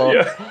 Incredible.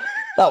 Yeah.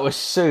 That was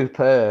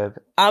superb.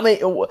 I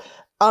mean,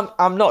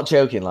 I'm not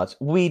joking, lads.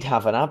 We'd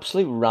have an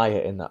absolute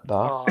riot in that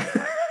bar.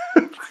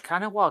 I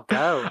kind of want to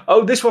go.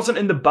 Oh, this wasn't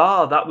in the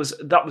bar. That was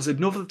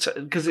another,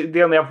 because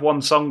they only have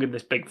one song in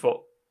this Bigfoot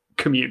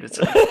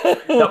community.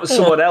 That was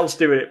someone else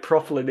doing it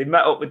properly. They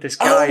met up with this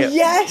guy,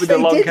 with the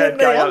long-haired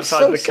guy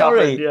outside the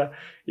cabin.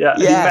 Yeah.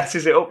 He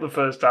messes it up the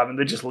first time, and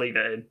they just leave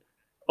it in.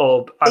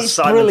 Or as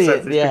Simon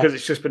says, because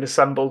it's just been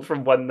assembled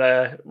from when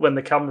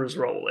the camera's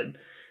rolling.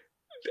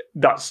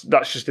 That's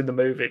just in the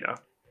movie now.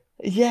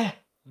 Yeah.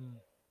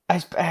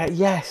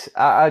 Yes.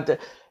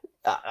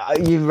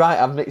 You're right.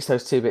 I've mixed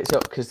those two bits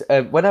up, because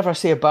whenever I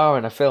see a bar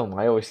in a film,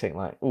 I always think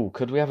like, "Oh,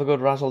 could we have a good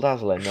razzle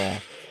dazzle in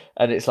there?"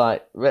 And it's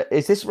like,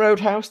 is this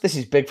Roadhouse? This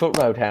is Bigfoot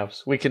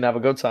Roadhouse. We can have a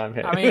good time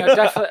here. I mean,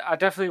 I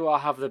definitely will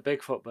have the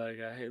Bigfoot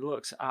burger. It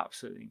looks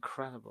absolutely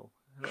incredible.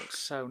 It looks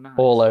so nice.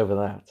 All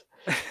over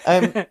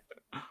that.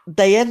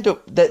 They end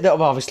up,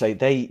 obviously,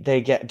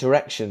 they get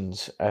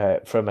directions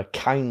from a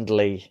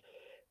kindly...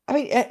 I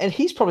mean, and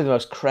he's probably the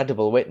most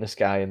credible witness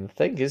guy in the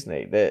thing, isn't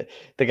he?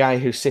 The guy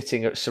who's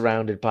sitting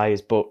surrounded by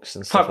his books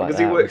and stuff like that. Because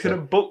he works in a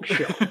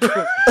bookshop.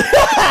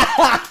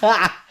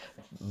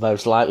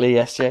 Most likely,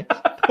 yes, James.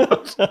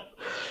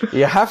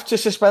 You have to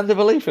suspend the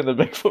belief in the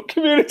Bigfoot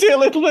community a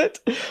little bit.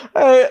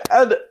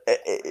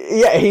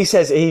 He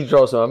says he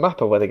draws them a map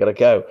of where they're going to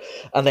go.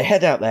 And they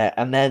head out there,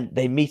 and then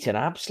they meet an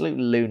absolute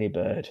loony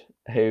bird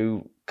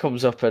who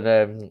comes up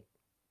and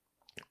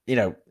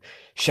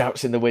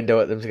shouts in the window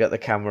at them to get the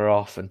camera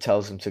off and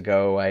tells them to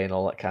go away and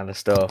all that kind of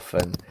stuff.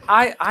 And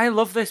I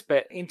love this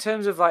bit in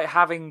terms of like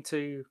having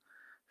to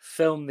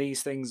film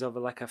these things over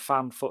like a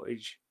fan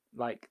footage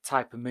like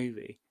type of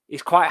movie.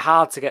 It's quite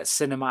hard to get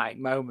cinematic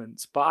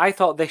moments, but I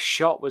thought this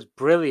shot was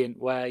brilliant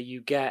where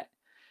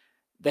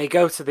they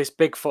go to this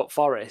Bigfoot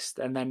forest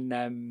and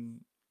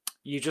then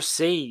you just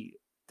see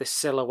the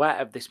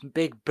silhouette of this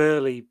big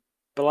burly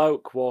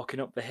bloke walking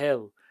up the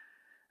hill,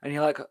 and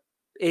you're like,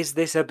 is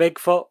this a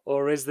Bigfoot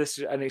or is this?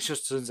 And it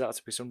just turns out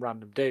to be some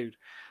random dude.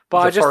 But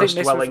I just think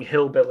this forest-dwelling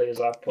hillbilly,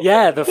 as I put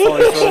it. The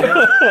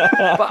forest-dwelling.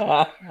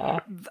 But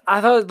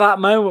I thought that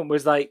moment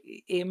was like,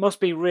 it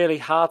must be really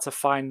hard to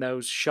find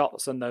those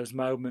shots and those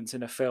moments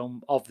in a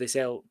film of this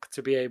ilk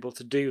to be able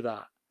to do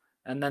that.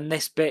 And then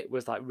this bit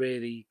was like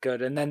really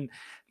good. And then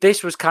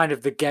this was kind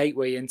of the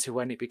gateway into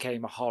when it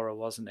became a horror,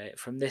 wasn't it?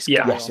 From this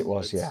guy yes, it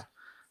was.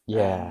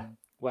 Yeah.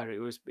 Where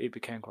it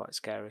became quite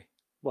scary.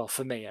 Well,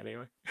 for me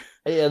anyway.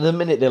 Yeah, the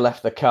minute they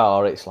left the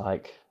car, it's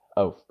like,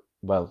 oh,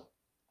 well,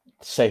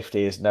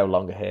 safety is no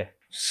longer here.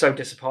 So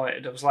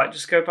disappointed. I was like,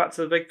 just go back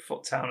to the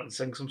Bigfoot town and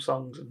sing some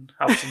songs and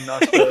have some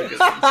nice burgers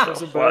and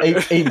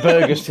stuff. Eat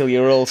burgers till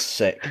you're all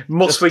sick.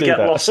 Must we get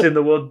lost in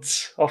the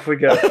woods? Off we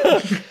go.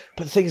 But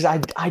the thing is,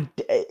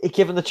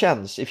 given the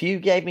chance, if you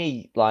gave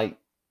me like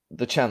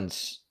the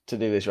chance to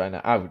do this right now,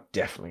 I would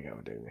definitely go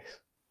and do this.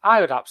 I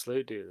would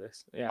absolutely do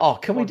this. Yeah. Oh,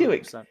 can 100%. We do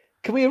it?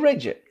 Can we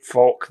arrange it?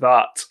 Fuck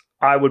that.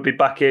 I would be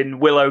back in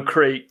Willow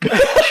Creek,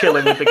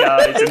 chilling with the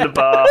guys in the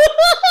bar,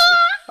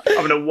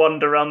 having a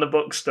wander around the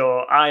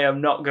bookstore. I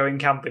am not going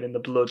camping in the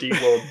bloody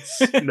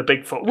woods, in the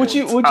Bigfoot woods.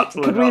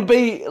 Could we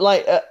be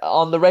like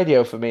on the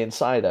radio for me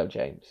inside, though,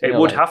 James? It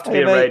would have to be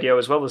a radio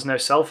as well. There's no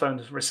cell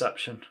phone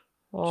reception.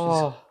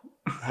 Oh,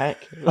 heck.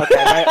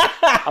 Okay, mate.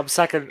 I'm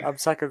second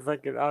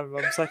thinking. I'm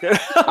second.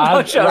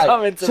 I'm sure right.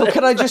 I'm into so this.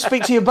 Can I just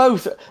speak to you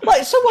both?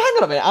 Like, so hang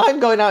on a minute. I'm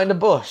going out in the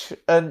bush,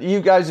 and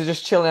you guys are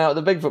just chilling out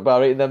at the Bigfoot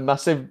bar eating them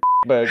massive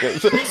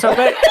burgers. So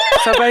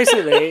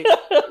basically,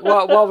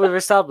 what we've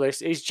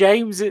established is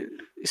James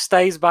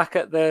stays back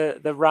at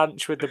the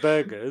ranch with the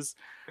burgers.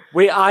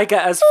 I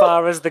get as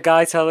far as the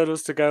guy telling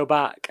us to go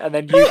back, and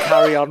then you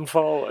carry on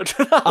forward.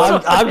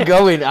 I'm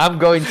going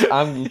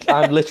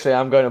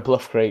to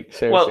Bluff Creek.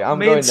 Seriously, well, I'm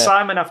me going and there.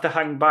 Simon have to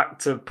hang back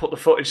to put the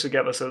footage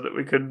together so that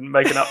we can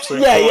make an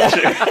absolute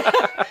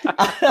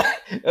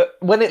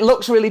When it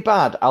looks really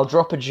bad, I'll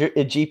drop a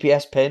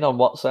GPS pin on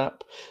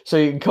WhatsApp so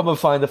you can come and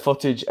find the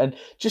footage and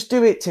just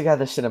do it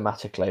together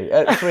cinematically.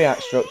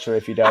 3-act structure,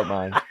 if you don't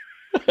mind.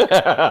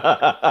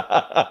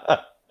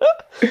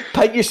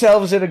 Paint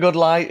yourselves in a good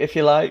light, if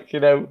you like.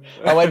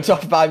 I went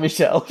off by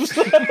myself.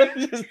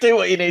 Just do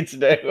what you need to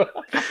do.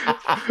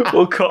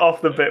 We'll cut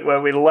off the bit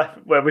where we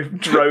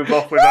drove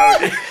off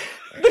without you.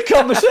 The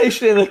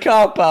conversation in the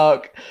car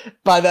park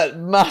by that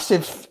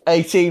massive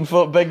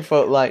 18-foot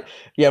Bigfoot, like,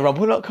 yeah, Rob,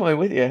 we're not coming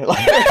with you.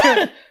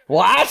 Like,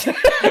 what?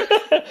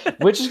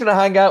 We're just going to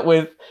hang out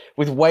with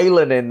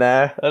Waylon in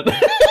there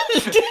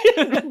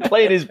and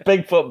playing his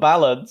Bigfoot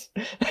ballads.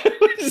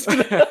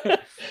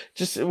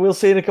 We'll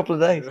see in a couple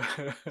of days.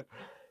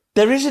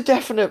 There is a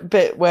definite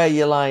bit where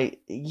you're like,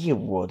 you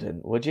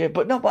wouldn't, would you?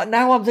 But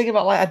now I'm thinking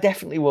about, like, I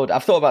definitely would.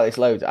 I've thought about this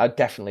loads. I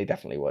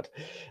definitely would.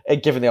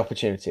 Given the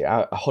opportunity,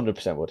 I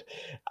 100% would.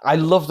 I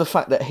love the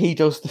fact that he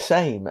does the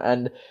same.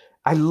 And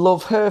I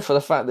love her for the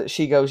fact that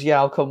she goes, yeah,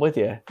 I'll come with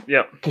you.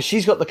 Yeah. Because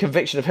she's got the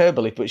conviction of her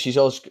belief, but she's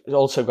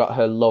also got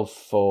her love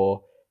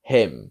for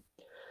him,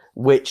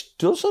 which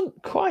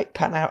doesn't quite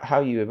pan out how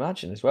you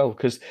imagine as well.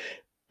 Because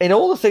in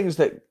all the things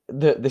that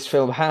this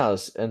film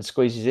has and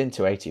squeezes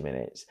into 80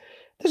 minutes,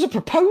 there's a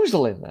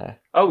proposal in there.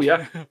 Oh,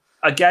 yeah.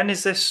 Again,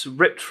 is this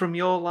ripped from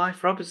your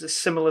life, Rob? Is this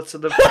similar to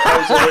the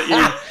proposal that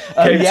you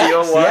gave to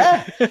your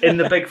wife in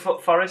the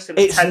Bigfoot forest?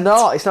 It's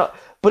not.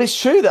 But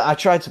it's true that I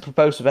tried to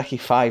propose to Becky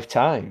 5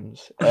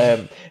 times.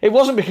 It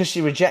wasn't because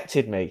she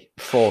rejected me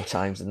 4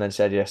 times and then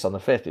said yes on the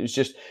 5th. It was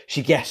just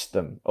she guessed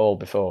them all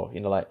before.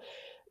 Like,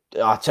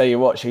 I'll tell you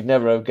what, she'd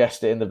never have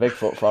guessed it in the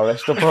Bigfoot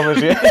forest, I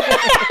promise you.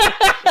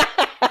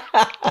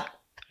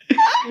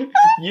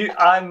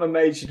 I'm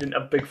amazed you didn't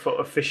have Bigfoot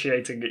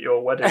officiating at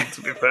your wedding,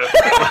 to be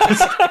perfectly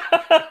honest.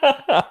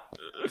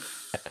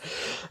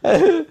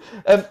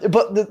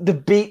 But the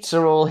beats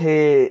are all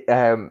here.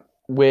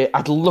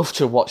 I'd love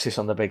to watch this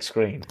on the big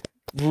screen.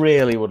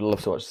 Really would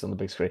love to watch this on the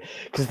big screen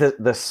because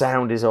the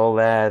sound is all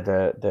there.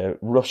 The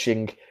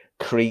rushing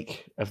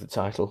creak of the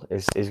title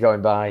is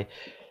going by.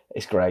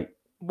 It's great.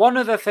 One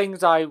of the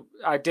things I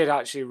did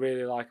actually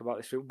really like about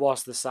this film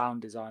was the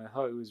sound design. I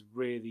thought it was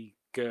really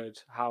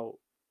good how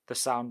the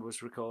sound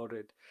was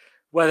recorded.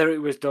 Whether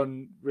it was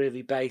done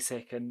really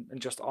basic and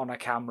just on a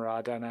camera,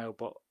 I don't know,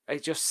 but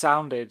it just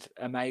sounded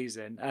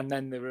amazing. And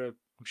then I'm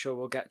sure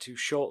we'll get to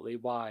shortly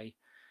why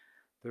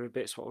there are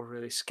bits what were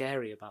really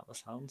scary about the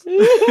sounds.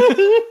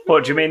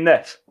 What do you mean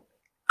this?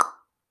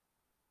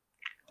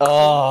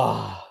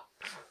 Oh,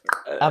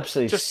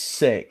 absolutely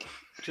sick.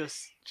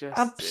 Just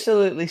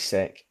absolutely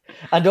sick.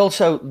 And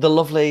also the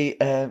lovely,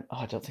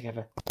 I don't think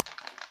ever.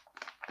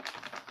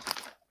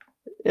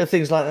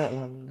 Things like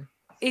that.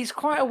 it's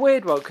quite a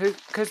weird one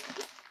because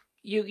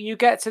you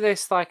get to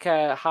this like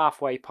a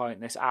halfway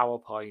point, this hour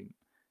point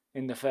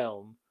in the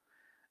film,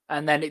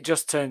 and then it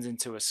just turns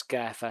into a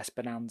scarefest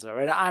bonanza.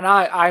 And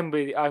I'm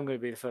going to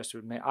be the first to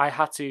admit I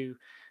had to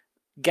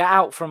get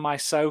out from my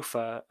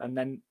sofa and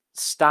then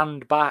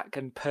stand back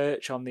and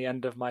perch on the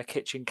end of my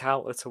kitchen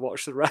counter to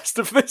watch the rest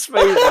of this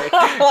movie.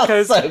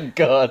 So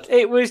good.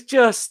 It was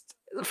just,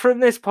 from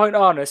this point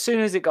on, as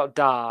soon as it got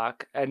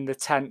dark and the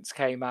tents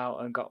came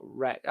out and got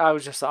wrecked, I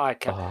was just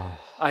like,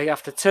 I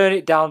have to turn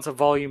it down to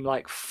volume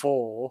like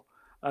 4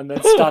 and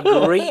then stand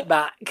right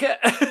back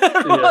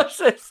and watch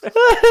this.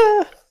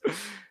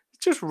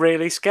 It's just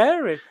really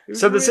scary.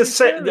 So there's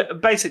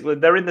basically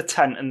they're in the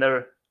tent and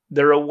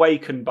they're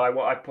awakened by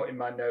what I put in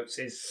my notes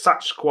is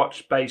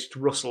Sasquatch-based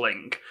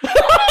rustling.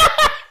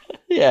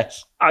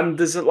 Yes. And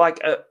there's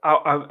like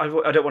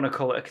I don't want to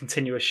call it a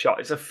continuous shot.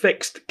 It's a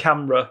fixed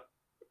camera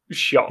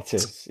shot. It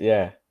is,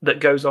 yeah.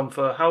 That goes on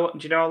for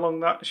do you know how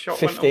long that shot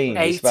 15,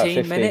 went on?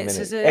 18 minutes,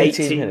 is it?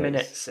 18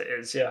 minutes it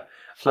is, yeah.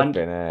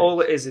 Flipping and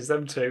all it is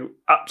them two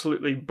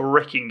absolutely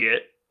bricking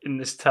it in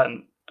this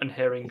tent and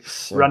hearing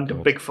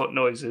random Bigfoot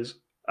noises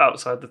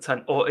outside the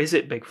tent. Or is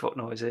it Bigfoot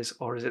noises,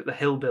 or is it the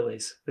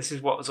hillbillies? This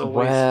is what's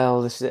always...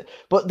 Well, this is it.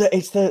 But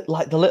it's the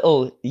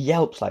little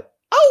yelps, like,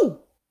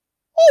 oh,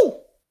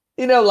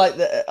 you know, like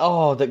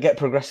that get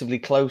progressively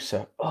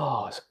closer.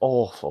 Oh, it's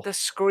awful. The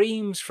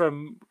screams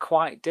from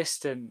quite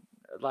distant,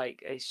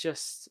 like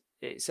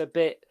it's a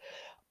bit.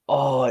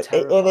 Oh, and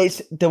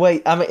it's the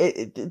way. I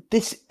mean,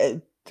 this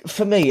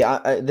for me.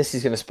 This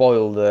is going to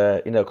spoil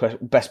the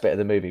best bit of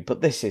the movie,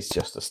 but this is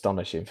just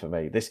astonishing for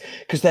me. This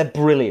because they're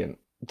brilliant.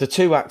 The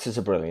two actors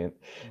are brilliant,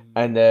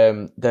 and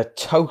they're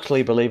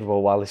totally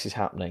believable while this is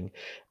happening.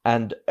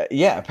 And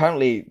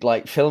apparently,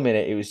 like filming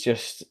it, it was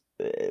just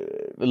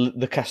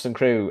the cast and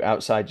crew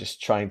outside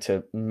just trying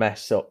to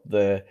mess up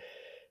the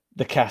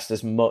cast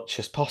as much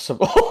as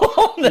possible.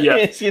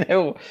 It's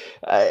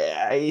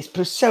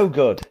so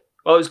good.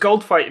 Well, it was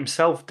Goldfight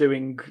himself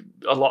doing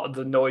a lot of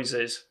the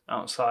noises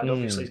outside.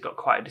 Obviously, he's got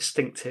quite a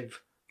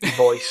distinctive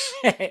voice.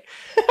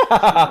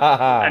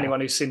 Anyone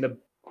who's seen the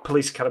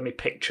Police Academy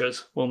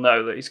pictures will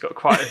know that he's got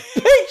quite a...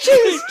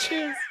 Pictures!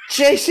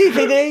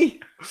 JCVD!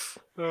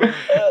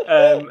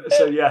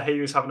 So yeah, he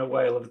was having a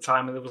whale of a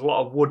time, and there was a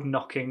lot of wood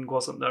knocking,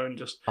 wasn't there, and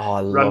just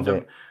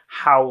random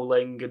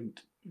howling, and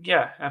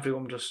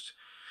everyone just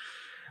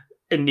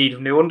in need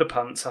of new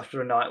underpants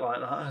after a night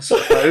like that, I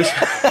suppose.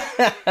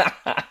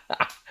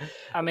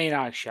 I mean,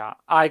 I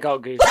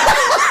got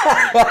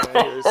goosebumps.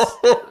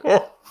 It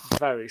was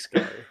very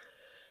scary.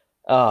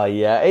 Oh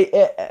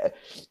yeah,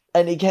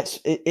 and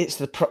it's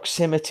the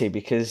proximity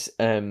because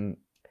I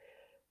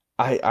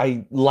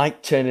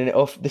like turning it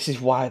off. This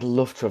is why I'd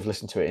love to have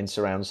listened to it in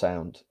surround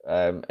sound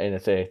in a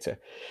theatre.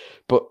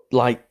 But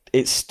like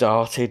it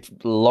started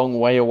a long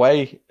way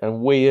away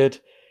and weird,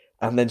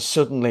 and then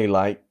suddenly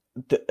like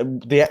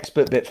the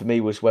expert bit for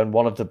me was when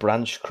one of the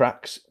branch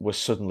cracks was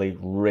suddenly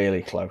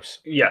really close.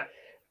 Yeah.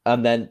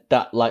 And then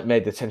that like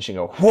made the tension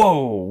go,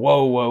 whoa,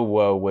 whoa, whoa,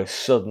 whoa. We're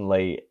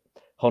suddenly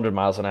 100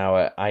 miles an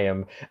hour.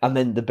 And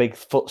then the big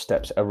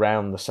footsteps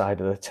around the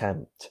side of the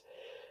tent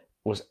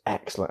was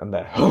excellent. And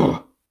they're...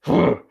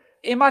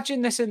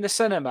 Imagine this in the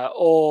cinema,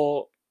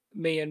 or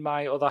me and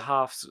my other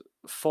half's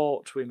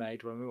fort we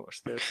made when we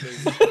watched the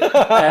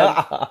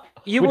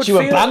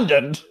movie.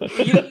 Abandoned.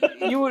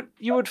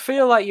 you would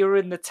feel like you were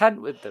in the tent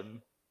with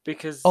them,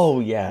 because if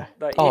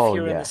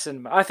you're in the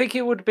cinema, I think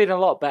it would have been a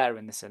lot better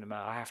in the cinema.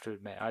 I have to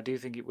admit, I do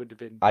think it would have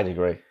been. I'd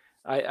agree.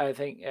 I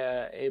think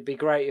it'd be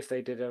great if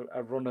they did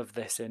a run of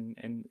this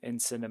in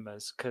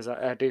cinemas, because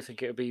I do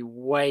think it would be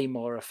way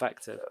more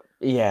effective.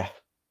 Yeah,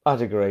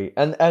 I'd agree.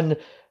 And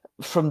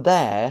from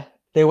there,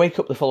 they wake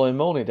up the following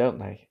morning, don't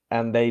they?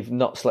 And they've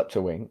not slept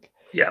a wink.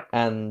 Yeah.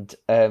 And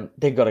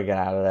they've got to get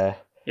out of there.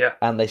 Yeah.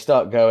 And they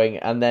start going,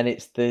 and then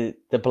it's the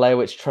Blair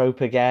Witch trope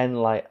again,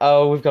 like,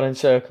 oh, we've got in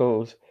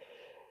circles.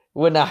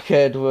 We're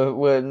knackered.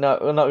 We're not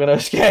going to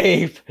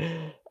escape.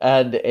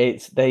 And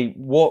they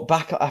walk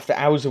back after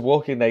hours of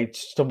walking. They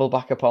stumble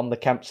back upon the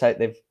campsite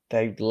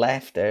they've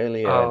left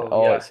earlier.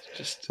 It's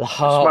just the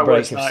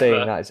heartbreak of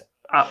seeing that is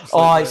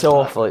absolutely. It's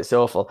awful. It's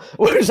awful.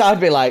 Whereas I'd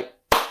be like,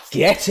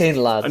 get in,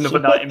 lads. Another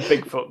night in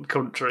Bigfoot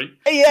country.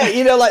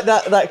 Yeah, like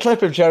that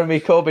clip of Jeremy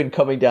Corbyn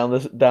coming down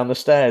the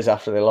stairs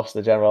after they lost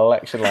the general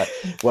election. Like,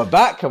 we're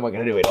back and we're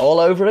going to do it all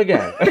over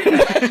again.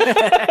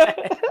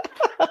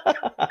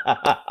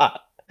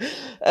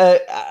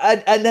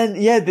 And then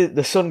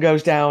the sun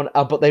goes down,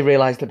 but they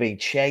realise they're being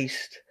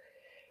chased,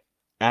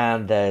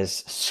 and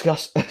there's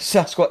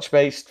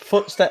Sasquatch-based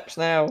footsteps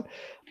now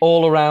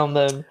all around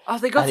them. Oh,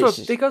 they go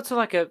to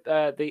like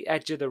the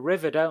edge of the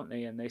river, don't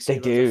they? And they see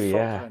the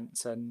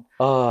footprints, and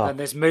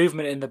there's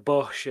movement in the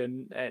bush,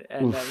 and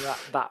then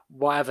that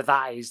whatever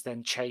that is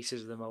then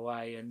chases them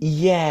away. And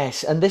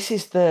yes, and this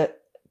is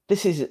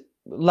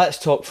let's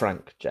talk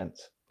Frank,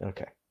 gents.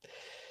 Okay,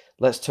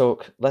 let's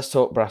talk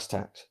brass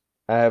tacks.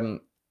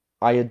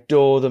 I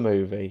adore the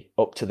movie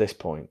up to this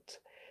point,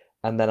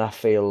 and then I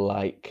feel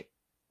like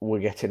we're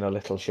getting a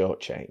little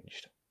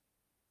shortchanged,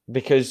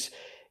 because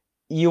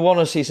you want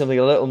to see something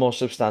a little more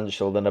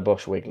substantial than a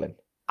bush wiggling.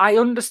 I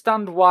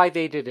understand why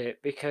they did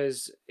it,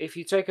 because if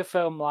you take a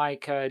film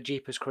like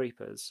Jeepers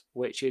Creepers,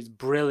 which is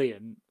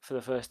brilliant for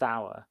the first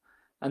hour,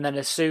 and then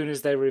as soon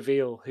as they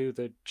reveal who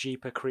the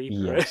Jeeper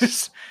Creeper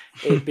is,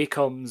 it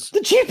becomes...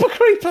 The Jeeper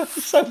Creeper!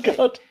 So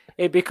good!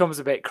 It becomes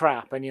a bit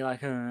crap, and you're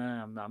like,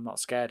 I'm not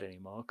scared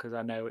anymore, because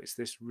I know it's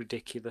this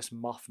ridiculous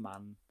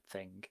Mothman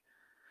thing.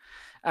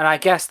 And I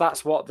guess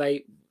that's what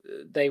they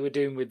were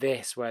doing with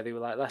this, where they were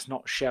like, let's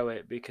not show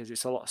it, because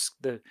it's a lot...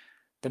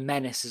 The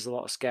menace is a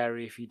lot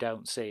scarier if you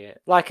don't see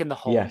it. Like in The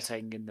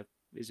Haunting in the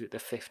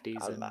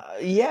 50s? And,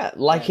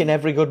 in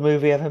every good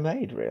movie ever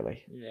made,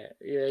 really.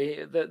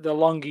 Yeah. The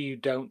longer you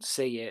don't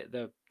see it,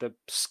 the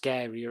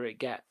scarier it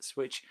gets.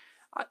 Which,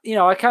 I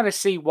kind of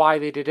see why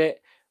they did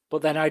it,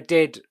 but then I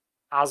did,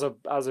 as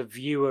a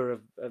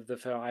viewer of the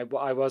film,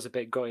 I was a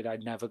bit gutted. I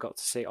never got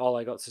to see. All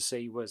I got to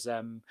see was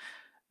a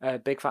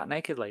big fat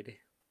naked lady.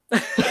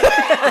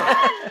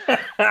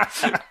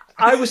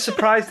 I was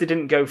surprised they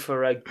didn't go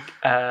for a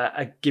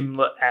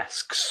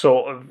Gimlet-esque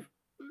sort of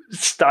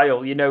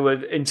style,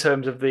 in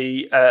terms of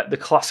the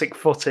classic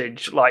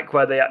footage, like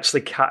where they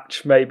actually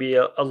catch maybe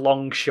a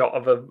long shot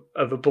of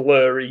a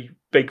blurry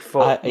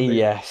Bigfoot.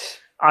 Yes,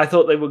 I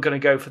thought they were going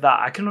to go for that.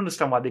 I can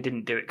understand why they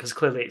didn't do it, because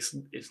clearly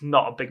it's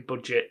not a big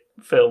budget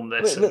film.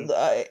 This,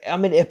 I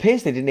mean, it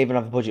appears they didn't even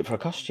have a budget for a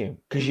costume,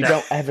 because you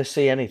don't ever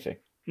see anything.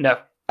 No,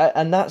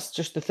 and that's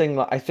just the thing.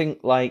 Like, I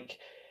think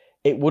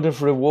it would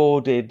have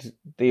rewarded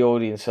the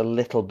audience a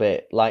little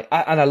bit. And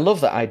I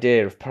love that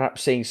idea of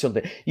perhaps seeing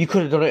something. You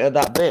could have done it at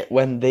that bit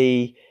when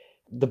the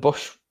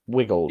bush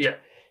wiggled. Yeah.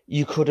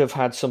 You could have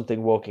had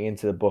something walking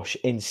into the bush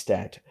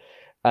instead.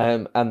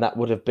 And that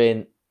would have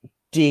been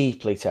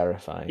deeply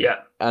terrifying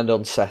and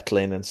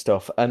unsettling and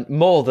stuff, and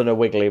more than a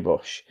wiggly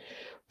bush.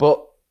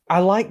 But I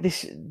like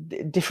this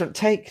different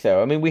take,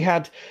 though. I mean, we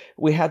had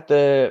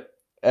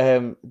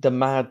the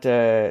mad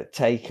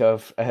take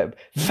of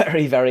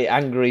very, very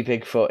angry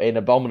Bigfoot in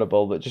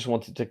Abominable that just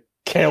wanted to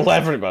kill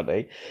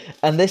everybody,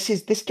 and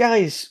this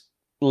guy's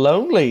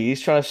lonely.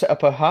 He's trying to set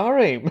up a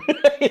harem.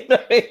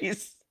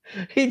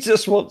 He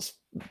just wants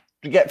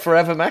to get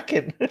forever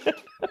macking.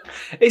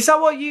 Is that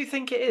what you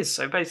think it is?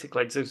 So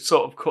basically, to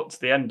sort of cut to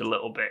the end a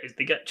little bit, is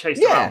they get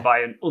chased around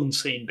by an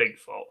unseen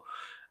Bigfoot,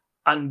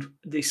 and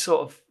they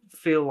sort of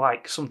feel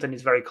like something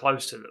is very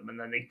close to them, and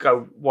then they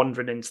go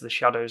wandering into the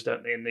shadows,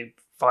 don't they? And they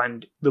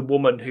find the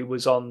woman who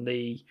was on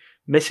the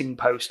missing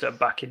poster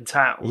back in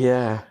town.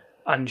 Yeah.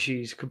 And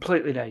she's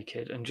completely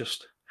naked and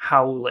just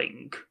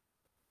howling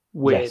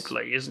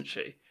weirdly, isn't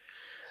she?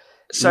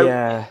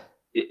 So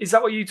is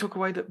that what you took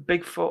away, that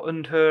Bigfoot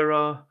and her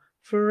are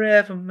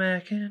forever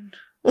making?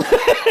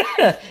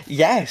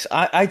 Yes,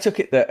 I took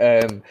it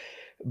that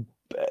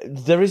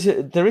there is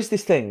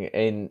this thing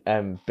in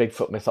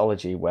Bigfoot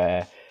mythology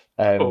where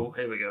here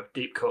we go,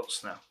 deep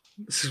cuts now.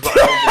 This is what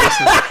I want the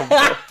listeners to come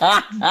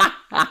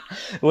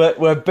for.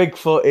 where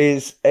Bigfoot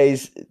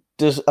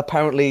does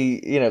apparently,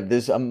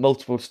 there's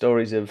multiple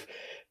stories of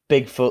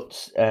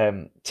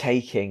Bigfoot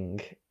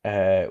taking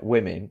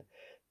women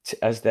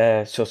as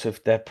their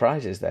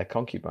prizes, their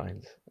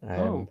concubines.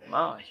 Oh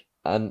my!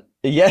 And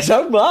yes,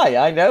 oh my,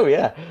 I know,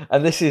 yeah.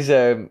 And this is,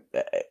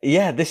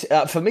 this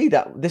for me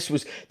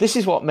this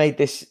is what made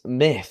this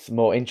myth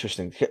more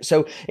interesting.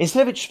 So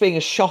instead of it just being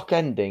a shock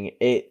ending,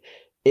 it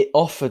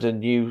offered a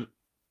new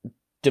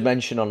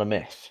dimension on a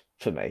myth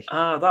for me.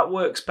 That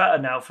works better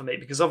now for me,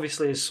 because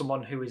obviously, as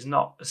someone who is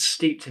not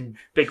steeped in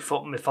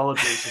Bigfoot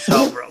mythology as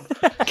yourself, Rob,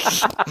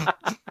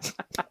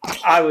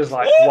 I was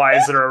like, why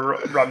is there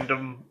a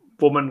random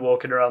woman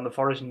walking around the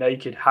forest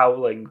naked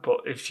howling? But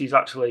if she's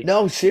actually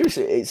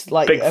seriously, it's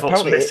like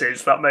Bigfoot's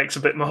missus, that makes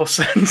a bit more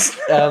sense.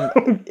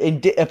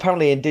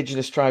 Apparently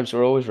indigenous tribes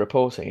were always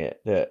reporting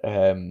it, that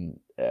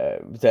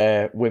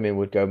their women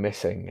would go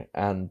missing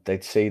and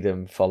they'd see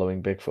them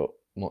following Bigfoot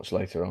much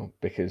later on,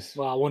 because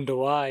I wonder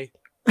why.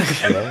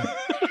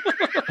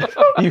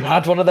 You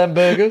had one of them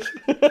burgers.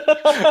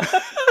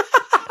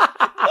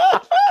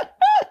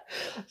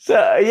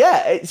 But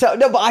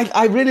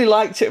I really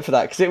liked it for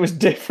that, because it was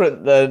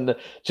different than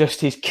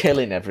just he's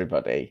killing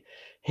everybody.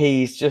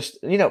 He's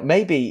just,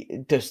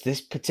 maybe does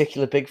this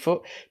particular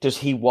Bigfoot, does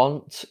he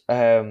want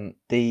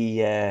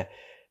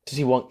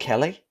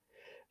Kelly?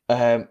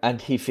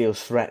 And he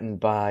feels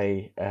threatened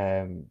by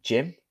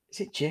Jim.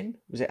 Is it Jim?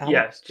 Was it Alan?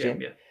 Yes,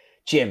 Jim. Yeah.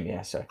 Jim,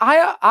 yeah. Sorry.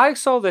 I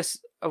saw this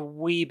a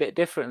wee bit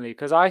differently,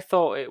 because I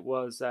thought it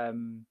was,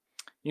 when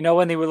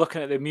they were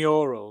looking at the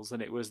murals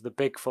and it was the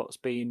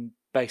Bigfoots being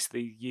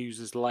basically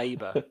used as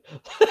labour.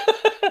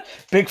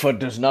 Bigfoot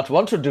does not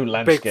want to do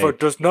landscape. Bigfoot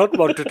does not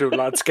want to do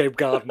landscape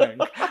gardening.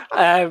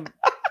 And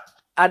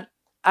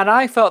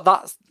I thought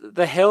that's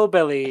the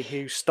hillbilly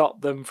who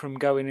stopped them from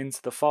going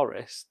into the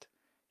forest.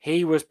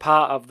 He was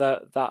part of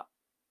that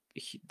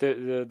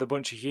the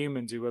bunch of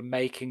humans who were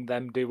making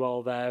them do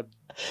all their.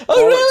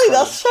 Oh really?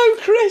 That's so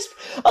crisp.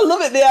 I love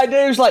it. The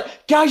idea is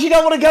like, guys, you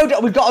don't want to go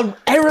down. We've got an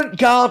errant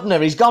gardener.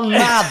 He's gone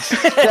mad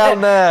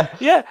down there.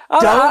 Yeah,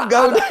 don't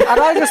go. And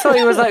I just thought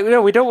he was like,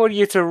 we don't want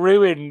you to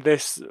ruin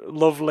this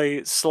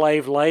lovely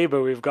slave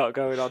labour we've got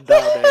going on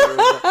down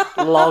here,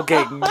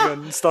 logging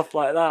and stuff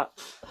like that.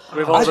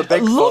 With all the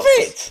big. I love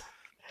it.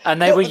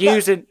 And they were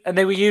using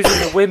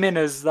the women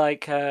as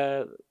like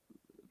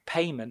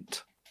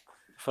payment.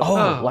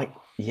 For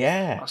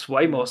yeah, that's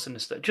way more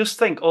sinister. Just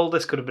think, all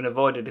this could have been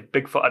avoided if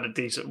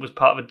Bigfoot was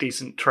part of a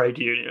decent trade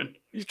union.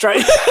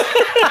 Trade.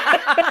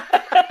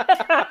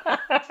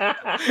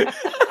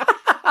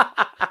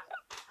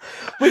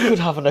 We could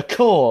have an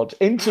accord,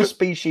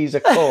 interspecies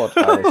accord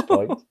by this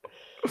point.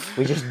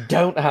 We just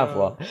don't have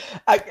one.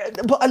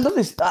 But I love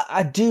this.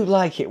 I do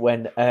like it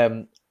when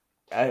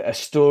a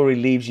story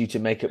leaves you to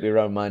make up your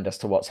own mind as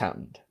to what's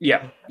happened.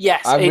 Yeah.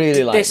 Yes, I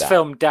really like this that.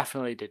 film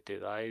definitely did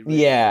do that.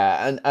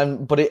 Yeah,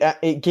 but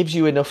it gives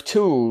you enough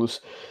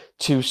tools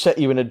to set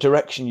you in a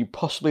direction you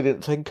possibly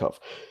didn't think of.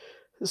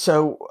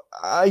 So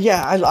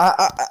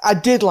I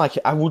did like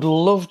it. I would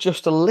love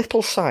just a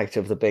little sight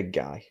of the big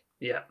guy.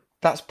 Yeah.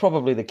 That's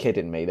probably the kid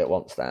in me that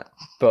wants that.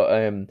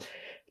 But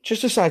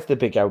just a sight of the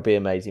big guy would be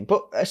amazing.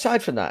 But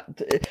aside from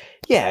that,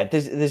 yeah,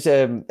 there's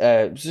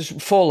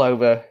just fall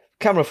over.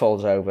 Camera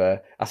falls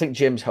over. I think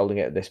Jim's holding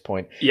it at this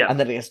point. Yeah. And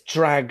then it gets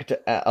dragged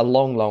a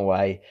long, long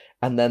way.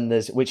 And then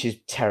which is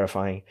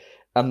terrifying.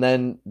 And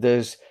then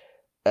there's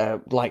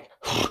like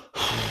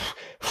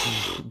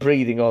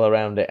breathing all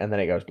around it, and then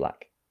it goes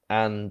black.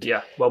 And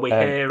yeah, well, we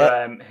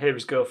hear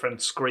his girlfriend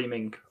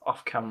screaming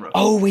off camera.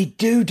 Oh, we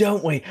do,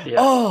 don't we? Yeah.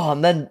 Oh,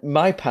 and then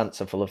my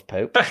pants are full of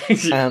poop,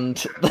 and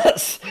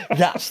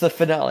that's the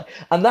finale.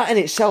 And that in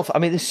itself, I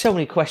mean, there's so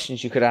many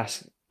questions you could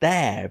ask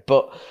there,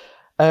 but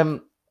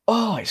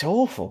oh, it's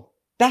awful.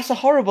 That's a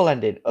horrible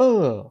ending.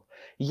 Oh,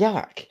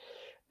 yuck.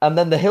 And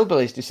then the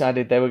hillbillies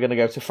decided they were going to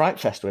go to Fright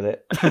Fest with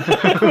it,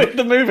 with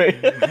the movie.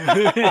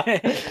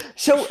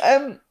 So,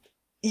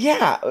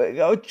 yeah,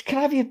 can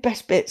I have your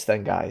best bits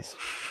then, guys?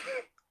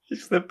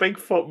 It's the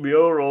Bigfoot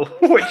mural,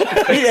 which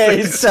yeah,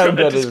 it's so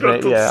good, isn't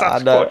it? Yeah, Sasquatch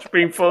I know.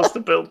 being forced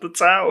to build the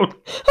town.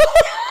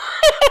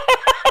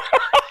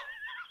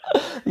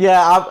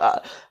 Yeah,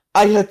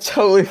 I had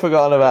totally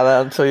forgotten about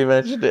that until you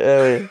mentioned it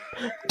earlier.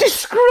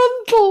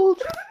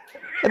 Disgruntled.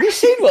 Have you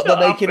seen what they're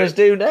making us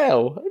do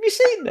now? Have you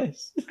seen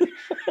this?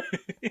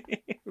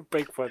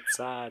 Bigfoot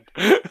sad.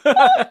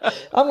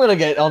 I'm going to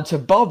get onto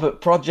Bob at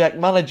Project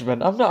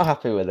Management. I'm not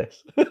happy with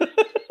this.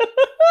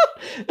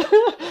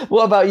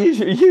 What about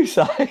you,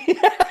 Si?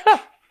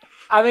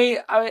 I mean,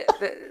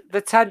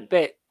 the tent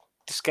bit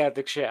scared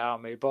the shit out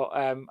of me, but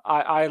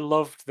I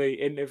loved the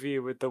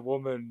interview with the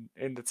woman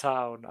in the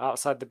town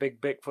outside the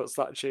big Bigfoot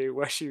statue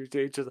where she was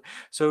doing to.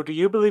 So, do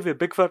you believe in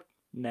Bigfoot?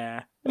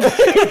 Nah.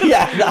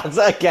 Yeah, that's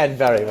again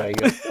very, very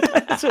good.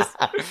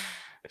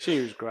 She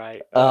was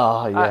great.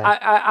 Oh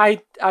yeah.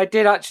 I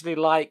did actually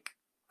like,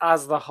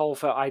 as the whole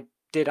film, I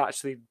did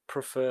actually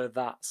prefer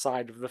that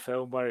side of the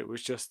film where it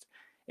was just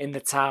in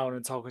the town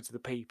and talking to the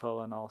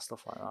people and all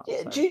stuff like that.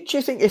 Yeah, So. do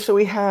you think if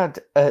we had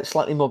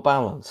slightly more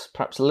balance,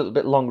 perhaps a little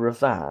bit longer of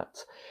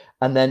that,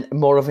 and then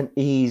more of an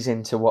ease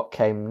into what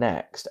came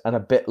next, and a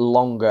bit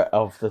longer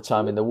of the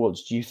time in the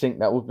woods, do you think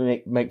that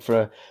would make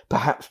for a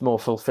perhaps more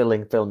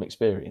fulfilling film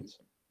experience?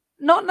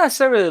 Not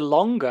necessarily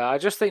longer. I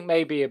just think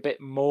maybe a bit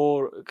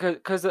more,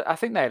 because I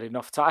think they had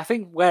enough time. I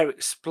think where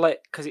it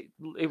split, because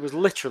it was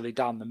literally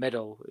down the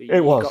middle.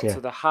 It was, got yeah.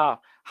 to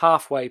the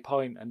halfway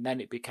point, and then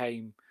it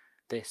became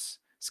this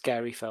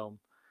scary film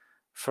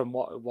from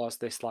what it was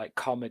this like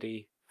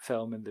comedy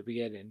film in the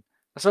beginning.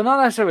 So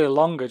not necessarily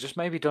longer, just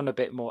maybe done a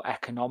bit more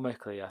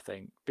economically, I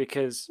think,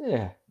 because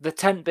the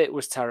tent bit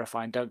was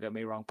terrifying, don't get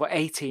me wrong, but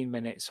 18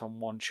 minutes on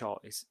one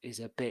shot is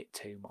a bit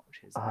too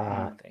much, isn't it?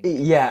 I think.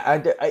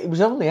 Yeah, it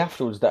was only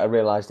afterwards that I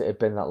realised it had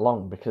been that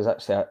long, because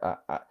actually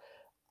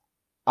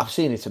I've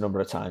seen it a number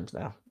of times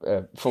now,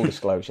 full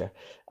disclosure,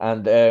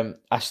 and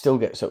I still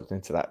get sucked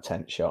into that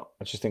tent shot.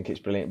 I just think it's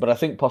brilliant, but I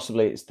think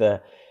possibly it's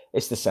the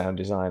sound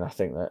design, I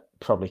think, that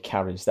probably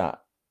carries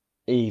that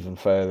even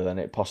further than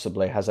it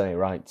possibly has any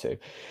right to.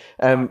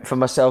 For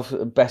myself,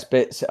 best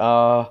bits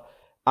are,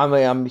 I'm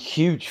a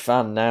huge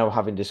fan now,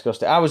 having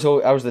discussed it. I was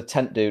the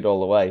tent dude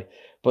all the way,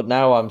 but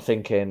now I'm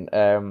thinking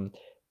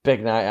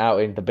big night out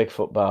in the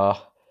Bigfoot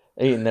bar,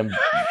 eating them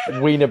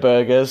wiener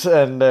burgers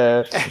and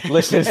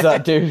listening to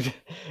that dude.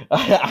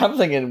 I'm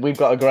thinking we've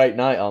got a great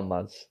night on,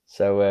 lads.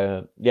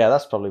 So yeah,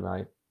 that's probably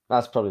my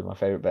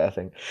favourite bit, I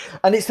think.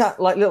 And it's that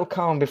like little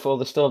calm before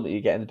the storm that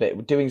you get in the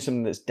bit, doing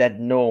something that's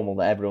dead normal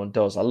that everyone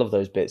does. I love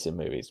those bits in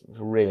movies. I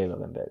really love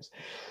them bits.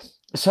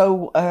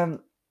 So,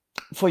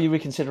 for your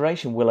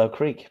reconsideration, Willow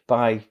Creek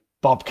by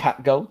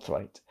Bobcat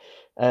Goldthwait.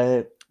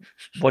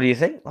 What do you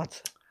think,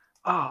 lads?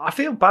 I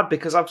feel bad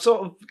because I've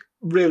sort of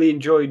really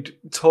enjoyed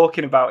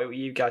talking about it with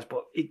you guys,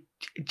 but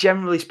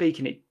generally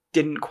speaking, it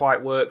didn't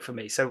quite work for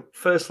me. So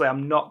firstly,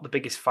 I'm not the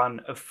biggest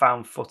fan of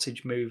found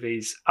footage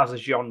movies as a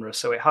genre,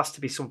 so it has to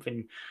be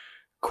something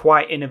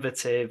quite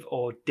innovative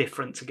or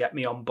different to get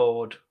me on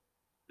board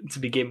to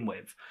begin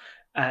with.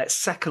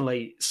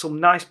 Secondly, some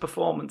nice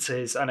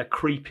performances and a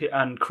creepy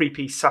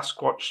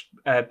Sasquatch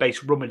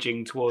based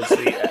rummaging towards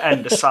the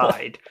end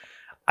aside.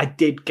 I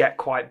did get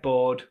quite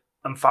bored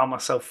and found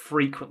myself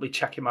frequently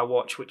checking my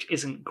watch, which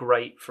isn't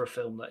great for a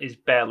film that is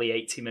barely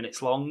 80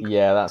 minutes long.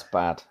 Yeah, that's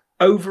bad.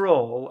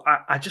 Overall,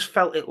 I just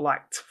felt it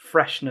lacked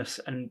freshness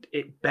and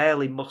it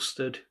barely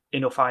mustered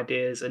enough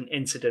ideas and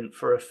incident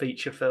for a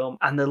feature film.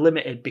 And they're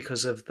limited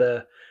because of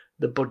the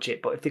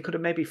budget. But if they could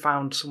have maybe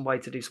found some way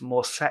to do some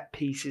more set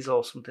pieces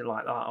or something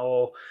like that,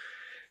 or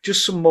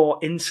just some more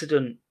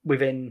incident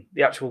within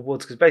the actual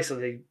woods, because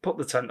basically they put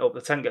the tent up,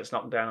 the tent gets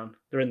knocked down,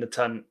 they're in the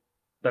tent,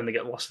 then they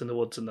get lost in the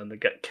woods, and then they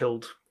get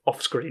killed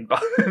off screen by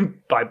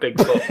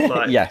Bigfoot.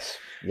 Like, yes.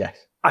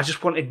 I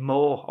just wanted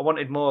more. I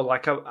wanted more.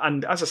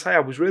 And as I say, I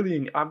was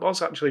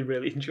actually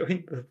really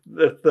enjoying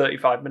the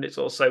 35 minutes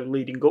or so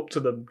leading up to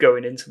them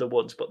going into the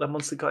woods. But then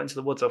once they got into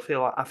the woods, I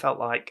felt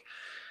like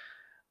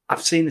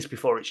I've seen this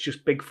before. It's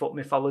just Bigfoot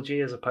mythology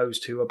as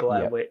opposed to a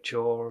Blair Witch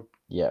or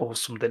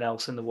something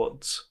else in the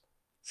woods.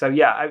 So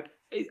yeah,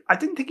 I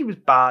didn't think it was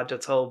bad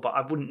at all, but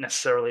I wouldn't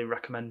necessarily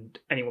recommend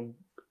anyone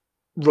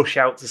rush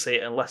out to see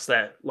it unless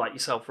they're like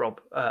yourself,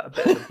 Rob, a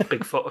bit of a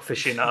Bigfoot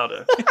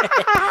aficionado.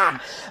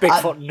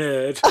 Bigfoot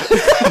nerd.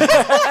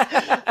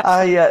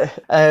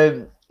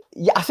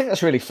 I think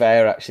that's really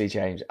fair, actually,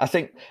 James. I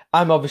think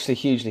I'm obviously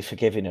hugely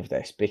forgiving of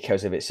this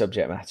because of its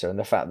subject matter and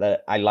the fact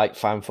that I like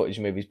found footage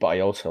movies, but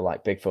I also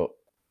like Bigfoot.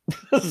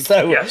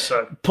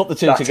 so put the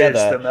two together.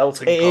 Is the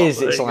melting pot.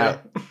 It's like.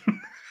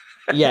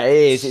 Yeah,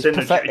 it is. It's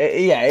perfect.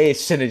 Yeah, it is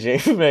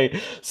synergy for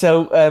me.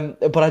 So,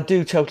 but I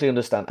do totally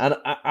understand, and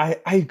I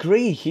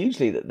agree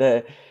hugely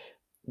that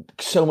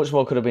so much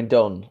more could have been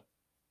done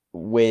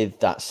with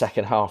that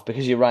second half,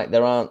 because you're right.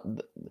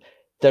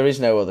 There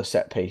is no other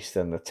set piece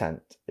than the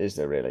tent, is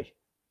there really?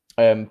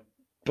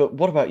 But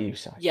what about you,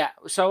 Si? Yeah,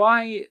 so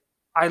I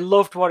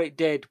loved what it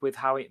did with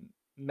how it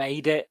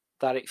made it.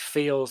 That it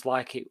feels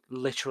like it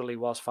literally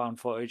was found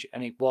footage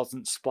and it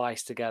wasn't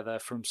spliced together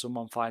from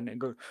someone finding it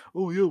and going,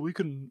 oh yeah, we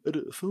can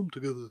edit a film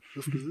together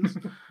after this.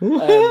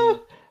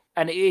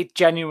 And it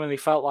genuinely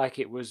felt like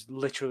it was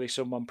literally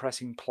someone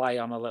pressing play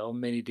on a little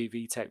mini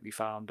DV tape we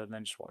found and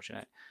then just watching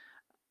it.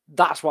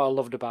 That's what I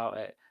loved about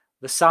it.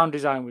 The sound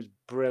design was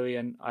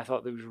brilliant. I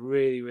thought it was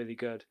really, really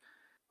good.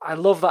 I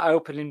love that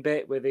opening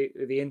bit with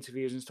the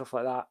interviews and stuff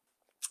like that.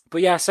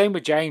 But yeah, same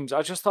with James.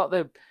 I just thought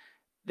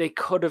they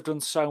could have done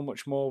so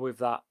much more with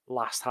that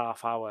last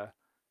half hour.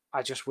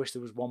 I just wish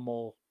there was one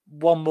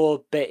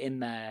more bit in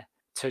there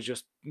to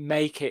just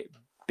make it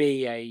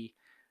be a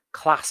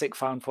classic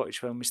found footage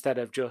film instead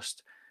of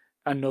just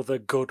another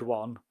good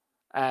one.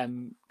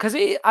 Because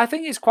I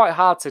think it's quite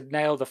hard to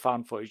nail the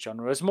found footage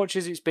genre, as much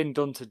as it's been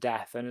done to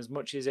death, and as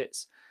much as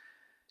it's,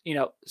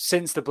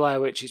 since the Blair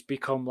Witch, it's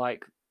become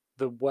like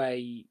the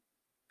way,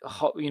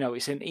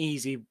 it's an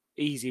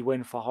easy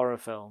win for horror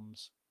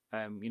films.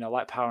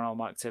 Like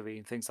Paranormal Activity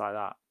and things like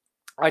that.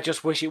 I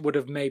just wish it would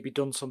have maybe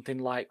done something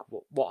like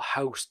what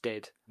Host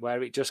did,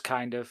 where it just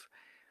kind of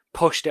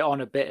pushed it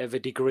on a bit of a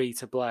degree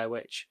to Blair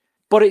Witch.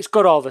 But it's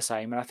good all the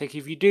same, and I think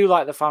if you do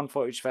like the found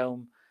footage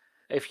film,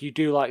 if you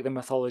do like the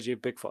mythology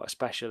of Bigfoot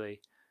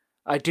especially,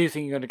 I do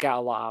think you're going to get a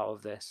lot out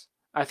of this.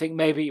 I think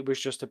maybe it was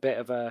just a bit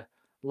of a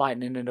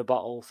lightning in a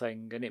bottle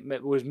thing, and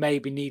it was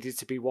maybe needed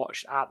to be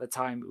watched at the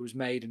time it was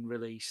made and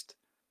released,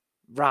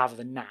 rather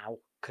than now,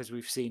 because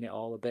we've seen it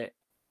all a bit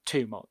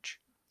too much.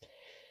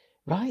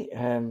 Right.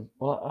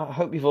 Well, I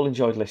hope you've all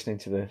enjoyed listening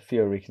to the For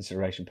Your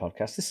Reconsideration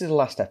podcast. This is the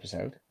last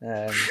episode.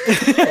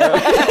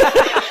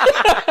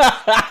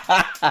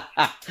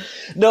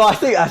 No, I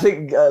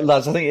think,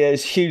 lads, I think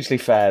it's hugely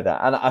fair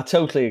that, and I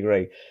totally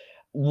agree.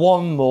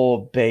 One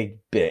more big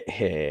bit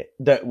here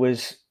that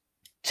was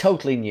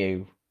totally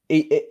new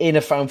in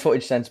a found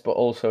footage sense, but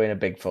also in a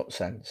Bigfoot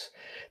sense,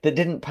 that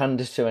didn't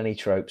pander to any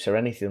tropes or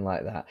anything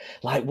like that.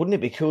 Like, wouldn't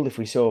it be cool if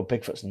we saw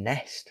Bigfoot's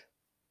nest?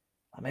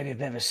 Maybe a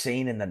bit of a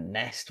scene in the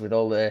nest with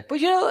all the... But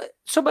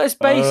something as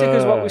basic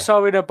as what we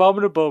saw in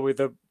Abominable with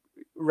the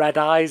red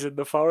eyes in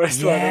the forest.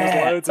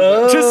 Yeah. Just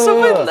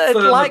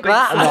something like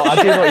that. No,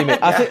 I do know what you mean.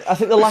 I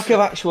think the lack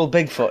of actual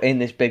Bigfoot in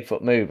this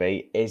Bigfoot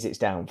movie is its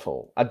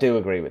downfall. I do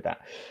agree with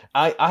that.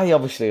 I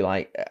obviously,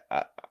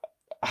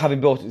 having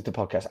brought it to the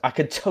podcast, I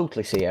could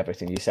totally see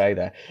everything you say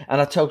there.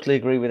 And I totally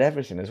agree with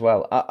everything as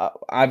well.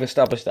 I've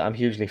established that I'm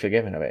hugely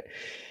forgiving of it.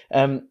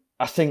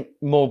 I think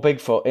more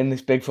Bigfoot in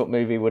this Bigfoot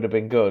movie would have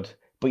been good.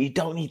 But you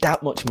don't need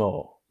that much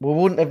more. We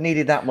wouldn't have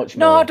needed that much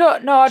more. I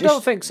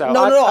don't think so.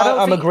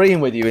 I'm agreeing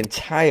with you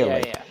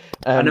entirely. Yeah.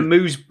 And a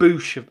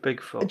moose-bouche of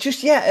Bigfoot.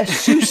 Just, a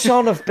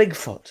soupçon of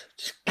Bigfoot.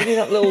 Just give me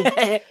that little,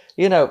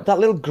 that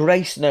little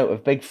grace note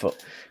of Bigfoot.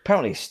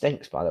 Apparently he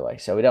stinks, by the way,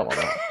 so we don't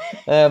want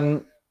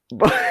that.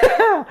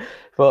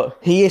 But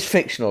he is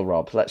fictional,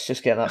 Rob. Let's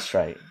just get that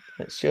straight.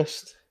 Let's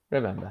just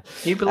remember.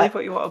 You believe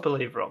what you want to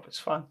believe, Rob. It's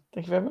fine.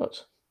 Thank you very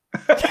much.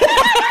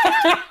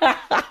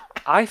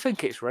 I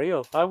think it's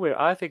real.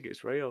 I think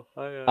it's real.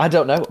 I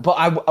don't know,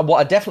 but what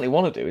I definitely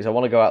want to do is I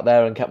want to go out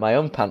there and get my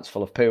own pants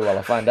full of poo while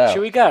I find out.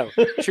 Should we go?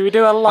 Should we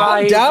do a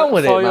live I'm down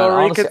with for it, your man.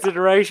 Honestly,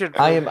 reconsideration?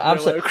 I am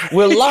absolutely.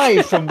 We're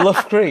live from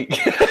Bluff Creek.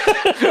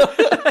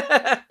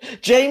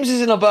 James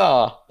is in a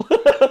bar.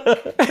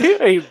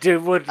 He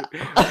would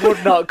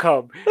not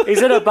come.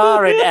 He's in a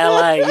bar in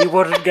LA. He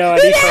wouldn't go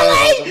any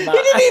further than that.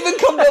 He didn't even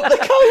come up the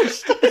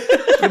coast.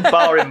 A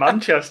bar in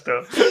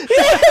Manchester. He didn't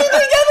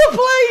get a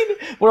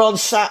plane. We're on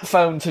sat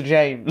phone to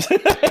James.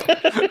 Just a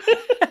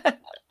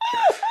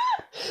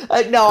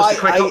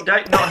quick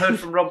update. Not heard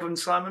from Rob and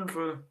Simon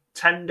for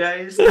 10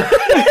 days.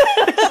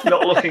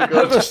 Not looking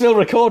good. We're still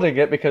recording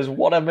it because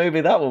what a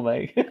movie that will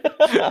make.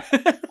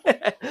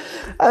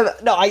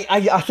 No,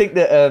 I think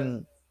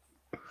that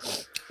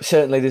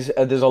certainly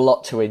there's a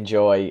lot to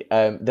enjoy.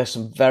 There's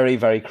some very,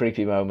 very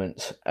creepy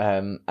moments.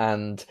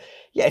 And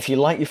yeah, if you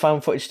like your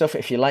found footage stuff,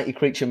 if you like your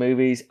creature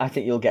movies, I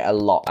think you'll get a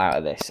lot out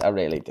of this. I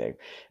really do.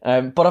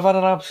 But I've had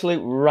an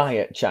absolute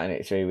riot chatting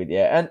it through with you.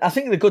 And I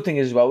think the good thing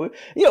is as well,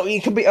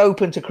 you can be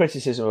open to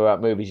criticism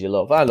about movies you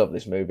love. I love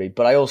this movie,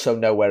 but I also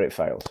know where it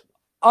fails.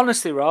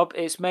 Honestly, Rob,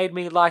 it's made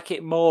me like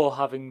it more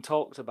having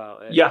talked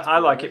about it. Yeah, I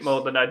like it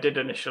more than I did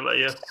initially,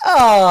 yeah.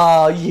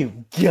 Oh,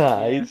 you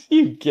guys.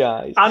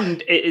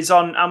 And it is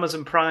on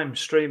Amazon Prime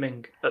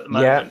streaming at the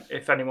moment,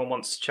 if anyone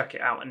wants to check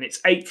it out. And it's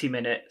 80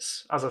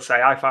 minutes. As I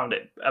say, I found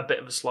it a bit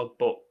of a slog,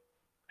 but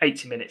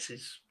 80 minutes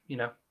is,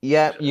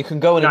 Yeah, you can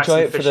go and nice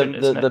enjoy and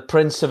it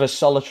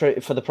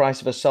for the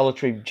price of a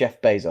solitary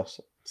Jeff Bezos.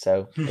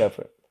 So go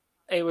for it.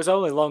 It was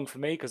only long for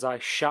me because I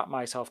shat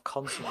myself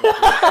constantly for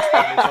like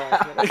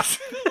 25 minutes.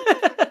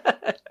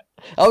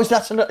 Oh,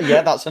 that's another.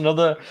 Yeah, that's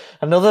another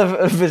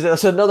visit.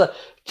 That's another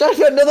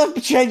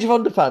change of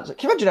underpants.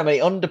 Can you imagine how many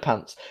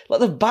underpants? Like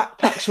the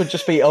backpacks would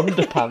just be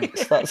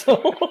underpants. That's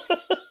all.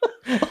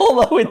 All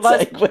I would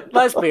take.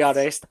 Let's be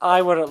honest.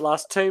 I wouldn't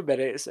last 2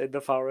 minutes in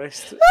the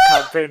forest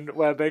camping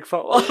where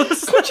Bigfoot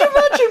was. Could you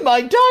imagine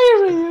my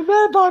diary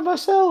there by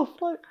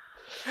myself? Like,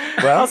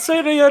 well, I've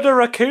seen a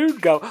raccoon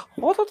go.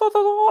 Oh,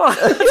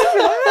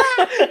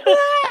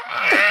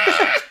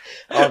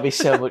 it'd be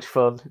so much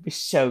fun. It'd be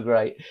so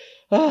great.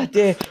 Oh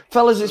dear,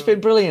 fellas, it's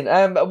been brilliant.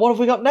 What have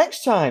we got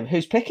next time?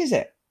 Whose pick is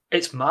it?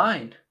 It's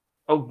mine.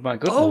 Oh my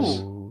goodness.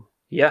 Oh,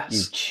 yes.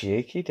 You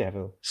cheeky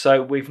devil.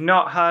 So we've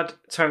not had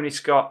Tony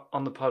Scott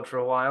on the pod for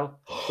a while.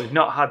 We've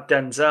not had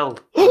Denzel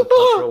on the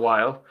pod for a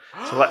while.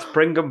 So let's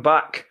bring them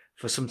back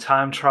for some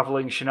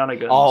time-travelling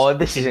shenanigans. Oh,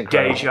 this is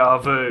incredible. Deja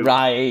vu.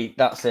 Right,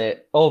 that's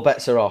it. All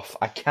bets are off.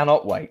 I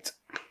cannot wait.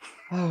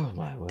 Oh,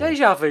 my word.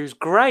 Deja vu's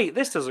great.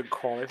 This doesn't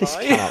qualify. This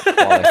cannot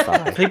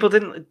qualify. People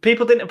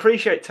didn't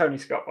appreciate Tony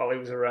Scott while he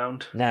was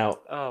around. Now,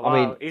 oh, wow.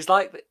 I mean... He's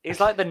like the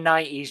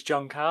 90s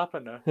John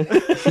Carpenter.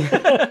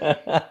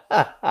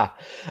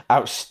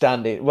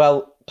 Outstanding.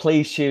 Well,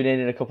 please tune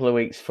in a couple of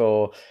weeks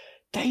for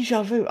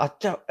Deja Vu.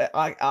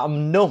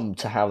 I'm numb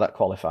to how that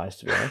qualifies,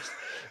 to be honest.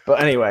 But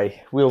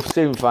anyway, we'll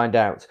soon find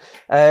out.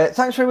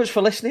 Thanks very much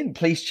for listening.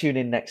 Please tune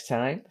in next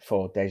time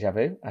for Deja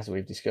Vu, as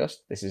we've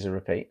discussed. This is a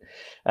repeat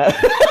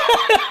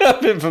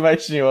of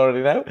information you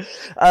already know.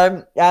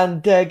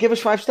 And give us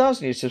 5 stars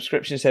on your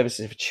subscription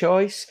services of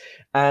choice.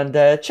 And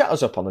chat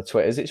us up on the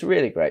Twitters. It's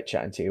really great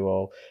chatting to you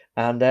all.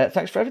 And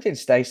thanks for everything.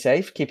 Stay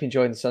safe, keep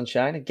enjoying the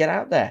sunshine, and get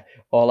out there.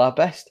 All our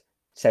best.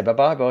 Say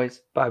bye-bye,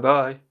 boys.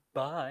 Bye-bye.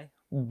 Bye.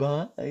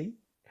 Bye.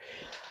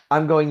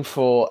 I'm going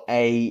for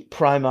a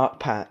Primark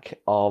pack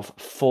of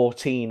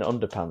 14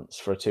 underpants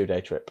for a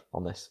 2-day trip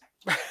on this.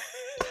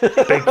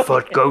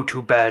 Bigfoot, go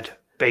to bed.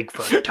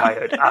 Bigfoot,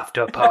 tired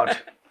after pod.